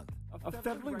History Month, a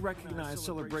federally recognized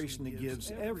celebration that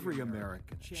gives every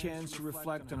American a chance to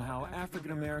reflect on how African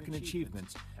American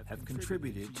achievements have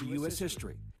contributed to U.S.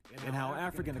 history and how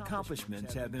African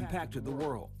accomplishments have impacted the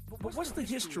world. But what's the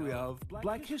history of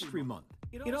Black History Month?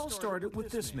 It all started with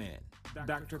this man,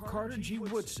 Dr. Carter G.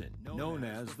 Woodson, known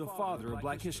as the father of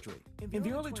Black history. In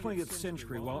the early 20th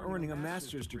century, while earning a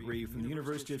master's degree from the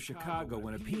University of Chicago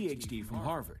and a PhD from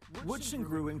Harvard, Woodson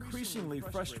grew increasingly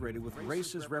frustrated with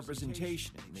racist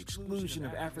representation and exclusion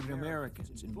of African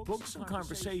Americans in books and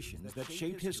conversations that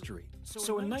shaped history.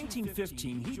 So in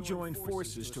 1915, he joined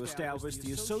forces to establish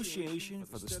the Association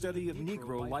for the Study of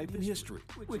Negro Life and History,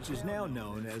 which is now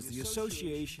known as the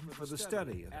Association for the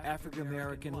Study of African American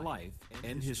Life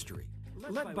and History.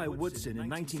 Led by Woodson in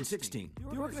 1916,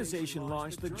 the organization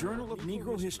launched the Journal of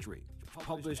Negro History, which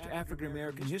published African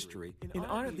American history in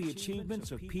honor of the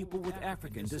achievements of people with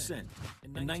African descent.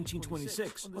 In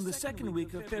 1926, on the second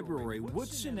week of February,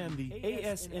 Woodson and the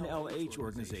ASNLH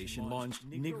organization launched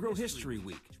Negro History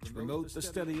Week to promote the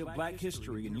study of Black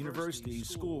history in universities,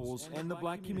 schools, and the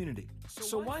Black community.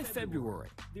 So why February?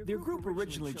 Their group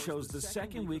originally chose the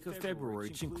second week of February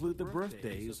to include the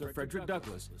birthdays of Frederick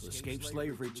Douglass, who escaped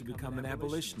slavery to become an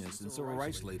abolitionist and civil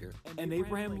rights leader, and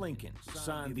Abraham Lincoln, who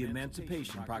signed the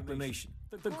Emancipation Proclamation.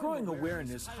 The growing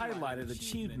awareness highlighted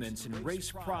achievements in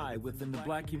race pride within the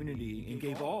Black community and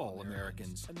gave all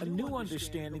Americans a new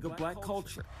understanding of Black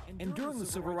culture. And during the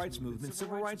Civil Rights Movement,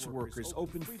 civil rights workers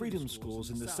opened freedom schools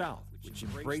in the South, which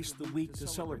embraced the week to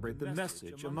celebrate the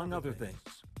message, among other things.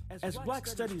 As Black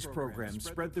Studies programs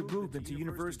spread the movement to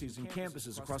universities and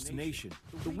campuses across the nation,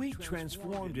 the week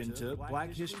transformed into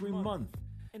Black History Month.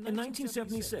 In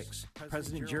 1976,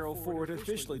 President Gerald Ford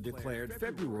officially declared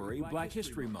February Black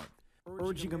History Month,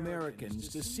 urging Americans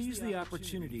to seize the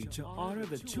opportunity to honor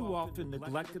the too often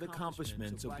neglected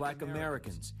accomplishments of Black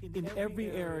Americans in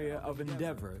every area of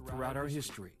endeavor throughout our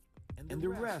history. And the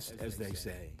rest, as they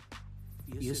say,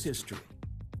 is history.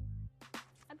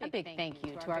 A big thank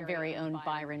you to our very own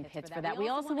Byron Pitts for that. We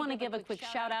also want to give a quick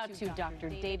shout out to Dr.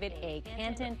 David A.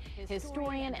 Canton,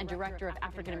 historian and director of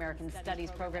African American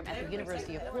Studies program at the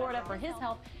University of Florida, for his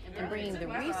help in bringing the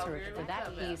research for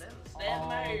that piece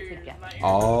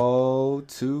All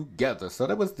together. So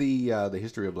that was the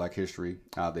history of Black History,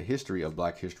 the history of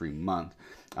Black History Month.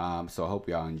 So I hope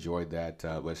y'all enjoyed that.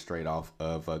 Was straight off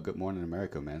of Good Morning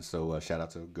America, man. So shout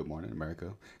out to Good Morning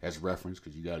America as reference,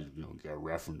 because you guys gotta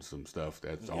reference some stuff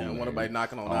that's on. Yeah, there. want nobody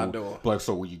knocking on our door. Like,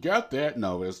 so when you got that,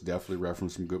 no, it's definitely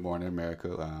reference from Good Morning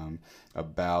America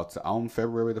about on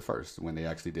February the 1st when they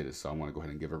actually did it. So I want to go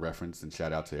ahead and give a reference and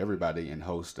shout out to everybody and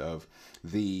host of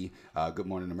the Good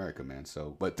Morning America, man.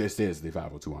 So, but this is the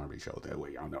 502 R&B show. That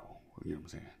way y'all know. You know what I'm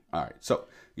saying? All right. So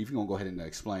if you're gonna go ahead and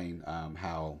explain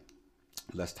how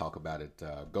Let's Talk About It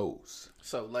goes.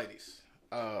 So, ladies,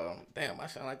 damn, I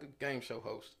sound like a game show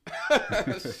host.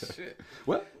 Shit.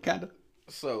 Well, kinda.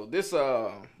 So this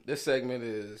segment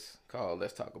is called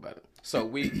Let's Talk About It. So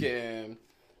we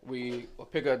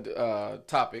pick a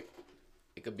topic.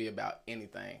 It could be about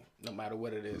anything, no matter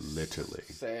what it is. Literally,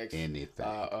 sex,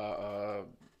 anything.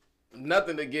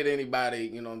 Nothing to get anybody.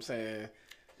 You know what I'm saying?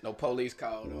 No police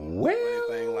call or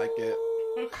anything like that.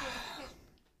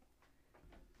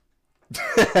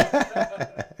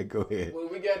 Go ahead. Well,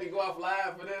 we got to go off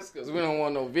live for this because we don't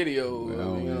want no video. We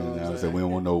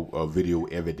don't want no video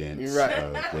evidence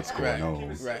of what's going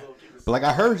on. Right. But like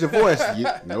I heard your voice.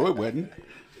 No, it wasn't.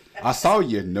 I saw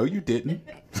you. No, you didn't.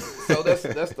 So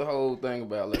that's the whole thing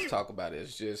about Let's Talk About It.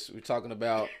 It's just we're talking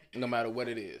about no matter what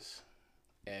it is,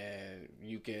 and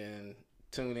you can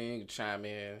tune in, you can chime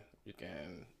in, you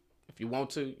can if you want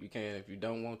to, you can. If you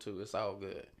don't want to, it's all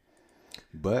good.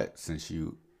 But since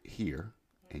you here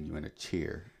and you in a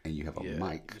chair and you have a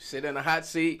mic, you sit in a hot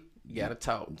seat, you gotta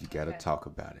talk. You gotta talk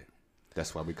about it.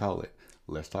 That's why we call it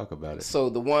Let's Talk About It. So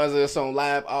the ones that's on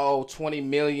live, all 20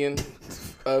 million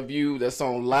of you that's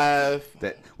on live.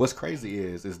 That what's crazy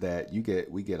is that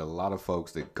we get a lot of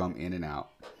folks that come in and out.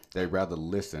 They rather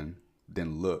listen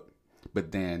than look.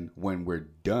 But then when we're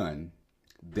done,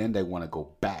 then they want to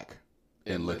go back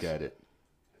and look at it.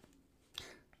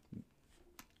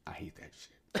 I hate that shit.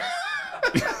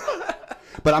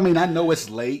 But I mean, I know it's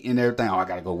late and everything. Oh, I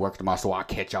gotta go work tomorrow, so I'll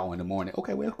catch y'all in the morning.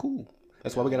 Okay, well, cool.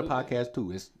 That's why we got a podcast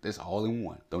too. It's all in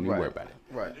one. Don't even worry about it.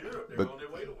 Right. They're on their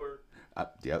way to work.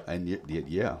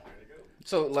 Yeah.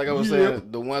 So, like I was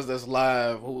saying, the ones that's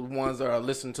live, the ones that are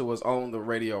listening to us on the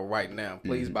radio right now,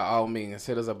 please, by all means,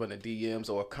 hit us up in the DMs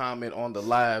or comment on the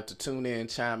live to tune in,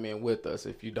 chime in with us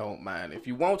if you don't mind. If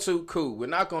you want to, cool. We're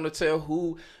not going to tell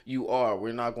who you are.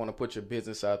 We're not going to put your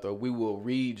business out there. We will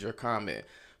read your comment.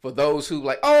 For those who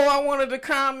like, oh, I wanted to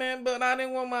comment, but I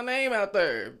didn't want my name out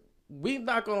there. We're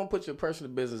not going to put your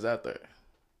personal business out there.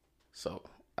 So,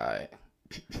 I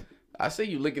see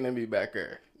you looking at me back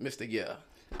there, Mr. Yeah.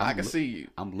 I can see you.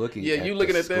 I'm looking. Yeah, you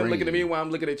looking at them, looking at me while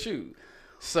I'm looking at you.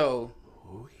 So,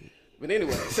 but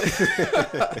anyway.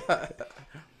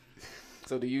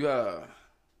 So do you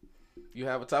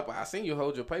have a topic? I seen you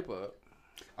hold your paper up.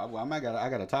 I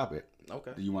got a topic.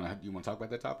 Okay. Do you want to talk about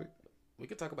that topic? We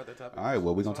can talk about that topic. All right.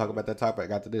 Well, we're gonna talk about that topic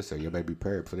after this. So you better be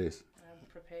prepared for this. I'm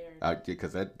prepared.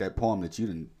 Because that poem that you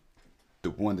didn't,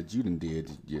 the one that you didn't did,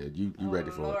 yeah, you ready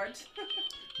for Lord. it?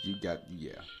 You got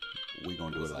We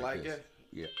gonna do it like this. It?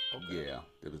 Yeah. Okay. Yeah.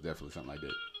 It was definitely something like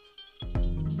that.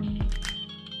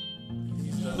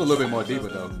 It was a little bit more deeper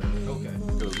though. Okay.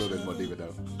 It was a little bit more deeper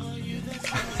though.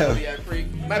 Zodiac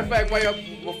freak. Matter of fact,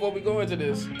 before we go into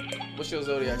this, what's your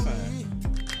zodiac sign?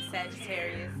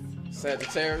 Sagittarius.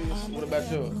 Sagittarius. What about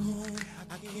yours?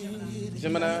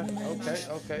 Gemini.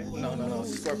 Okay. No.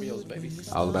 Scorpios, baby.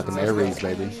 All about them Aries,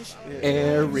 baby. Yeah.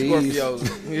 Aries.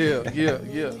 Scorpios.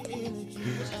 Yeah.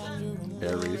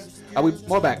 Aries. Are we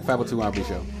more back? 502 R&B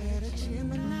Show.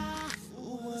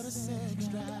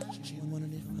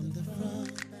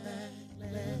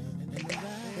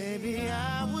 Baby,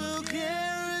 I will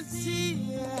guarantee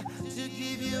to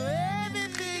give you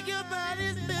everything your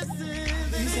body's missing.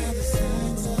 These are the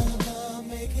signs of love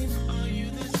making. Are you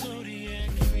the zodiac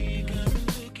freak I've been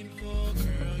looking for,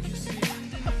 girl? You send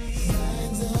me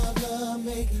signs of love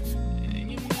making,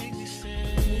 and you make me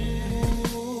say,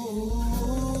 ooh.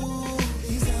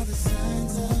 These are the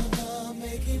signs of love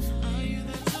making. Are you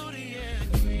the zodiac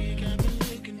freak I've been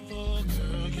looking for,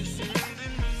 girl? You send me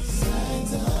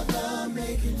signs of love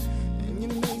making, and you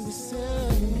make me say,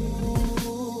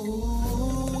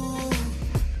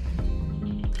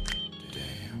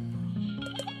 damn.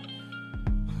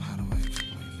 How do I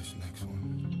explain this next one?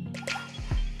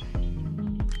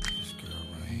 This girl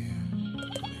right here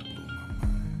really blew my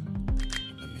mind.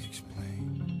 Let me explain.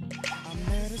 I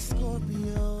met a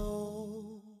Scorpio.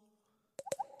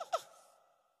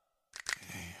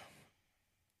 Damn.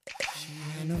 She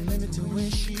had no limit to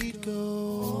where she'd go.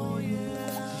 Oh,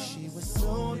 yeah. She was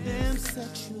so damn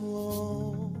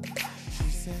sexual. She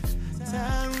said,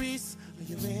 Tyrese,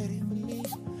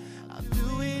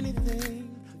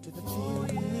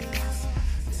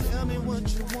 what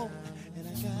you want, and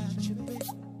I got you, babe.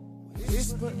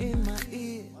 Whisper in my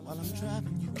ear while I'm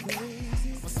driving you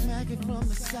crazy. I'll smack it from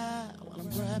the side while I'm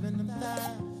grabbing them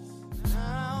thighs.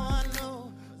 Now I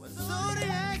know what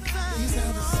zodiac signs. These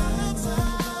are the signs I'm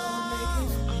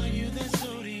making. Are you that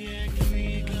zodiac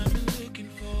freak I've been looking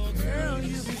for? Girl,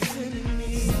 you be sending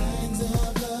me signs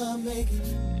of love making.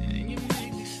 And you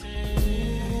make me say,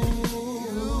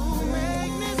 you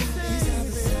make me say. These are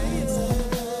the signs of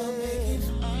love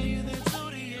making. Are you that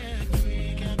zodiac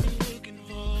freak I've been looking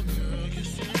for? Girl, you're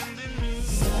sending me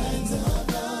signs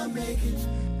of love making.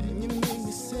 And you make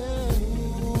me say,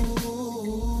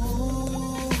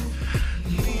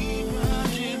 Libra,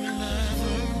 Gemini,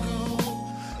 Virgo,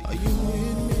 are you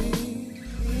with me?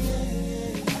 Yeah.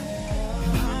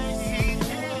 Pisces,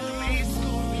 Aries,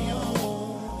 Scorpio,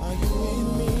 are you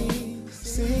with me?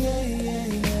 Say yeah.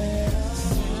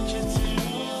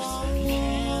 Sagittarius,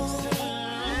 Cancer,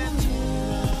 and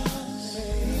Taurus.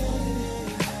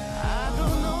 I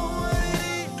don't know what it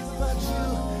is, but you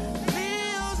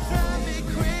Leos drive me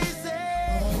crazy.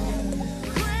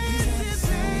 Crazy,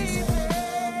 baby.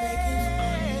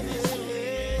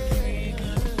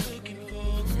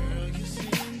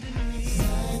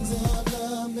 Signs of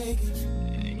love making.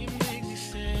 And you make me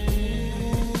say,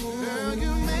 girl,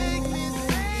 you make me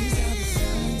say. These are the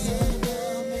signs of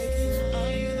love making.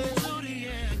 Are you the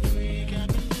zodiac freak I've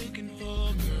been looking for?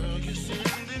 Girl, you're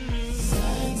sending me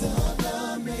signs of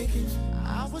love making. I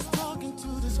was talking to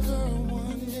this girl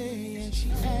one day and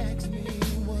she asked me,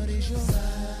 what is your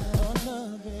sign of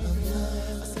love, baby?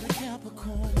 I said a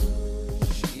Capricorn.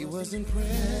 She was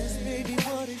impressed, baby,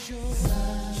 what is your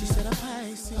sign? She said a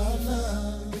Pisces. Of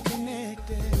love, we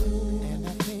connected, and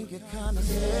I think it kinda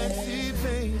sexy,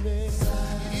 baby.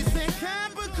 You said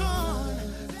Capricorn,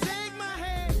 take my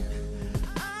hand,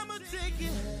 I'ma take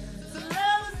it to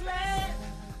love's land.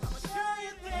 I'ma show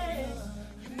you things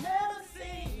you never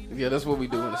seen. Yeah, that's what we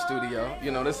do in the studio.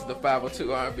 You know, this is the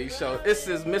 502 R&B Show. This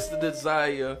is Mr.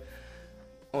 Desire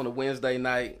on a Wednesday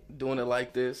night, doing it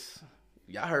like this.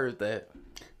 Y'all heard that.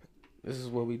 This is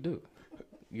what we do.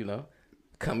 You know,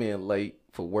 come in late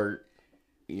for work.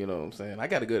 You know what I'm saying? I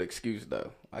got a good excuse,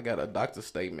 though. I got a doctor's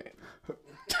statement.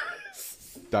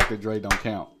 Dr. Dre don't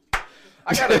count.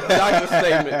 I got a doctor's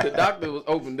statement. The doctor was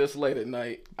open this late at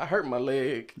night. I hurt my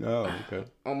leg. Oh, okay.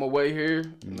 On my way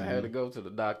here, and I had to go to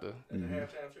the doctor.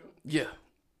 Yeah.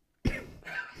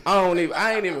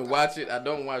 I ain't even watch it. I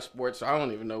don't watch sports, so I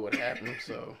don't even know what happened.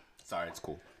 So sorry, it's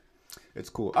cool. It's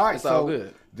cool. All right, it's so all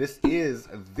good. This is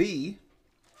the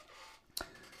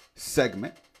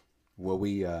segment where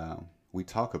we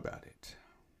talk about it.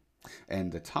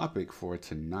 And the topic for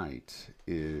tonight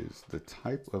is the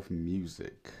type of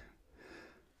music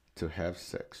to have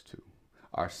sex to,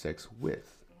 or sex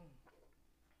with.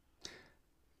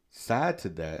 Side to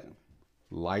that,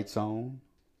 lights on,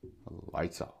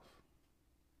 lights off.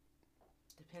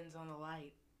 Depends on the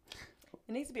light.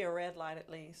 It needs to be a red light at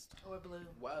least. Or blue.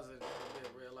 Why is it a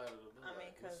red light or blue light? I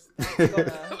mean, because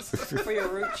that's gonna, for your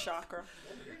root chakra.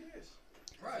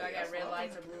 Right. So I got red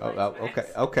lights or blue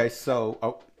lights. Okay.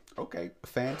 So, okay,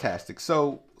 fantastic.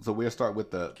 So we'll start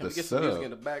with the Can we get sub. some music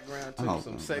in the background too?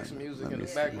 Some sex music in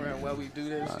the background while we do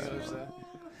this. You know what I'm saying?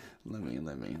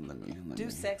 Let me. Do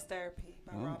Sex Therapy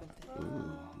by Robin Thicke.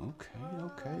 Ooh,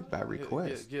 okay. By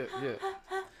request. Yeah.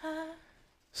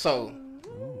 So,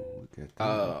 okay.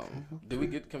 Can we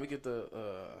get the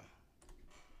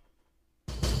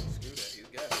screw that, he's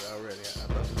got it already. I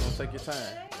thought you were gonna take your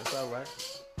time. That's all right.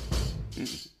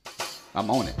 I'm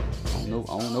on it. I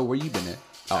don't know where you been at.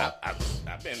 Oh.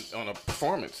 I've been on a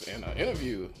performance and an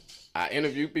interview. I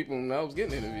interviewed people when I was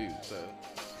getting interviewed. So,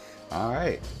 all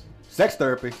right, sex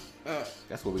therapy.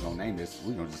 That's what we're gonna name this.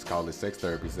 We're gonna just call it sex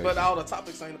therapy section. But all the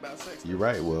topics ain't about sex. You're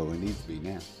right. Well, it needs to be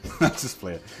now. Just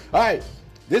play it. All right.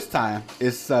 This time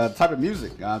it's type of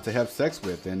music to have sex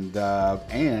with,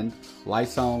 and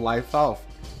lights on, lights off,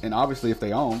 and obviously if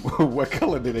they on, what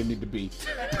color do they need to be?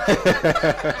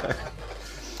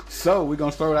 So we're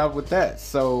gonna start out with that.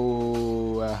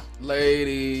 So,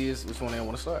 ladies, which one do you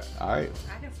want to start? All right.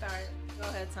 I can start. Go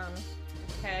ahead, Tommy.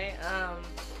 Okay.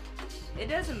 It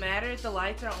doesn't matter if the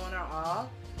lights are on or off.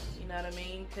 You know what I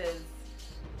mean? Because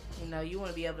you want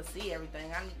to be able to see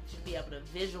everything. I need you to be able to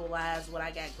visualize what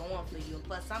I got going for you. And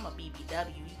plus, I'm a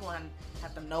BBW. You're going to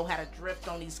have to know how to drift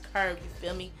on these curves. You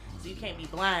feel me? So you can't be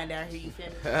blind out here. You feel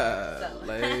me? So.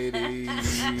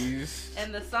 Ladies.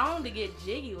 And the song to get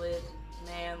jiggy with,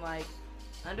 man, like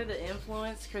Under the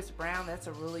Influence, Chris Brown, that's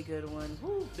a really good one.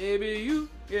 Woo, baby, you,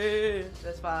 yeah,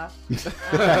 that's 5.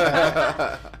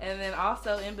 And then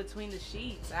also In Between the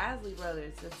Sheets, Isley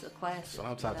Brothers, it's a classic. That's what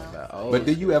I'm talking about. But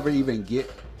do you ever even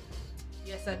get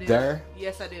Yes, I do. There?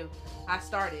 Yes, I do. I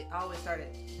always started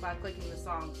by clicking the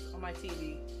songs on my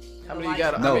TV. How many you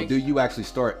got? No, do you actually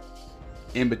start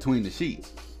in between the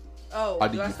sheets? Oh, or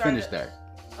do you finish there?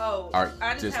 Oh, or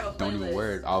I just have a don't even playlist.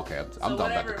 wear it. Okay, I'm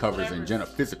talking about the covers in general,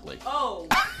 physically. Oh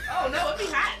no, it'd be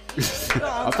hot.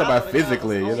 I'm talking about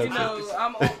physically. You know,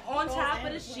 I'm on top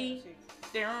of the sheet,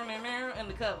 down in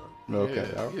the cover. Okay,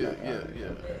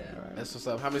 yeah. That's what's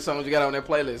up. How many songs you got on that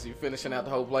playlist? You finishing out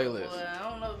the whole playlist? Well, I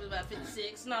don't know if it's about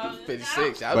 56. No,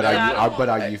 56. But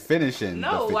are you finishing?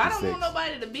 No, the 56? I don't want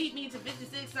nobody to beat me to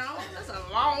 56 songs. That's a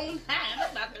long time.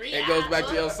 That's about 3 hours. It goes back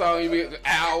to your song. You be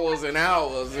hours and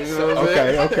hours. You know what I'm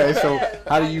saying? Okay. So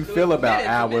how do you feel about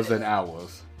hours and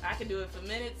hours? I can do it for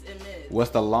minutes and minutes. What's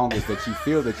the longest that you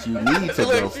feel that you need to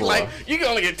go for? Like, you can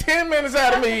only get 10 minutes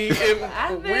out of me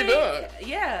and we're done.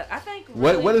 Yeah, I think.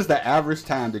 Really, What is the average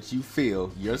time that you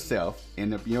feel yourself,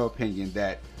 in your opinion,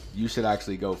 that you should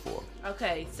actually go for?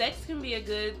 Okay, sex can be a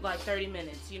good 30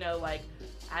 minutes. You know, like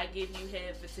I give you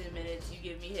head for 10 minutes, you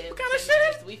give me head for 10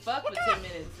 minutes. We fuck for 10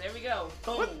 minutes. There we go.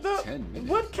 Boom. 10 minutes.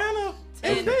 What kind of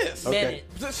 10 this?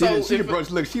 minutes. So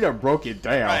she done broke it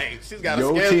down. Right, she's got a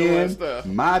your schedule 10, and stuff.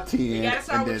 my 10, You gotta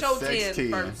start and with then your sex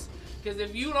 10 first. Because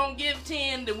if you don't give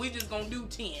 10, then we just gonna do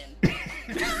 10.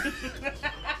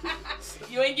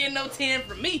 You ain't getting no 10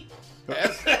 from me.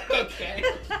 Okay.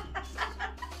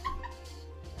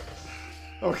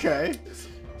 Okay.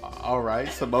 All right,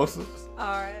 samosas. All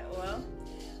right, well,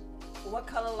 what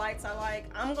color lights I like?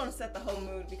 I'm gonna set the whole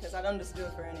mood because I don't just do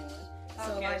it for anyone.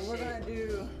 So Okay, we're gonna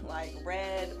do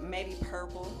red, maybe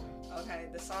purple. Okay,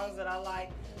 the songs that I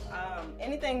like,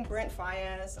 anything Brent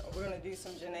Fayez. We're gonna do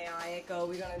some Janae Aiko.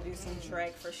 We're gonna do some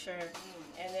Drake for sure,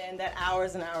 and then that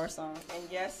Hours and Hours song. And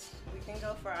yes, we can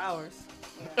go for hours.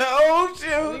 Oh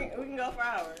shoot! We can go for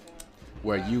hours.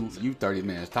 Where you 30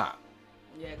 minutes top.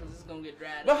 Yeah, because it's gonna get dry.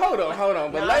 But hold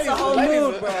on. But It's a whole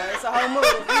mood, bro. It's a whole mood.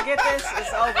 If you get this,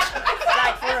 it's over.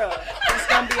 Like for real, it's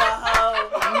gonna be a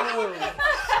whole mood.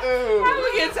 I'm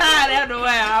gonna get tired after a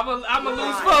while. I'm gonna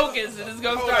lose focus, and it's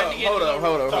gonna start to get Hold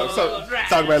on. So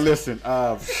Talk about, listen,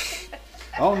 I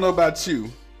don't know about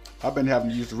you. I've been having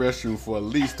to use the restroom for at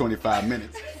least 25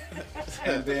 minutes.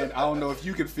 And then I don't know if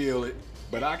you can feel it,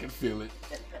 but I can feel it.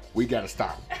 We gotta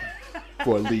stop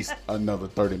for at least another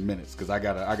 30 minutes because I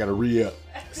gotta re-up.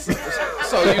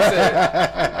 So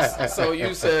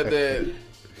you said that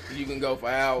you can go for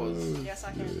hours. Yes,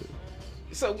 I can.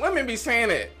 So women be saying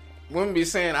that. Women be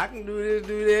saying I can do this,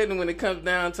 do that, and when it comes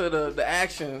down to the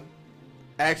action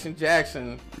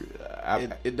Jackson,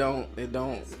 it don't make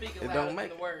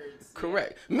the words.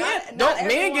 Correct. Men do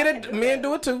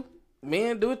it too.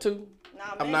 Men do it too.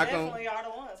 Nah, I'm men not definitely are the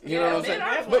ones. You know what I'm saying?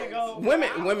 But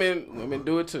women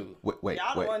do it too. Wait.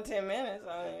 Y'all the one 10 minutes.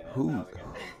 Who?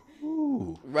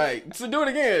 Ooh. Right. So do it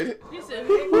again. You said,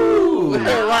 ooh.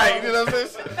 Right. You know what I'm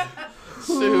saying?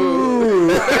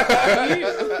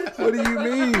 What do you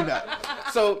mean?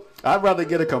 So I'd rather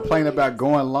get a complaint about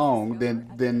going long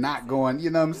than not going. You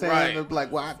know what I'm saying? Right.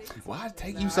 Like why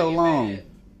take you so long?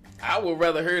 I would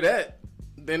rather hear that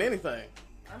than anything.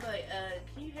 I'm like,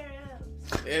 can you hurry up?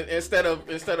 Instead of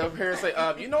hearing say,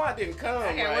 you know I didn't come.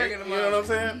 I got work in the You know what I'm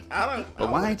saying? But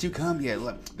why ain't you come yet?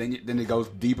 Look, then it goes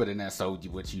deeper than that. So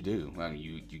what you do? Well,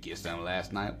 you get something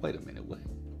last night. Wait a minute, what?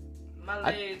 My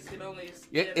legs can only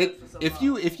if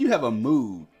you have a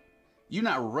mood, you're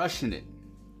not rushing it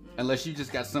unless you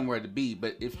just got somewhere to be.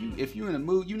 But if you in a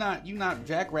mood, you not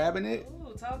jackrabbing it.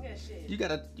 Ooh, talk that shit. You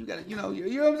gotta you know what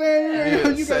I'm saying? Yeah,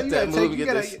 you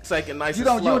gotta take it nice. You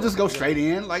don't just go straight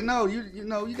in. Like no, you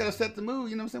gotta set the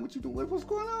mood. You know what I'm saying? What you doing? What's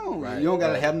going on? Right, you don't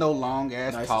gotta have no long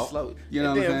ass nice talk. Slow. You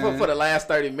know and what I'm then saying? For the last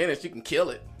 30 minutes, you can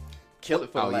kill it. Kill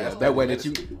it for the last. That way minutes.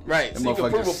 that you right. So you can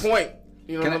prove a point.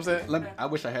 You know what I'm saying? I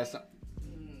wish I had some.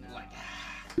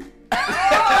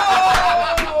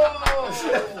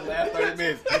 Last 30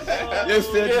 minutes.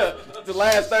 The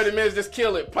last 30 minutes, just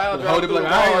kill it. Pile drive. Hold it like, all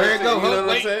right, here it go. You know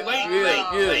what I'm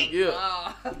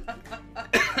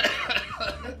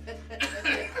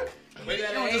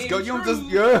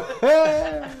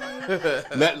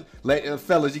saying?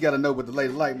 Fellas, you gotta know what the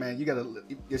lady like, man.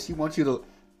 If she wants you to,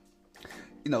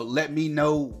 let me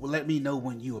know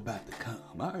when you about to come.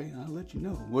 All right, I'll let you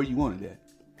know where you wanted that.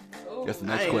 That's the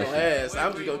next question.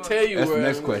 I'm just gonna tell you. That's the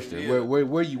next question.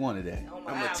 Where you wanted that?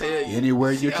 I'm gonna tell you.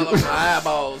 Anywhere you can. My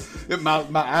eyeballs. my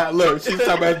eye. Look, she's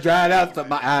talking about dried out. So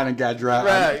my eye done got dry.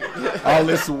 Right. All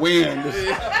this wind.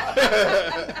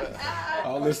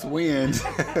 All this wind.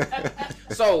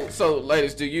 So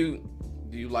ladies, do you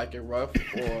like it rough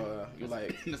or you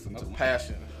like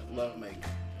passion, love making?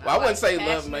 Well, I wouldn't say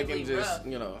love making. Just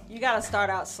You gotta start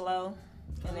out slow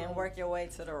and then work your way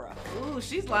to the rough. Ooh,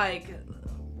 she's like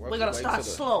We're gonna start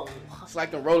slow. It's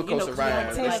like the roller coaster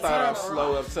rides. They start off turn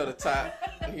slow up to the top.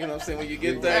 You know what I'm saying? When you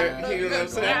get there, you know what I'm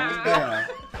saying? Yeah.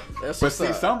 That's But what's see,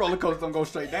 up. some roller coasters don't go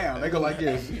straight down. They go like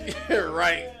this.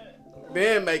 Right.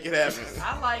 Then make it happen.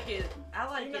 I like it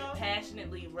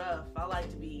passionately rough. I like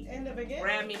to be In the beginning?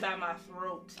 grab me by my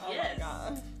throat. Oh Yes. my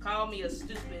God. Call me a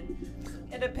stupid.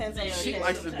 It depends on your She case.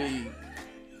 likes to be.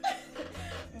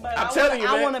 But I'm telling you,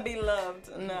 I man. want to be loved.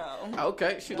 No.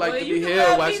 Okay, she like to you be can held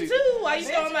love while me she. too. Why you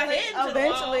throwing my head into the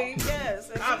wall? Eventually,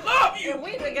 yes. I love you. If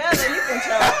we together, you can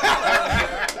try.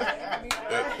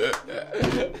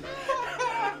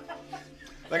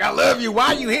 Like, I love you.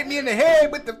 Why you hit me in the head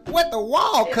with the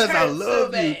wall? Because I hurts so love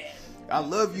you. bad. I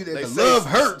love you. That They the say love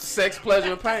hurts. Sex,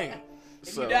 pleasure, and pain. If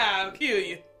So, you die, I'll kill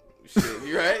you. shit,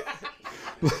 you right?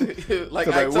 Like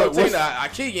So, I like, told what's- Tina, I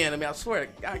kill you, enemy. I swear,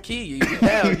 I kill you. You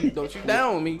down? Don't you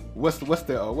down me? What's the word?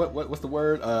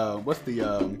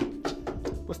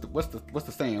 What's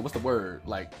the saying? What's the word?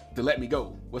 Like, to let me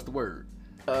go. What's the word?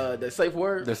 The safe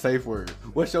word. The safe word.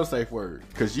 What's your safe word?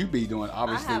 Because you be doing I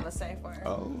obviously. have a safe word.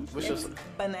 Oh, What's your It's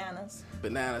bananas.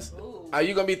 bananas? Ooh. Are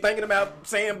you gonna be thinking about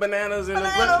saying bananas in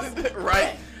Bananas. the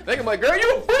right? They can be like, girl,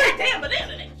 you a freak. Damn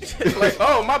banana. Like,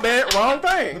 oh my bad, wrong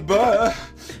thing. but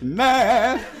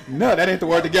nah, no, that ain't the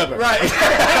word together. Right. You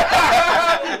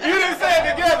didn't say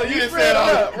it together. You just said it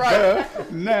up. Right.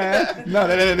 Nah, no,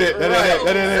 that ain't it. That ain't it.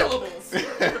 That ain't Syllables.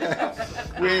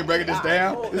 it. We ain't breaking this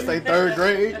down. This ain't third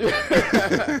grade.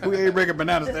 We ain't breaking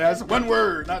bananas down. It's one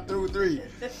word, not two or three.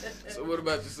 So what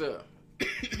about yourself?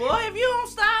 Boy, if you don't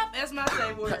stop, that's my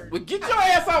safe word. Well, get your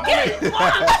ass off me. Get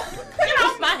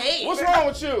off my head. What's wrong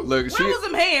with you? Look, Where was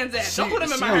them hands at? Don't put them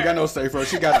in she my don't hair. got no safe word.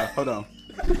 She got a, hold on.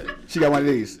 She got one of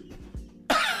these.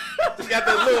 She got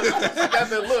that look. She got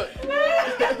that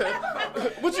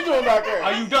look. What you doing back there?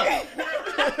 Are you done?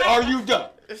 Are you done?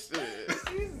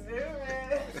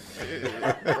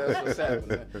 That's what's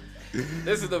happening.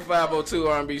 This is the 502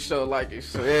 R&B show, like it.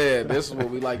 So yeah, this is what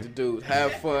we like to do.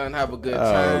 Have fun, have a good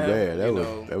time. man, that you was-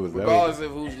 know, that was- regardless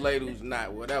of who's late, who's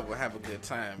not, whatever. Have a good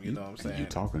time. You know what I'm saying? You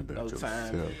talking about No yourself.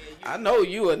 time. I know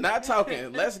you are not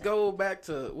talking. Let's go back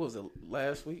to what was it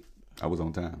last week? I was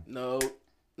on time. No,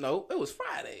 it was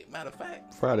Friday. Matter of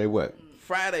fact, Friday what?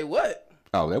 Friday what?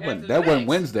 Oh, that wasn't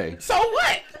Wednesday. So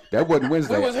what? That wasn't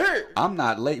Wednesday. Who was hurt? I'm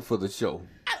not late for the show.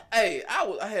 I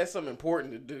had something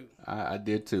important to do. I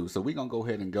did too. So we're going to go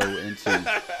ahead and go into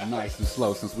nice and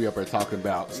slow since we up here talking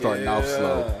about starting off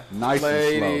slow. Nice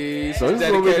Ladies, and slow. So this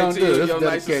is what we're going to do. This is nice and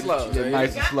dedicated slow. to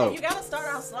nice and slow. You gotta start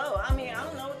out slow. I mean, I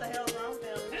don't know what the hell's wrong with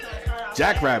them. You gotta start out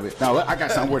Jackrabbit. No, I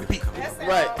got somewhere to be.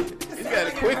 Right. You got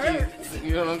a quickie.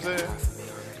 You know what I'm saying?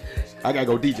 I got to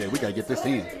go DJ. We got to get this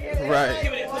in.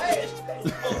 Right.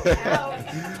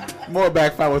 More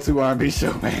back 502 R&B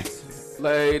show, man.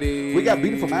 Ladies. We got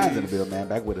beautiful minds in the build, man.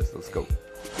 Back with us. Let's go.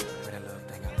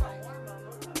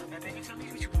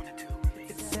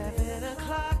 It's 7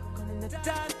 o'clock on the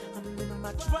dot. I'm in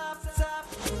my drop top,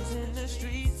 in the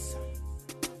streets. Oh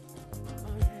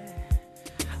yeah.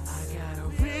 I got a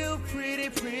real pretty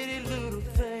little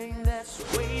thing that's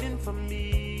waiting for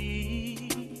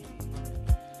me.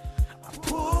 I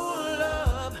pull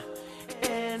up,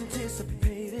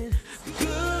 anticipating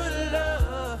good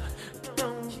love.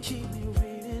 Don't keep me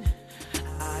waiting.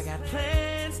 I got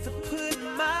plans to put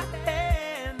my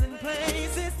hand in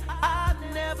places I've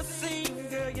never seen.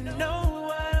 Girl, you know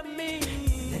what I mean.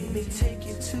 Let me take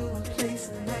you to a place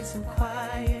nice and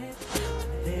quiet.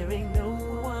 There ain't no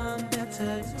one better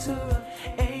to interrupt.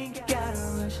 Ain't gotta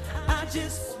rush. I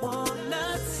just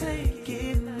wanna take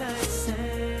it nice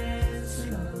and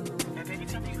slow. Baby,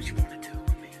 tell me what you wanna do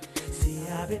with me. See,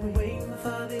 I've been waiting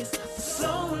for this for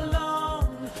so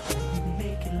long. We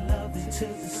making love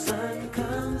until the sun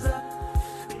comes up.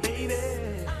 Baby,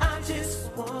 I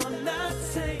just wanna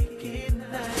take it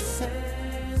nice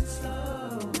and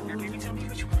slow. Baby, tell me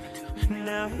what you wanna do.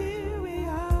 Now here we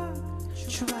are,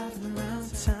 driving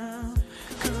around town,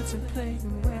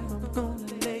 contemplating where I'm gonna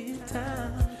lay it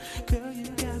down. Girl, you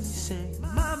got me saying,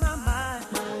 my,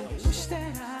 wish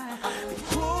that I could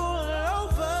pull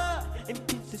over and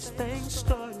get this thing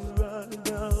started right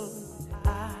now. I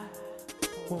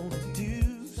wanna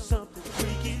do something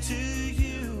freaky to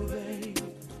you, babe.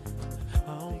 I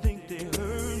don't think they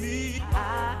heard me. I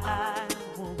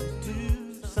wanna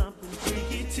do something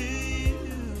freaky to you,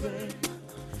 babe.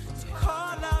 So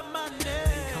call out my name. They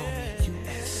call me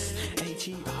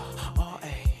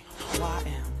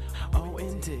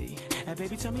USHERRAYMOND. And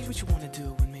baby, tell me what you wanna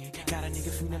do with me. Got a nigga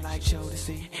feeling like show to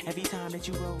see. Every time that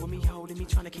you roll with me, holding me,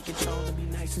 trying to keep control of me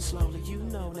nice and slowly. You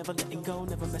know, never letting go,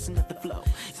 never messing up the flow.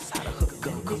 This is how the hook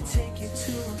go. Let me take you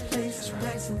to a place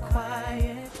nice and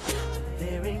quiet.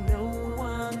 There ain't no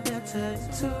one tell you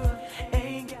to run,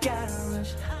 ain't gotta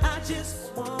rush. I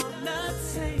just wanna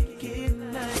take it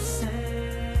nice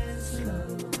and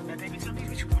slow. Now baby, tell me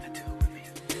what you wanna do with me.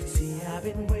 See, I've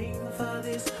been waiting for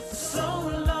this for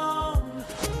so long.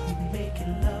 We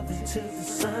making love until the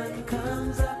sun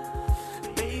comes up.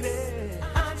 Baby,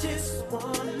 I just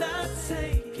wanna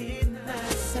take it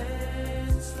nice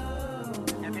and slow.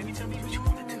 Now baby, tell me what you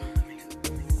wanna do with me.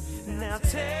 Now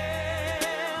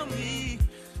tell me,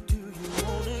 do you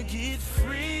wanna get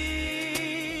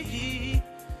free?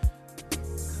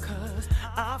 'Cause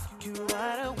I'll freak you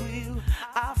right, I will.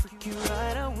 I'll freak you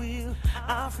right, I will.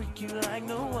 I'll freak you like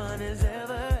no one has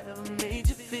ever made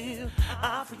you feel.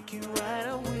 I'll freak you right,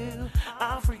 I will.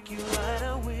 I'll freak you right,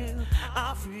 I will.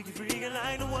 I'll freak you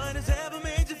like no one has ever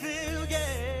made you feel,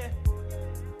 yeah.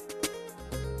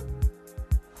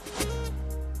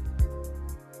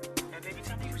 Now baby,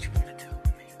 tell me what you wanna do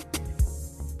with me.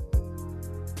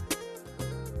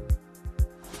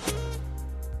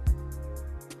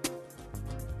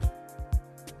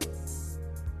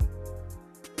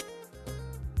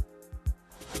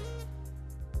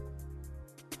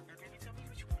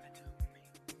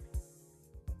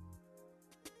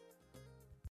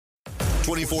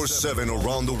 24/7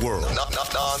 around the world.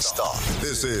 Non-stop.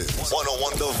 This is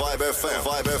 101 The Vibe FM.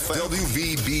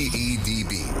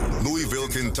 WVBEDB, Louisville,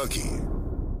 Kentucky.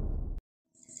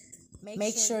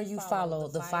 Make sure you follow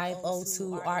the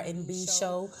 502 R&B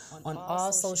Show on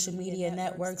all social media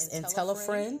networks and tell a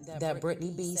friend that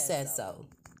Brittany B said so.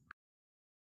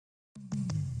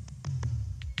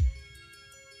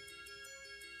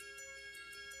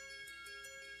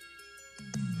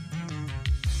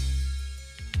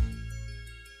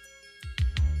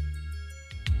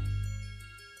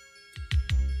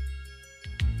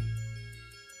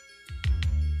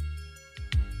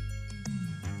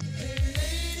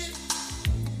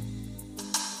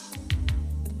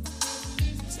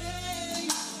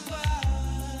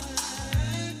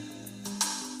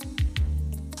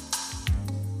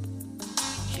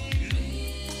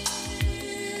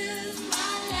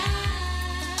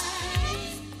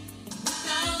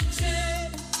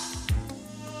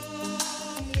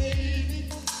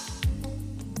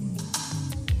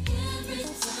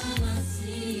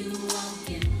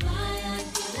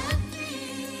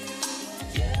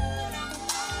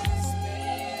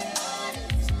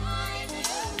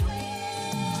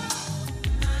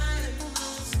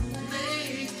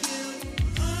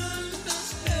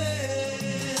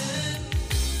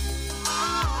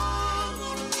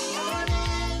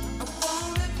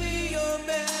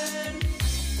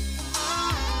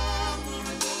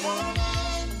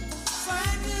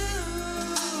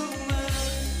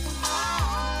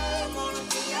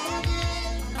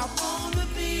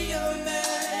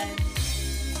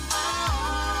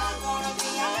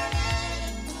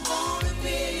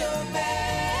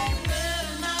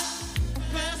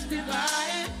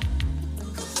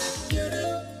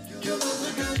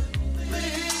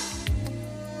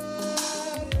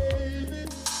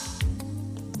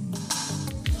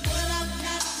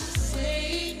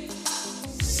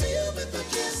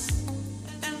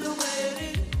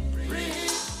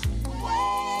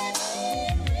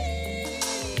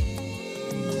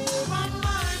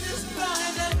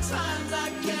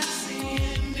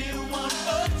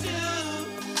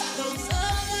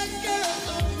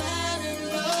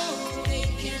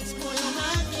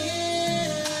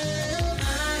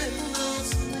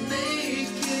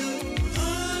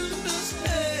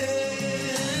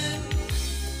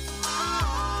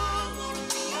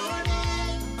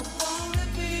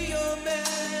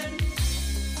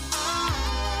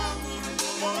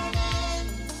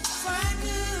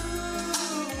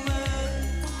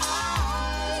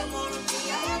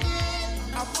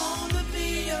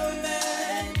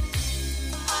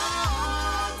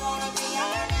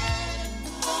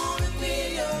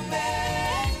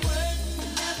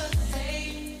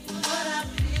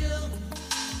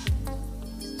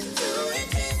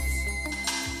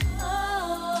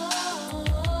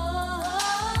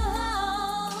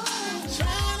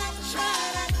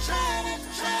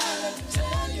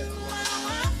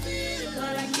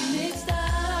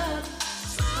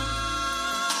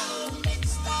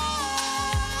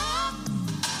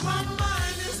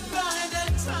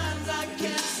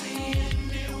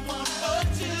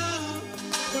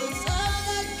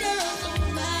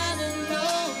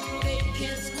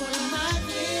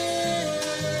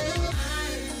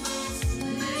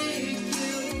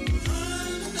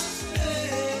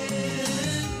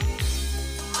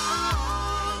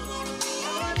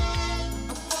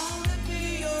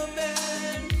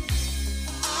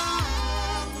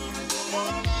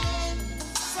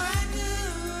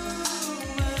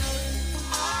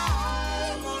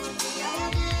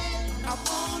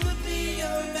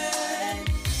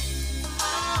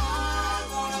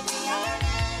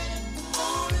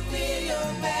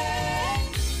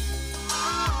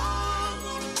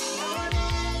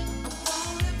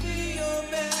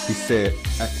 He said,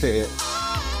 I said.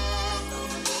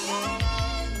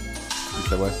 You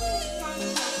said what?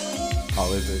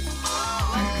 Oh, is it?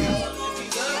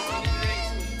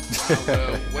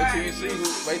 Wait till you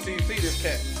see this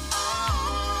cat.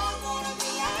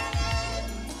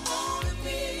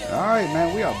 All right,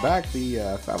 man, we are back.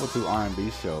 The 502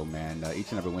 R&B Show, man.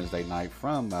 Each and every Wednesday night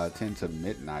from 10 to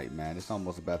midnight, man. It's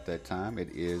almost about that time.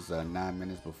 It is 9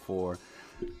 minutes before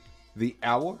the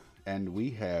hour, and we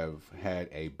have had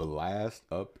a blast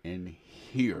up in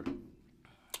here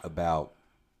about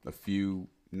a few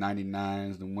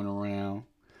 99s that went around.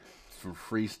 Some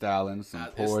freestyling, some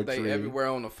poetry. They everywhere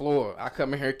on the floor. I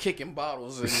come in here kicking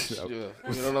bottles and you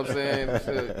know what I'm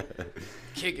saying?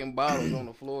 Kicking bottles on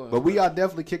the floor. But we are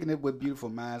definitely kicking it with beautiful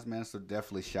minds, man. So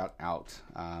definitely shout out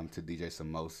to DJ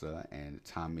Samosa and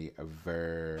Tommy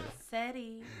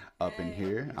Seti up in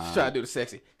here. Try to do the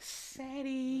sexy.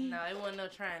 Seti. No, it wasn't no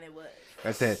trying. It was.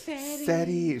 I said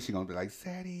Seti. She gonna be like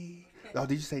Seti. Oh,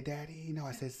 did you say daddy? No,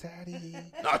 I said Seti.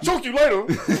 I'll choke you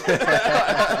later.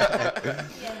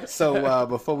 So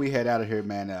before we head out of here,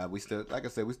 man, we still, like I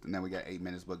said, now we got 8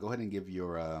 minutes, but go ahead and give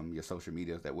your social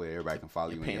medias, that way everybody can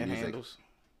follow you in your music. Handles.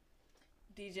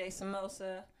 DJ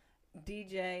Samosa,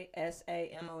 DJ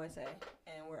Samosa,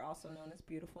 and we're also known as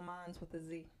Beautiful Minds with a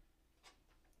Z.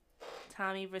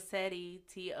 Tommy Vercetti,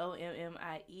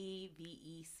 TOMMIEVERCETTI.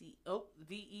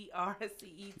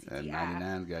 That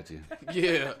 99's got you.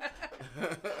 Yeah.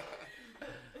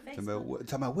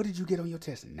 Talking about what did you get on your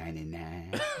test?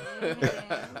 99.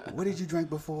 What did you drink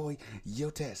before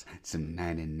your test? Some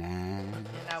 99. And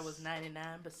I was 99%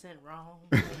 wrong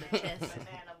on the test.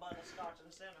 Banana, butterscotch,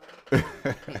 and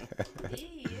cinnamon.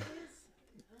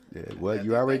 Yeah, well,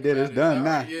 you already did. It's done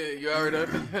now. Yeah, you already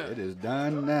done. It is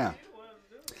done now.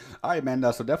 All right, man.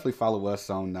 So definitely follow us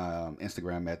on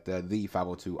Instagram at the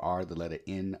 502R, the letter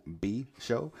NB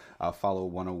show. Follow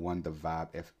 101 The Vibe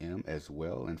FM as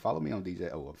well. And follow me on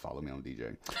DJ. Oh, follow me on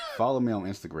DJ. Follow me on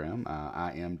Instagram.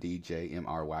 I am DJ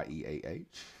MRYEAH.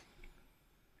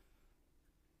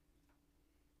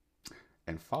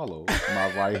 And follow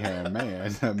my right hand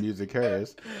man, Music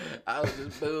Harris. I was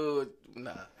just booed.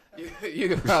 Nah. You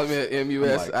can follow me at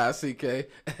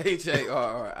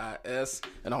MUSICKHARRIS,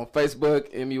 and on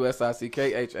Facebook,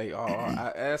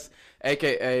 MUSICKHARRIS,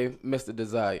 aka Mr.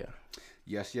 Desire.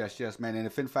 Yes, man. And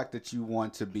if in fact that you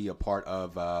want to be a part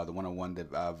of the 101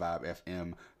 Vibe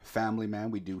FM family,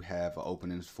 man, we do have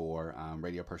openings for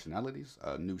radio personalities,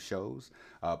 new shows,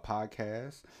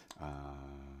 podcasts,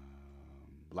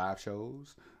 live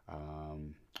shows.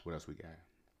 What else we got?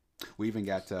 We even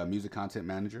got music content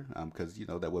manager, because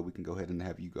that way we can go ahead and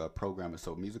have you program it.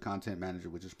 So music content manager,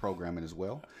 which is programming as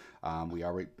well.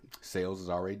 Sales is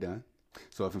already done.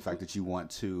 So if in fact that you want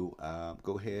to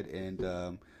go ahead and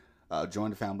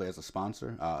join the family as a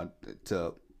sponsor,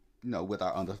 with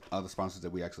our other sponsors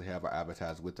that we actually have are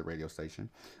advertised with the radio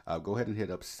station, go ahead and hit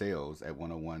up sales at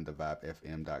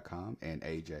 101thevibefm.com, and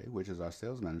AJ, which is our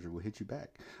sales manager, will hit you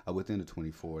back within the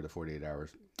 24 to 48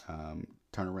 hours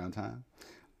turnaround time.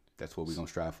 That's what we're going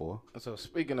to strive for. So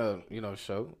speaking of,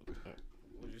 show,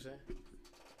 what'd you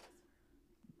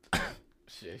say?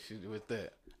 Shit, she's with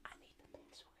that.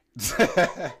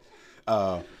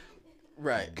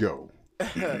 Right. Go.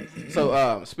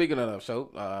 So speaking of the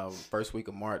show, first week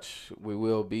of March, we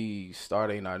will be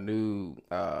starting our new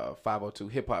 502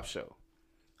 hip hop show.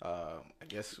 I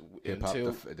guess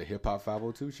the hip hop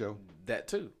 502 show. That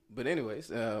too. But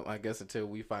anyways, I guess until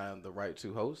we find the right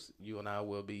two hosts, you and I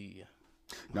will be.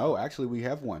 No, actually, we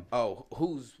have one. Oh,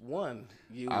 who's one?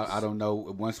 I don't know.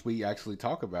 Once we actually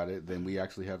talk about it, then we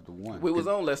actually have the one. We was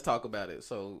on Let's Talk About It,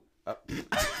 so.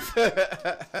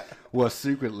 Well,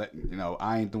 secretly,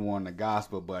 I ain't the one to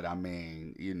gospel, but I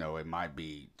mean, it might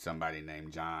be somebody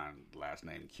named John, last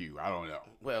name Q. I don't know.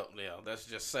 Well, yeah, let's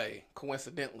just say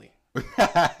coincidentally.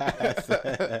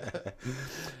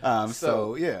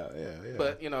 So yeah.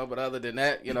 But other than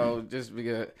that,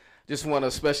 just want a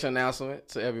special announcement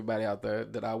to everybody out there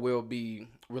that I will be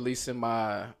releasing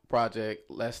my project.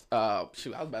 Let's talk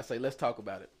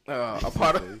about it. A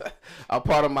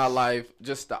part of my life,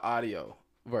 just the audio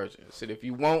version. So if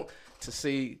you want to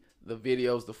see the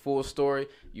videos, the full story,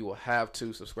 you will have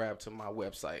to subscribe to my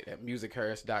website at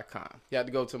musicharris.com. You have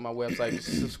to go to my website,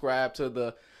 subscribe to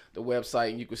the website,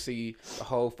 and you can see the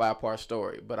whole 5-part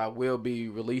story. But I will be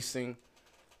releasing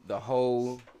the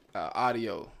whole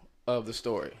audio of the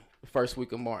story the first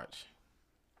week of March.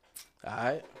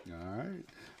 All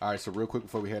right. So real quick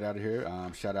before we head out of here,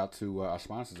 shout out to our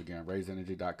sponsors again: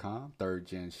 RaiseEnergy.com, Third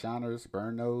Gen Shiners,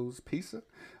 Burn Nose Pizza,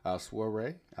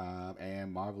 Soiree,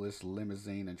 and Marvelous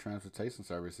Limousine and Transportation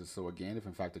Services. So again, if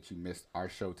in fact that you missed our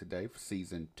show today for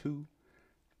season 2,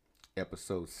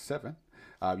 episode 7.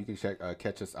 You can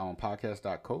catch us on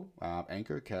podcast.co,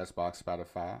 Anchor, Castbox,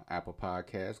 Spotify, Apple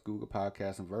Podcasts, Google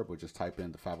Podcasts, and Verbal. Just type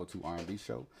in the 502 R&B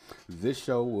Show. This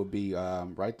show will be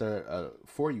right there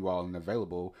for you all and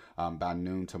available by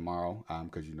noon tomorrow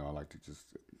because, you know, I like to just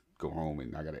go home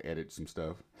and I got to edit some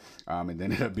stuff. And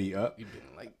then it'll be up. You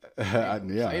been like that.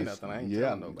 Yeah. Say nothing. I ain't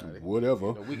telling nobody. Whatever.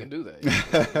 You know, we can do that.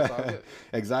 It's all good.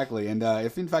 Exactly. And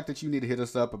if in fact that you need to hit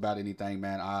us up about anything,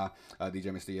 man, DJ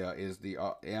Mr. is the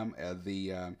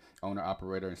owner,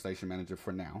 operator, and station manager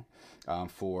for now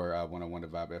for 101 The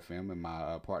Vibe FM. And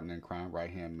my partner in crime,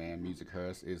 right-hand man, Music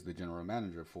Hurst, is the general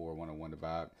manager for 101 The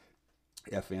Vibe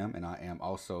FM, and I am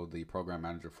also the program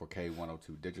manager for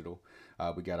K102 Digital.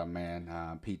 We got our man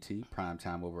PT Prime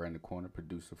Time over in the corner,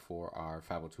 producer for our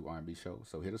 502 R&B Show.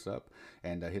 So hit us up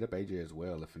and hit up AJ as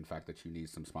well if in fact that you need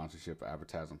some sponsorship or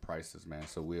advertising prices, man.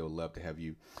 So we'll love to have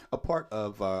you a part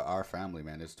of our family,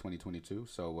 man. It's 2022,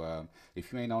 so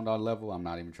if you ain't on our level, I'm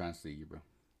not even trying to see you, bro.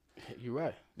 You're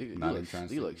right. You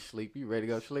look sleepy. You ready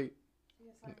to go sleep?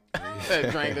 That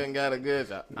drink done got a good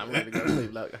job. I'm ready to go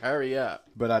sleep. Like, hurry up.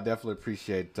 But I definitely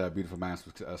appreciate Beautiful Minds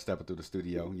for stepping through the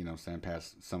studio, you know what I'm saying,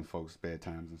 past some folks'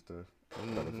 bedtimes and stuff.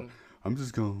 Mm-hmm. I'm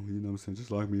just going, you know what I'm saying,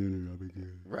 just lock me in here, I'll be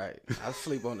good. Right. I'll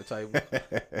sleep on the table.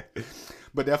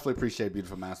 But definitely appreciate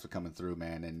Beautiful Minds for coming through,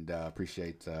 man, and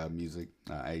appreciate music,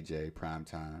 AJ, Prime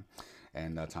Time.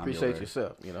 And Tommy. Appreciate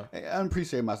yourself, you know. I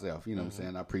appreciate myself, you know what I'm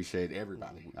saying. I appreciate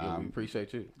everybody. Yeah, we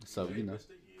appreciate you. So, you know.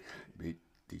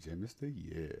 DJ Mr.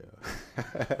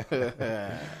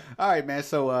 Yeah. All right, man.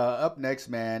 So up next,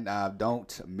 man,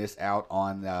 don't miss out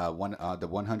on the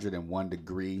 101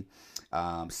 Degree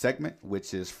segment,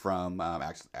 which is from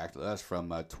actually us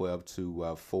from 12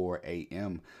 to 4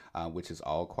 a.m., which is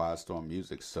all Quiet Storm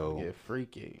music. So yeah,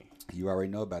 freaky. You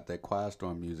already know about that Quiet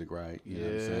Storm music, right? You know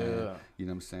what I'm saying? You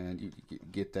know what I'm saying? You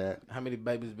get that? How many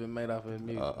babies been made off of his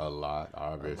music? A lot,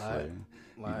 obviously. A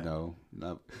lot. You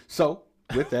know. So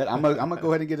with that, I'm gonna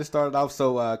go ahead and get it started off.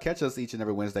 So catch us each and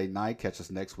every Wednesday night. Catch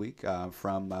us next week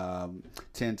from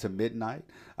 10 to midnight.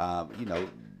 You know,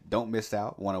 don't miss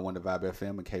out. 101 The Vibe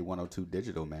FM and K102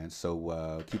 Digital, man.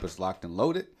 So keep us locked and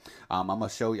loaded. I'm gonna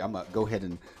show you. I'm gonna go ahead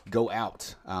and go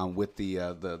out with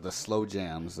the slow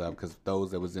jams because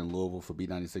those that was in Louisville for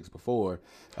B96 before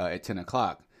at 10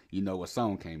 o'clock, you know what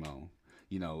song came on.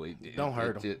 You know, don't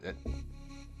hurt them.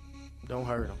 Don't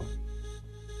hurt them.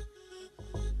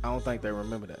 I don't think they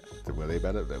remember that. Well, they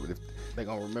better. They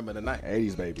gonna remember the night.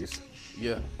 80s babies.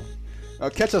 Yeah.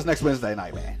 Catch us next Wednesday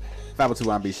night, man. 502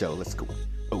 R&B Show. Let's go.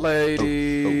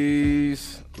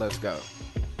 Ladies, let's go.